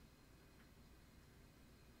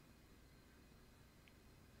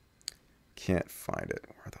 Can't find it.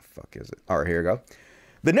 Where the fuck is it? All right, here we go.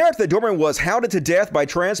 The narrative that Dorman was hounded to death by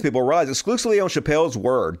trans people relies exclusively on Chappelle's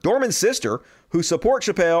word. Dorman's sister, who supports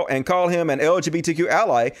Chappelle and call him an LGBTQ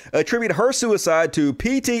ally, attributed her suicide to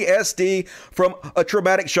PTSD from a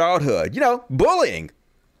traumatic childhood. You know, bullying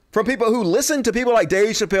from people who listen to people like Dave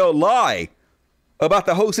Chappelle lie about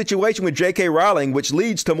the whole situation with J.K. Rowling, which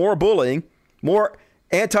leads to more bullying, more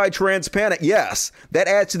anti-trans panic. Yes, that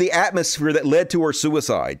adds to the atmosphere that led to her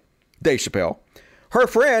suicide. Dave Chappelle. Her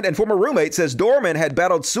friend and former roommate says Dorman had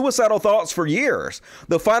battled suicidal thoughts for years.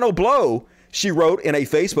 The final blow, she wrote in a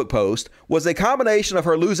Facebook post, was a combination of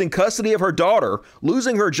her losing custody of her daughter,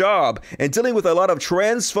 losing her job, and dealing with a lot of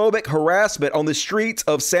transphobic harassment on the streets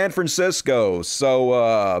of San Francisco.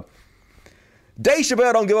 So, Dave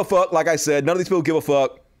Chappelle don't give a fuck. Like I said, none of these people give a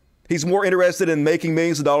fuck. He's more interested in making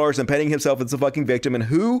millions of dollars and painting himself as a fucking victim. And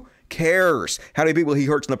who cares how many people he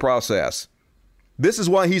hurts in the process? This is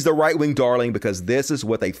why he's the right-wing darling, because this is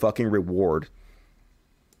what they fucking reward.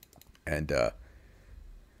 And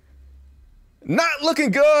not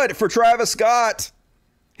looking good for Travis Scott.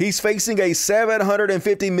 He's facing a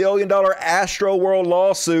 $750 million Astroworld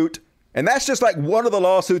lawsuit. And that's just like one of the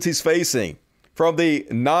lawsuits he's facing from the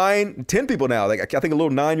 10 people now. I think a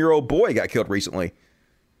little 9-year-old boy got killed recently.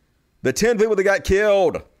 The 10 people that got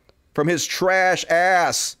killed from his trash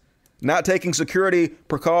ass not taking security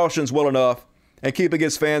precautions well enough and keeping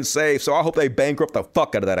his fans safe. So I hope they bankrupt the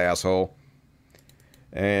fuck out of that asshole.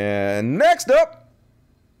 And next up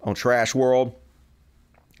on Trash World,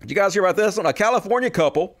 did you guys hear about this? A California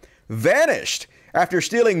couple vanished after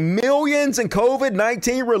stealing millions in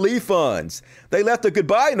COVID-19 relief funds. They left a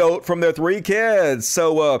goodbye note from their 3 kids.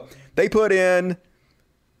 So they put in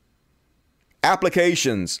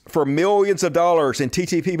applications for millions of dollars in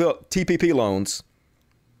TPP loans.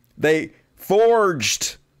 They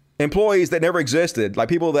forged employees that never existed, like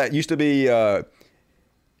people that used to be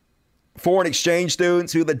foreign exchange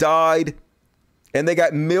students who that died, and they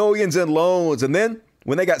got millions in loans. And then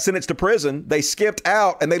when they got sentenced to prison, they skipped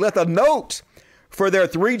out and they left a note for their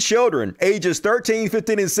 3 children, ages 13,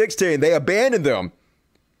 15, and 16. They abandoned them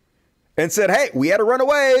and said, hey, we had to run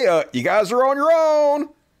away. You guys are on your own.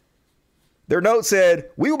 Their note said,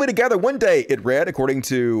 we will be together one day, it read, according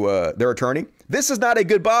to their attorney. This is not a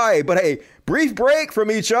goodbye, but a brief break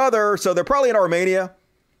from each other. So they're probably in Armenia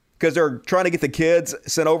because they're trying to get the kids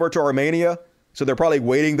sent over to Armenia. So they're probably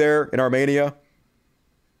waiting there in Armenia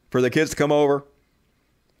for the kids to come over.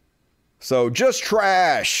 So just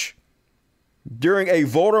trash. During a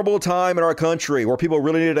vulnerable time in our country where people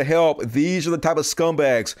really needed help, these are the type of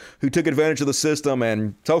scumbags who took advantage of the system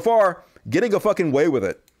and so far getting a fucking way with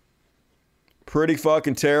it. Pretty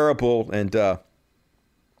fucking terrible. And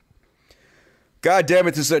God damn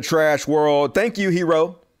it, this is a trash world. Thank you,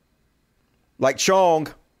 hero. Like Chong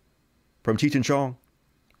from Cheech and Chong,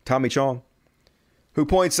 Tommy Chong, who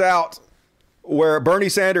points out where Bernie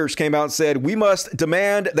Sanders came out and said, we must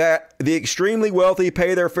demand that the extremely wealthy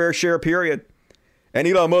pay their fair share, period. And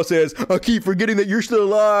Elon Musk says, I keep forgetting that you're still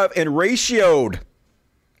alive, and ratioed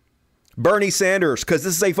Bernie Sanders, because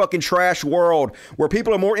this is a fucking trash world where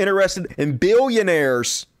people are more interested in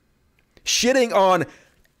billionaires shitting on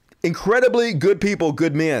incredibly good people,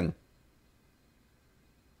 good men,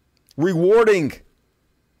 rewarding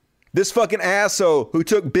this fucking asshole who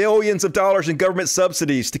took billions of dollars in government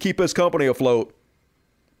subsidies to keep his company afloat.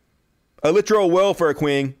 A literal welfare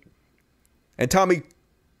queen. And Tommy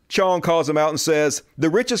Chong calls him out and says, the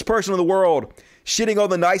richest person in the world shitting on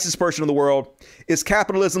the nicest person in the world is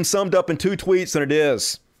capitalism summed up in 2 tweets, and it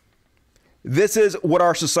is. This is what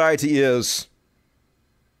our society is.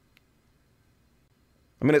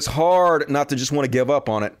 I mean, it's hard not to just want to give up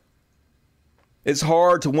on it. It's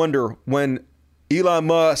hard to wonder when Elon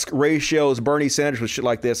Musk ratios Bernie Sanders with shit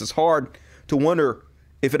like this. It's hard to wonder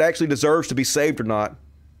if it actually deserves to be saved or not.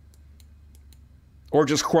 Or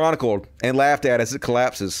just chronicled and laughed at as it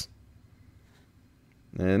collapses.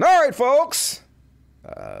 And all right, folks.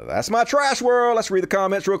 That's my trash world. Let's read the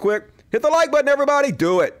comments real quick. Hit the like button, everybody.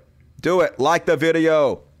 Do it. Do it. Like the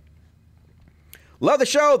video. Love the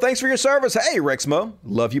show. Thanks for your service. Hey, Rexmo.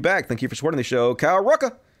 Love you back. Thank you for supporting the show. Kyle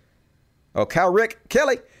Rucka. Oh, Kyle Rick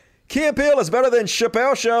Kelly. Key and Peele is better than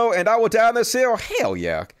Chappelle Show, and I will die on this hill. Hell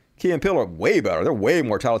yeah. Key and Peele are way better. They're way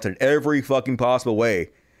more talented in every fucking possible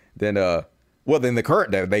way than the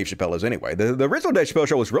current Dave Chappelle is anyway. The original Dave Chappelle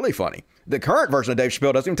Show was really funny. The current version of Dave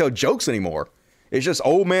Chappelle doesn't even tell jokes anymore. It's just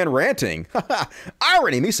old man ranting.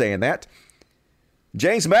 Irony, me saying that.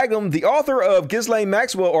 James Magnum, the author of Ghislaine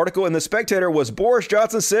Maxwell article in The Spectator, was Boris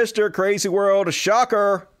Johnson's sister. Crazy world.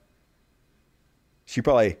 Shocker. She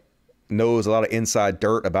probably knows a lot of inside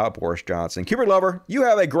dirt about Boris Johnson. Cupid Lover, you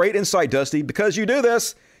have a great insight, Dusty. Because you do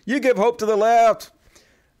this, you give hope to the left.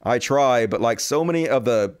 I try, but like so many of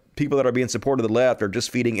the people that are being supported to the left are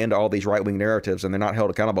just feeding into all these right-wing narratives, and they're not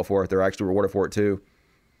held accountable for it. They're actually rewarded for it, too.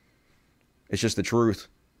 It's just the truth.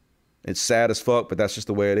 It's sad as fuck, but that's just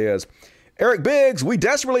the way it is. Eric Biggs, we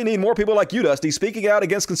desperately need more people like you, Dusty, speaking out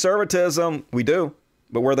against conservatism. We do,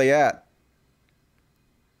 but where are they at?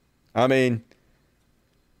 I mean,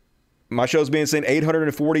 my show's being seen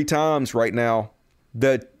 840 times right now.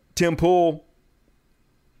 The Tim Pool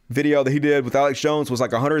video that he did with Alex Jones was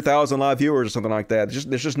like 100,000 live viewers or something like that.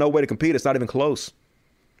 There's just no way to compete. It's not even close.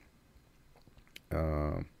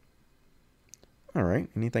 All right.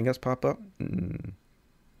 Anything else pop up?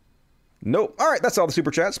 Nope. All right. That's all the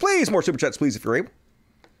super chats. Please, more super chats, please, if you're able.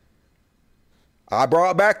 I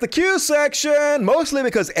brought back the Q section, mostly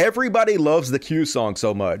because everybody loves the Q song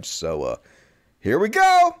so much. So here we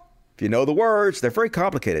go. If you know the words, they're very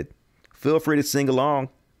complicated. Feel free to sing along.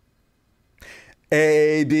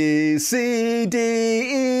 A, B, C, D,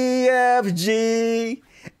 E, F, G,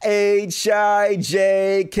 H, I,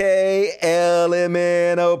 J, K, L, M,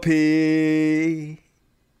 N, O, P.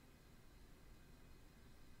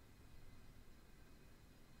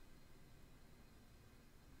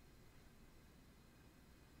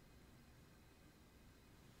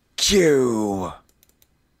 Q.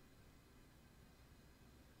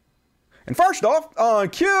 And first off, on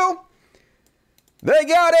Q, they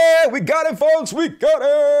got it! We got him, folks! We got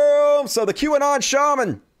him! So the QAnon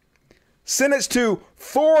shaman sentenced to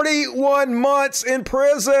 41 months in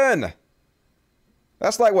prison.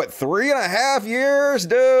 That's like, what, 3.5 years?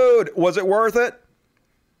 Dude, was it worth it?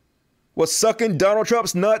 Was sucking Donald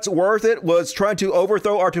Trump's nuts worth it? Was trying to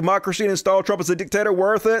overthrow our democracy and install Trump as a dictator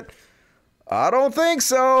worth it? I don't think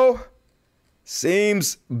so.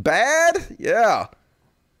 Seems bad? Yeah.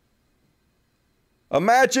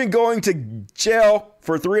 Imagine going to jail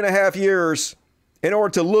for 3.5 years in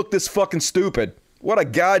order to look this fucking stupid. What a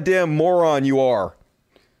goddamn moron you are.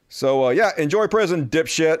 So, yeah, enjoy prison,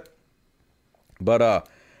 dipshit. But,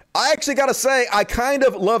 I actually gotta say, I kind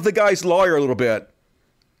of love the guy's lawyer a little bit.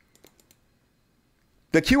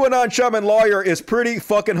 The QAnon shaman lawyer is pretty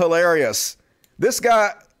fucking hilarious. This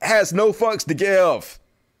guy has no fucks to give.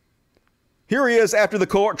 Here he is after the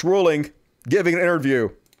court's ruling, giving an interview.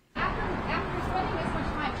 After spending this much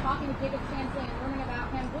time talking to David Sansing and learning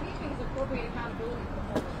about him, what do you think is appropriate accountability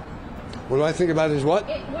for him? What do I think about his what?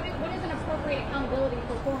 What is an appropriate accountability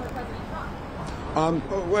for former President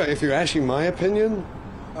Trump? Well, if you're asking my opinion,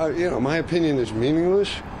 my opinion is meaningless.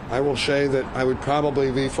 I will say that I would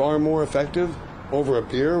probably be far more effective over a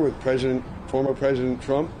beer with former President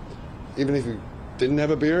Trump, even if he didn't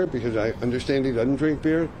have a beer, because I understand he doesn't drink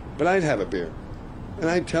beer, but I'd have a beer. And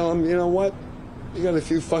I'd tell him, you know what? You got a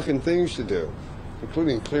few fucking things to do,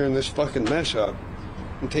 including clearing this fucking mess up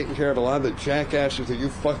and taking care of a lot of the jackasses that you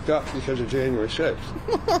fucked up because of January 6th.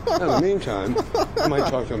 Now, in the meantime, I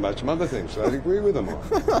might talk to him about some other things that I'd agree with him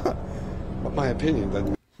on. But my opinion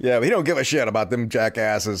doesn't... Yeah, but he don't give a shit about them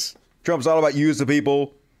jackasses. Trump's all about using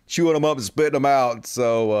people, chewing them up and spitting them out.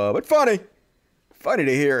 So, but funny. Funny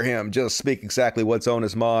to hear him just speak exactly what's on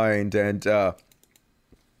his mind. And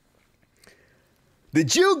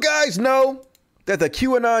Did you guys know that the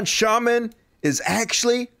QAnon shaman is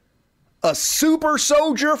actually a super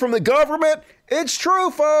soldier from the government? It's true,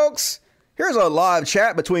 folks. Here's a live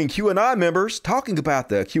chat between QAnon members talking about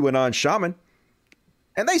the QAnon shaman.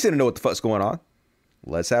 And they seem to know what the fuck's going on.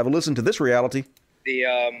 Let's have a listen to this reality.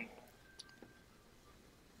 They're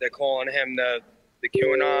calling him the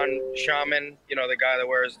QAnon shaman, you know, the guy that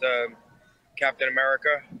wears the Captain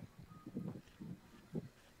America.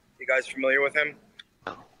 You guys familiar with him?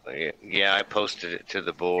 Yeah, I posted it to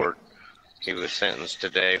the board. He was sentenced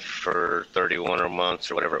today for 31 or months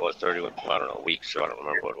or whatever it was, 31, I don't know, weeks, or I don't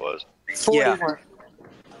remember what it was. 41. Yeah.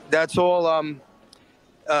 That's all, I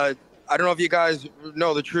don't know if you guys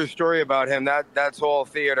know the true story about him. That's all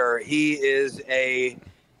theater. He is a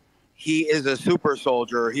super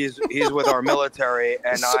soldier. He's with our military,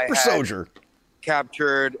 and super soldier.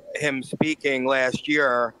 Captured him speaking last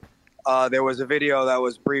year. There was a video that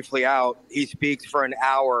was briefly out. He speaks for an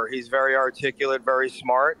hour. He's very articulate, very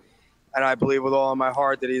smart, and I believe with all of my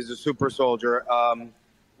heart that he's a super soldier.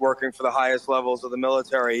 Working for the highest levels of the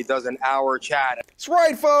military. He does an hour chat. That's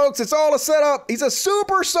right, folks. It's all a setup. He's a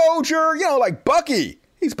super soldier, you know, like Bucky.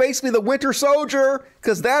 He's basically the Winter Soldier,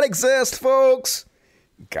 because that exists, folks.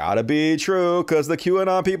 Gotta be true, because the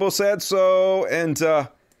QAnon people said so. And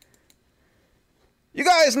you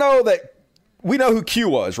guys know that we know who Q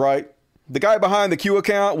was, right? The guy behind the Q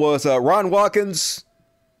account was Ron Watkins,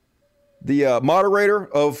 the moderator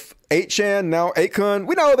of 8chan, now 8kun.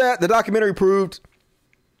 We know that. The documentary proved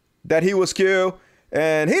that he was Q,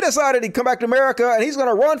 and he decided he'd come back to America and he's going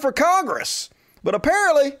to run for Congress. But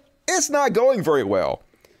apparently, it's not going very well.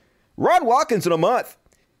 Ron Watkins is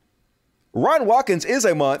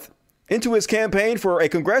a month into his campaign for a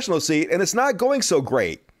congressional seat, and it's not going so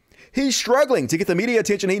great. He's struggling to get the media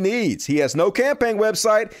attention he needs. He has no campaign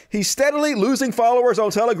website. He's steadily losing followers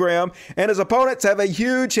on Telegram, and his opponents have a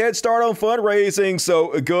huge head start on fundraising,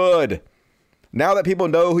 so good. Now that people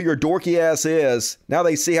know who your dorky ass is, now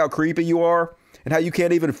they see how creepy you are and how you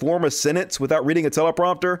can't even form a sentence without reading a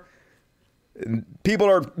teleprompter, people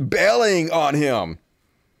are bailing on him.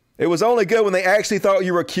 It was only good when they actually thought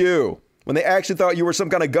you were Q, when they actually thought you were some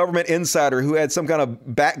kind of government insider who had some kind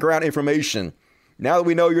of background information. Now that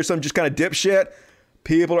we know you're some just kind of dipshit,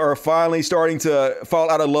 people are finally starting to fall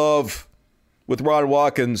out of love with Ron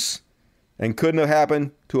Watkins, and couldn't have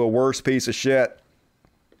happened to a worse piece of shit.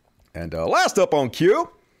 And last up on Q.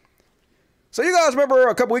 So you guys remember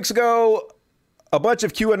a couple weeks ago, a bunch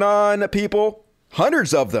of QAnon people,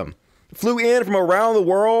 hundreds of them, flew in from around the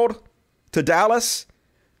world to Dallas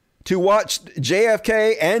to watch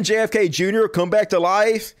JFK and JFK Jr. come back to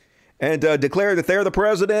life and declare that they're the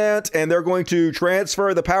president and they're going to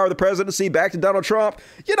transfer the power of the presidency back to Donald Trump.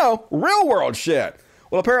 You know, real world shit.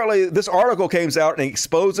 Well, apparently this article came out and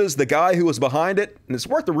exposes the guy who was behind it, and it's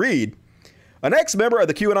worth the read. An ex-member of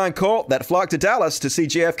the QAnon cult that flocked to Dallas to see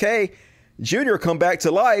JFK Jr. come back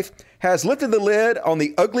to life has lifted the lid on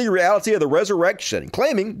the ugly reality of the resurrection,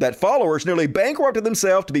 claiming that followers nearly bankrupted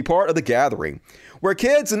themselves to be part of the gathering, where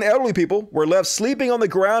kids and elderly people were left sleeping on the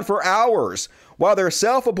ground for hours while their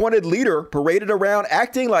self-appointed leader paraded around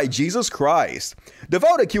acting like Jesus Christ.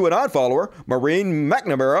 Devoted QAnon follower Maureen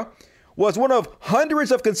McNamara was one of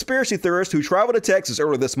hundreds of conspiracy theorists who traveled to Texas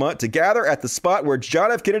earlier this month to gather at the spot where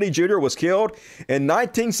John F. Kennedy Jr. was killed in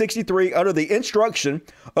 1963 under the instruction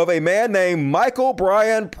of a man named Michael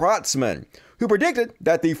Brian Protzman, who predicted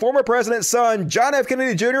that the former president's son, John F.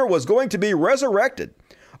 Kennedy Jr., was going to be resurrected.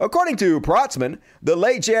 According to Protzman, the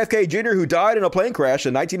late JFK Jr., who died in a plane crash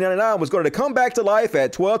in 1999, was going to come back to life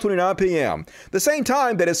at 12:29 p.m., the same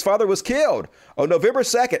time that his father was killed on November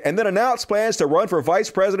 2nd, and then announced plans to run for vice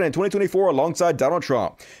president in 2024 alongside Donald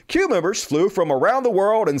Trump. Q members flew from around the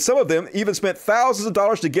world, and some of them even spent thousands of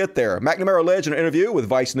dollars to get there, McNamara alleged in an interview with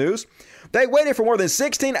Vice News. They waited for more than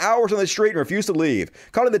 16 hours on the street and refused to leave,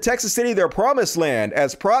 calling the Texas city their promised land,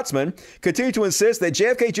 as Protzman continued to insist that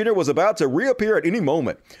JFK Jr. was about to reappear at any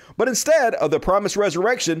moment. But instead of the promised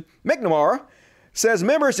resurrection, McNamara says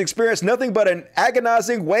members experienced nothing but an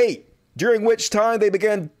agonizing wait, during which time they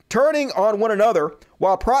began turning on one another,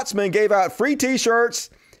 while Protzman gave out free t-shirts,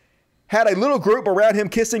 had a little group around him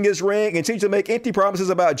kissing his ring, and seemed to make empty promises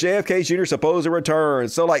about JFK Jr.'s supposed return.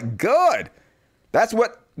 So, like, good. That's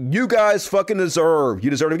what you guys fucking deserve. You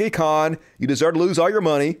deserve to get conned. You deserve to lose all your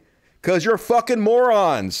money because you're fucking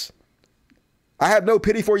morons. I have no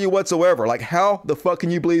pity for you whatsoever. Like, how the fuck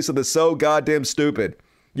can you believe something so goddamn stupid?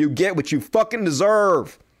 You get what you fucking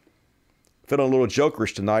deserve. Feeling a little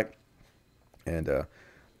jokerish tonight. And,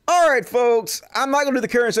 all right, folks, I'm not going to do the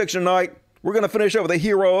Karen section tonight. We're going to finish up with the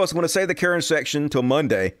heroes. I'm going to save the Karen section till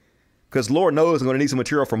Monday because Lord knows I'm going to need some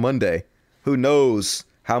material for Monday. who knows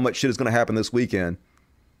how much shit is going to happen this weekend.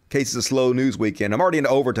 In case it's a slow news weekend. I'm already into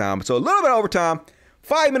overtime, so a little bit of overtime.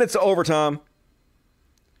 5 minutes of overtime.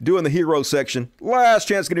 Doing the hero section. Last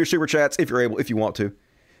chance to get your super chats if you're able, if you want to.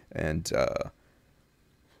 And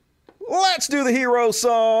let's do the hero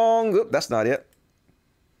song. Oop, that's not it.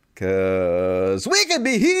 Because we can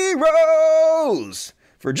be heroes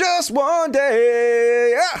for just one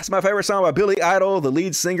day. Ah, it's my favorite song by Billy Idol, the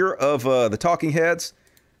lead singer of the Talking Heads.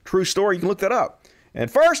 True story. You can look that up. And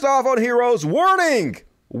first off on Heroes, warning!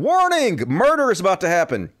 Warning! Murder is about to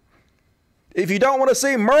happen. If you don't want to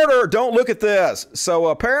see murder, don't look at this. So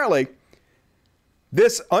apparently,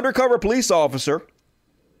 this undercover police officer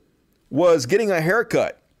was getting a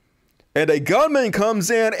haircut. And a gunman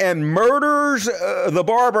comes in and murders the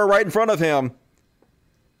barber right in front of him.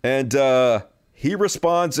 And he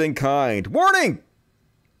responds in kind. Warning!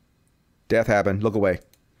 Death happened. Look away.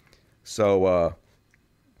 So,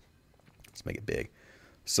 let's make it big.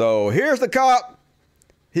 So, here's the cop.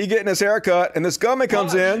 He getting his haircut, and this gunman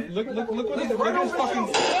comes in. Look what he's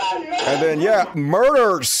fucking... And then, yeah,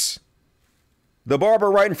 murders the barber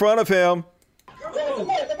right in front of him.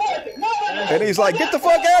 And he's like, get the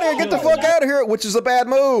fuck out of here, get the fuck out of here, which is a bad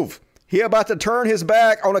move. He about to turn his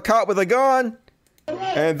back on a cop with a gun.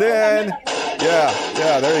 And then,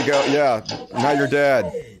 yeah, there you go. Yeah, now you're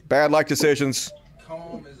dead. Bad life decisions.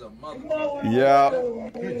 Yeah,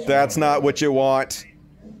 that's not what you want.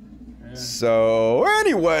 So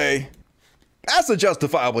anyway, that's a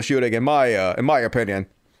justifiable shooting in my opinion.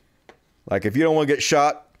 Like, if you don't want to get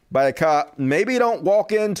shot by a cop, maybe don't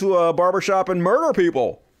walk into a barbershop and murder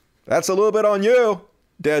people. That's a little bit on you,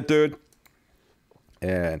 dead dude.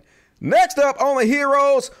 And next up on the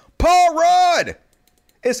Heroes, Paul Rudd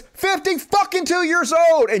is 52 years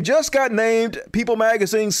old and just got named People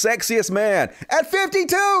Magazine's sexiest man at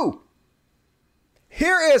 52.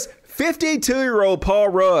 Here is 52-year-old Paul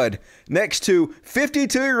Rudd next to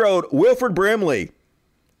 52-year-old Wilford Brimley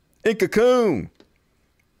in Cocoon.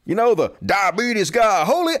 You know, the diabetes guy.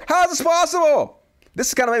 Holy, how's this possible?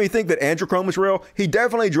 This kind of made me think that Androchrome was real. He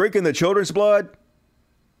definitely drinking the children's blood.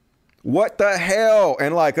 What the hell?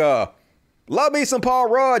 And like, love me some Paul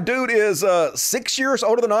Rudd. Dude is 6 years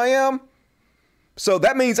older than I am. So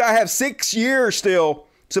that means I have 6 years still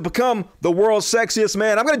to become the world's sexiest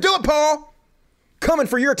man. I'm going to do it, Paul. Coming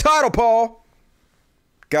for your title, Paul.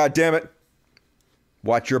 God damn it.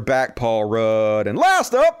 Watch your back, Paul Rudd. And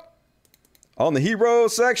last up on the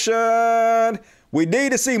Heroes section, we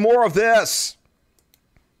need to see more of this.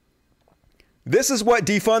 This is what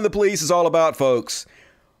defund the police is all about, folks.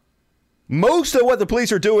 Most of what the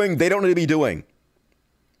police are doing, they don't need to be doing.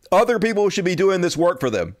 Other people should be doing this work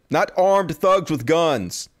for them, not armed thugs with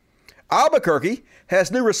guns. Albuquerque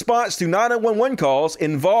has new response to 911 calls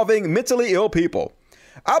involving mentally ill people.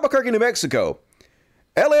 Albuquerque, New Mexico.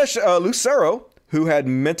 Elish Lucero, who had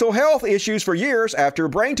mental health issues for years after a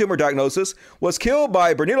brain tumor diagnosis, was killed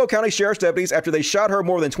by Bernalillo County Sheriff's deputies after they shot her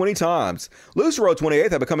more than 20 times. Lucero,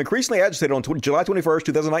 28, had become increasingly agitated on July 21st,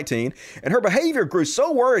 2019, and her behavior grew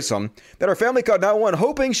so worrisome that her family called 911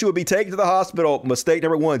 hoping she would be taken to the hospital. Mistake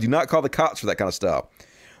number one, do not call the cops for that kind of stuff.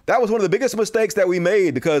 That was one of the biggest mistakes that we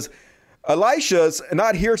made because Elisha's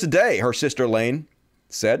not here today, her sister Lane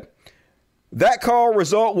said. That call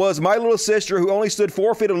result was my little sister, who only stood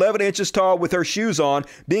 4 feet 11 inches tall with her shoes on,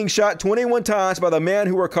 being shot 21 times by the men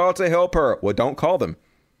who were called to help her. Well, don't call them.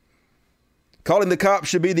 Calling the cops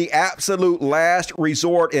should be the absolute last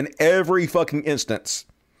resort in every fucking instance.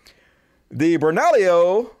 The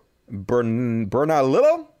Bernalillo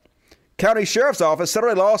County Sheriff's Office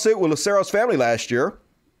settled a lawsuit with Lucero's family last year.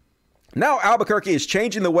 Now Albuquerque is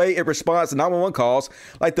changing the way it responds to 911 calls,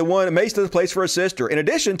 like the one Mesa placed for her sister. In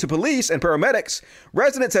addition to police and paramedics,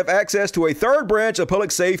 residents have access to a third branch of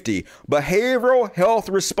public safety, behavioral health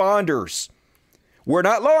responders. We're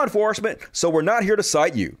not law enforcement, so we're not here to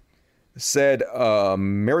cite you, said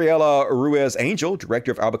Mariela Ruiz Angel,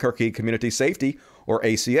 director of Albuquerque Community Safety, or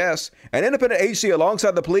ACS, an independent agency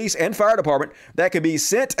alongside the police and fire department that can be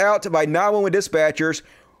sent out by 911 dispatchers.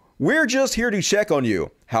 We're just here to check on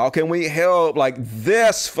you. How can we help? Like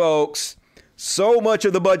this, folks. So much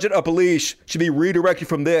of the budget of police should be redirected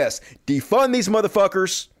from this. Defund these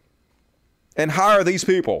motherfuckers and hire these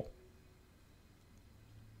people.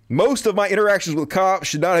 Most of my interactions with cops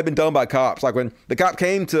should not have been done by cops. Like when the cop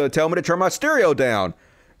came to tell me to turn my stereo down,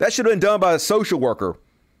 that should have been done by a social worker,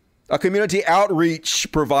 a community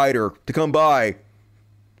outreach provider to come by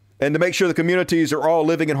and to make sure the communities are all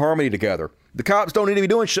living in harmony together. The cops don't need to be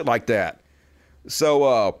doing shit like that.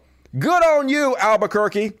 So, good on you,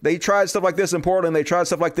 Albuquerque. They tried stuff like this in Portland. They tried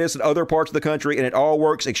stuff like this in other parts of the country, and it all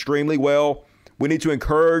works extremely well. We need to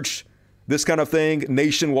encourage this kind of thing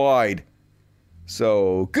nationwide.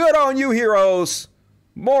 So good on you, heroes.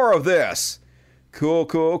 More of this. Cool,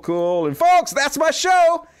 cool, cool. And folks, that's my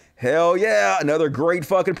show. Hell yeah, another great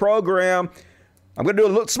fucking program. I'm going to do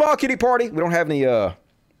a little small kitty party. We don't have any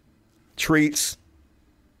treats.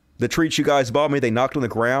 The treats you guys bought me, they knocked on the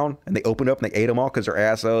ground and they opened up and they ate them all because they're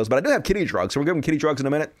assholes. But I do have kitty drugs, so we're going to give them kitty drugs in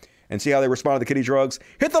a minute and see how they respond to the kitty drugs.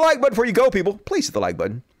 Hit the like button before you go, people. Please hit the like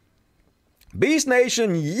button. Beast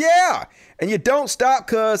Nation, yeah. And you don't stop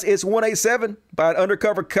because it's 187 by an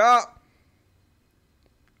undercover cop.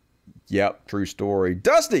 Yep, true story.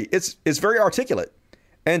 Dusty, it's very articulate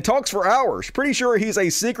and talks for hours. Pretty sure he's a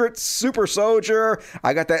secret super soldier.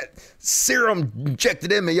 I got that serum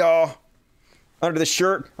injected in me, y'all. Under the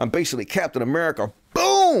shirt, I'm basically Captain America.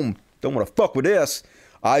 Boom! Don't want to fuck with this.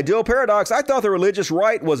 Ideal Paradox, I thought the religious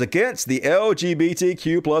right was against the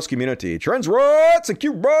LGBTQ plus community. Trans rights and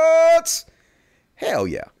Q rights. Hell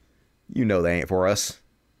yeah. You know they ain't for us.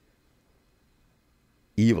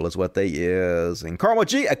 Evil is what they is. And Carmel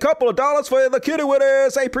G, a couple of dollars for the kitty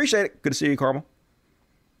winners. I appreciate it. Good to see you, Carmel.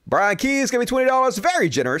 Brian Keys, give me $20. Very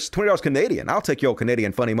generous. $20 Canadian. I'll take your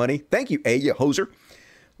Canadian funny money. Thank you, you hoser.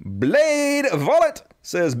 Blade Vollet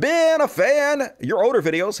says, been a fan. Your older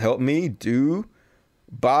videos help me do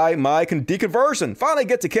by my deconversion. Finally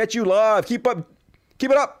get to catch you live. Keep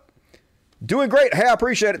it up. Doing great. Hey, I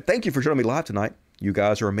appreciate it. Thank you for joining me live tonight. You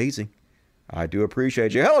guys are amazing. I do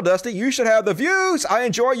appreciate you. Hello, Dusty. You should have the views. I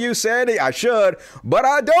enjoy you, Sandy. I should, but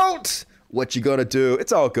I don't. What you gonna do?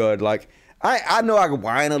 It's all good. Like, I know I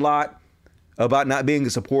whine a lot about not being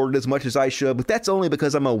supported as much as I should, but that's only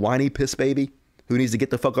because I'm a whiny piss baby who needs to get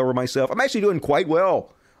the fuck over myself. I'm actually doing quite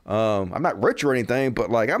well. I'm not rich or anything, but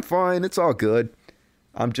like, I'm fine. It's all good.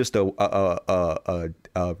 I'm just a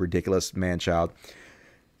ridiculous man-child.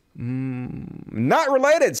 Not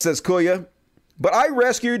related, says Kuya. But I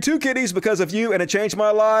rescued 2 kitties because of you, and it changed my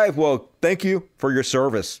life. Well, thank you for your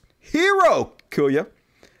service. Hero, Kuya.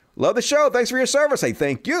 Love the show. Thanks for your service. Hey,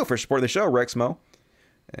 thank you for supporting the show, Rexmo.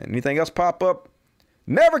 Anything else pop up?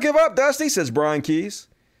 Never give up, Dusty, says Brian Keys.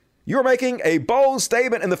 You are making a bold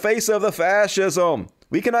statement in the face of the fascism.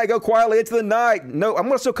 We cannot go quietly into the night. No, I'm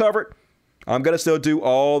going to still cover it. I'm going to still do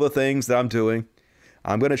all the things that I'm doing.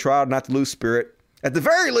 I'm going to try not to lose spirit. At the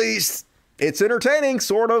very least, it's entertaining,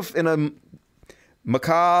 sort of, in a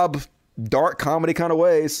macabre, dark comedy kind of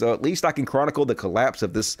way. So at least I can chronicle the collapse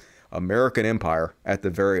of this American empire at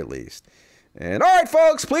the very least. And all right,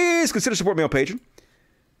 folks, please consider supporting me on Patreon.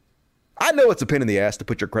 I know it's a pain in the ass to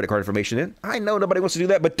put your credit card information in. I know nobody wants to do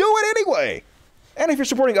that, but do it anyway. And if you're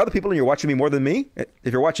supporting other people and you're watching me more than me,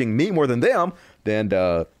 if you're watching me more than them, then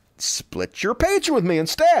split your Patreon with me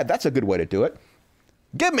instead. That's a good way to do it.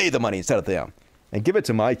 Give me the money instead of them. And give it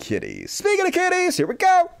to my kitties. Speaking of kitties, here we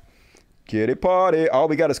go. Kitty party. All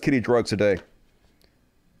we got is kitty drugs today.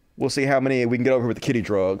 We'll see how many we can get over with the kitty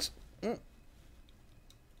drugs.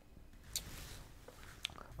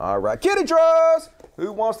 All right, kitty drugs.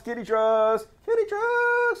 Who wants the kitty drugs? Kitty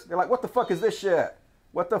drugs. They're like, what the fuck is this shit?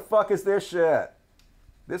 What the fuck is this shit?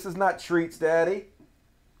 This is not treats, Daddy.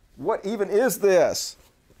 What even is this?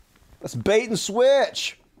 That's bait and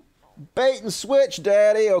switch. Bait and switch,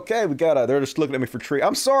 Daddy. Okay, we got they're just looking at me for treats.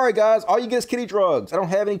 I'm sorry, guys. All you get is kitty drugs. I don't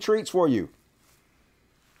have any treats for you.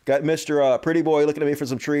 Got Mr. Pretty Boy looking at me for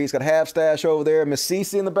some treats. Got Half Stash over there. Miss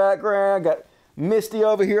Cece in the background. Got Misty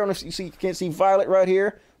over here. You can't see Violet right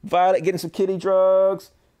here. Violet getting some kitty drugs.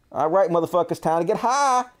 All right, motherfuckers, time to get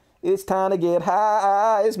high. It's time to get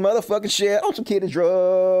high. It's motherfucking shit on some kitty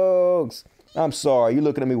drugs. I'm sorry. You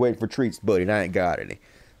looking at me waiting for treats, buddy, and I ain't got any.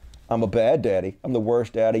 I'm a bad daddy. I'm the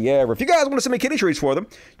worst daddy ever. If you guys want to send me kitty treats for them,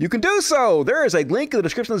 you can do so. There is a link in the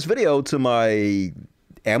description of this video to my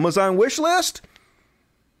Amazon wish list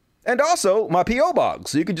and also my P.O.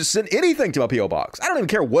 box. So you can just send anything to my P.O. box. I don't even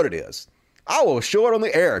care what it is. I will show it on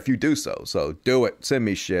the air if you do so. So do it. Send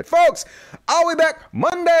me shit. Folks, I'll be back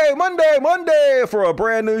Monday for a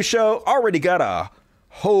brand new show. Already got a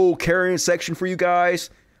whole carrying section for you guys.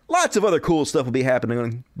 Lots of other cool stuff will be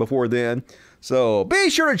happening before then. So be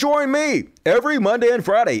sure to join me every Monday and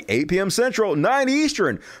Friday, 8 p.m. Central, 9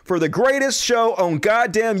 Eastern, for the greatest show on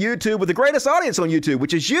goddamn YouTube with the greatest audience on YouTube,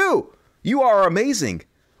 which is you. You are amazing.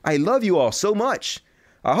 I love you all so much.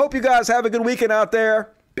 I hope you guys have a good weekend out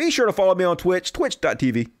there. Be sure to follow me on Twitch,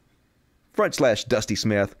 twitch.tv/Dusty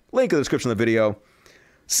Smith. Link in the description of the video.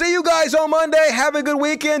 See you guys on Monday. Have a good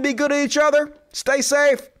weekend. Be good to each other. Stay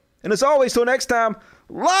safe. And as always, till next time,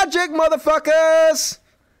 logic, motherfuckers.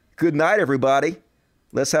 Good night, everybody.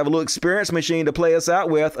 Let's have a little experience machine to play us out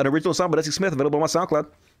with. An original song by Dusty Smith available on my SoundCloud.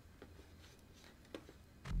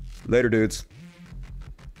 Later, dudes.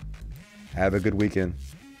 Have a good weekend.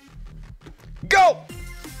 Go!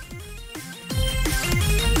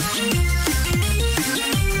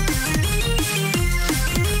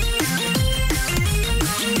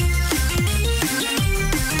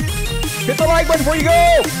 Hit the like button before you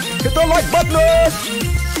go! Hit the like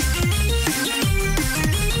button!